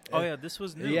Oh yeah, this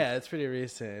was new. yeah, it's pretty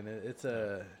recent. It's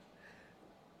Is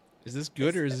this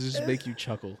good, or does this just make you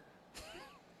chuckle?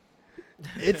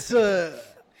 It's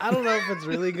I don't know if it's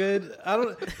really good.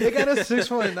 It got a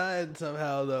 6.9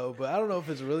 somehow though, but I don't know if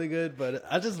it's really good. But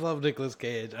I just love Nicolas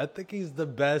Cage. I think he's the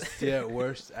best yet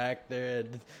worst actor,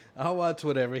 and I'll watch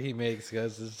whatever he makes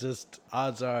because it's just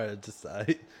odds are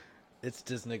it's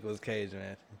just Nicolas Cage,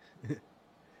 man.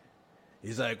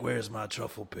 He's like, "Where's my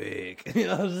truffle pig?"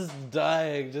 I was just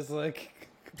dying, just like.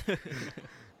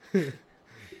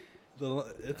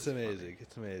 It's amazing.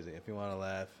 It's amazing. If you want to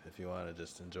laugh, if you want to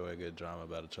just enjoy a good drama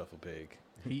about a truffle pig.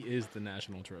 He is the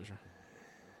national treasure.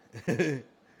 Yeah,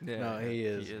 No, he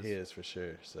is. He is for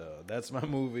sure. So that's my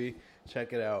movie.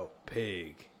 Check it out.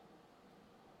 Pig.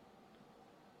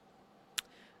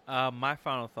 My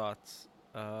final thoughts.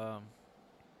 I'm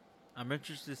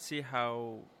interested to see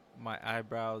how my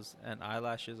eyebrows and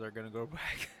eyelashes are gonna go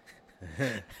back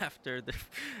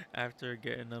after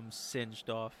getting them singed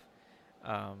off.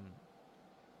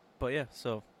 But yeah,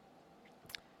 so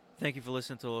thank you for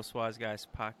listening to Los Wise Guys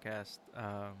podcast.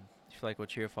 If you like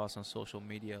what you hear, follow us on social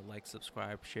media. Like,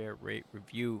 subscribe, share, rate,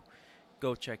 review.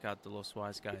 Go check out the Los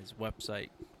Wise Guys website.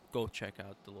 Go check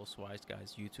out the Los Wise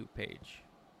Guys YouTube page.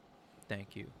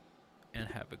 Thank you, and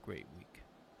have a great week.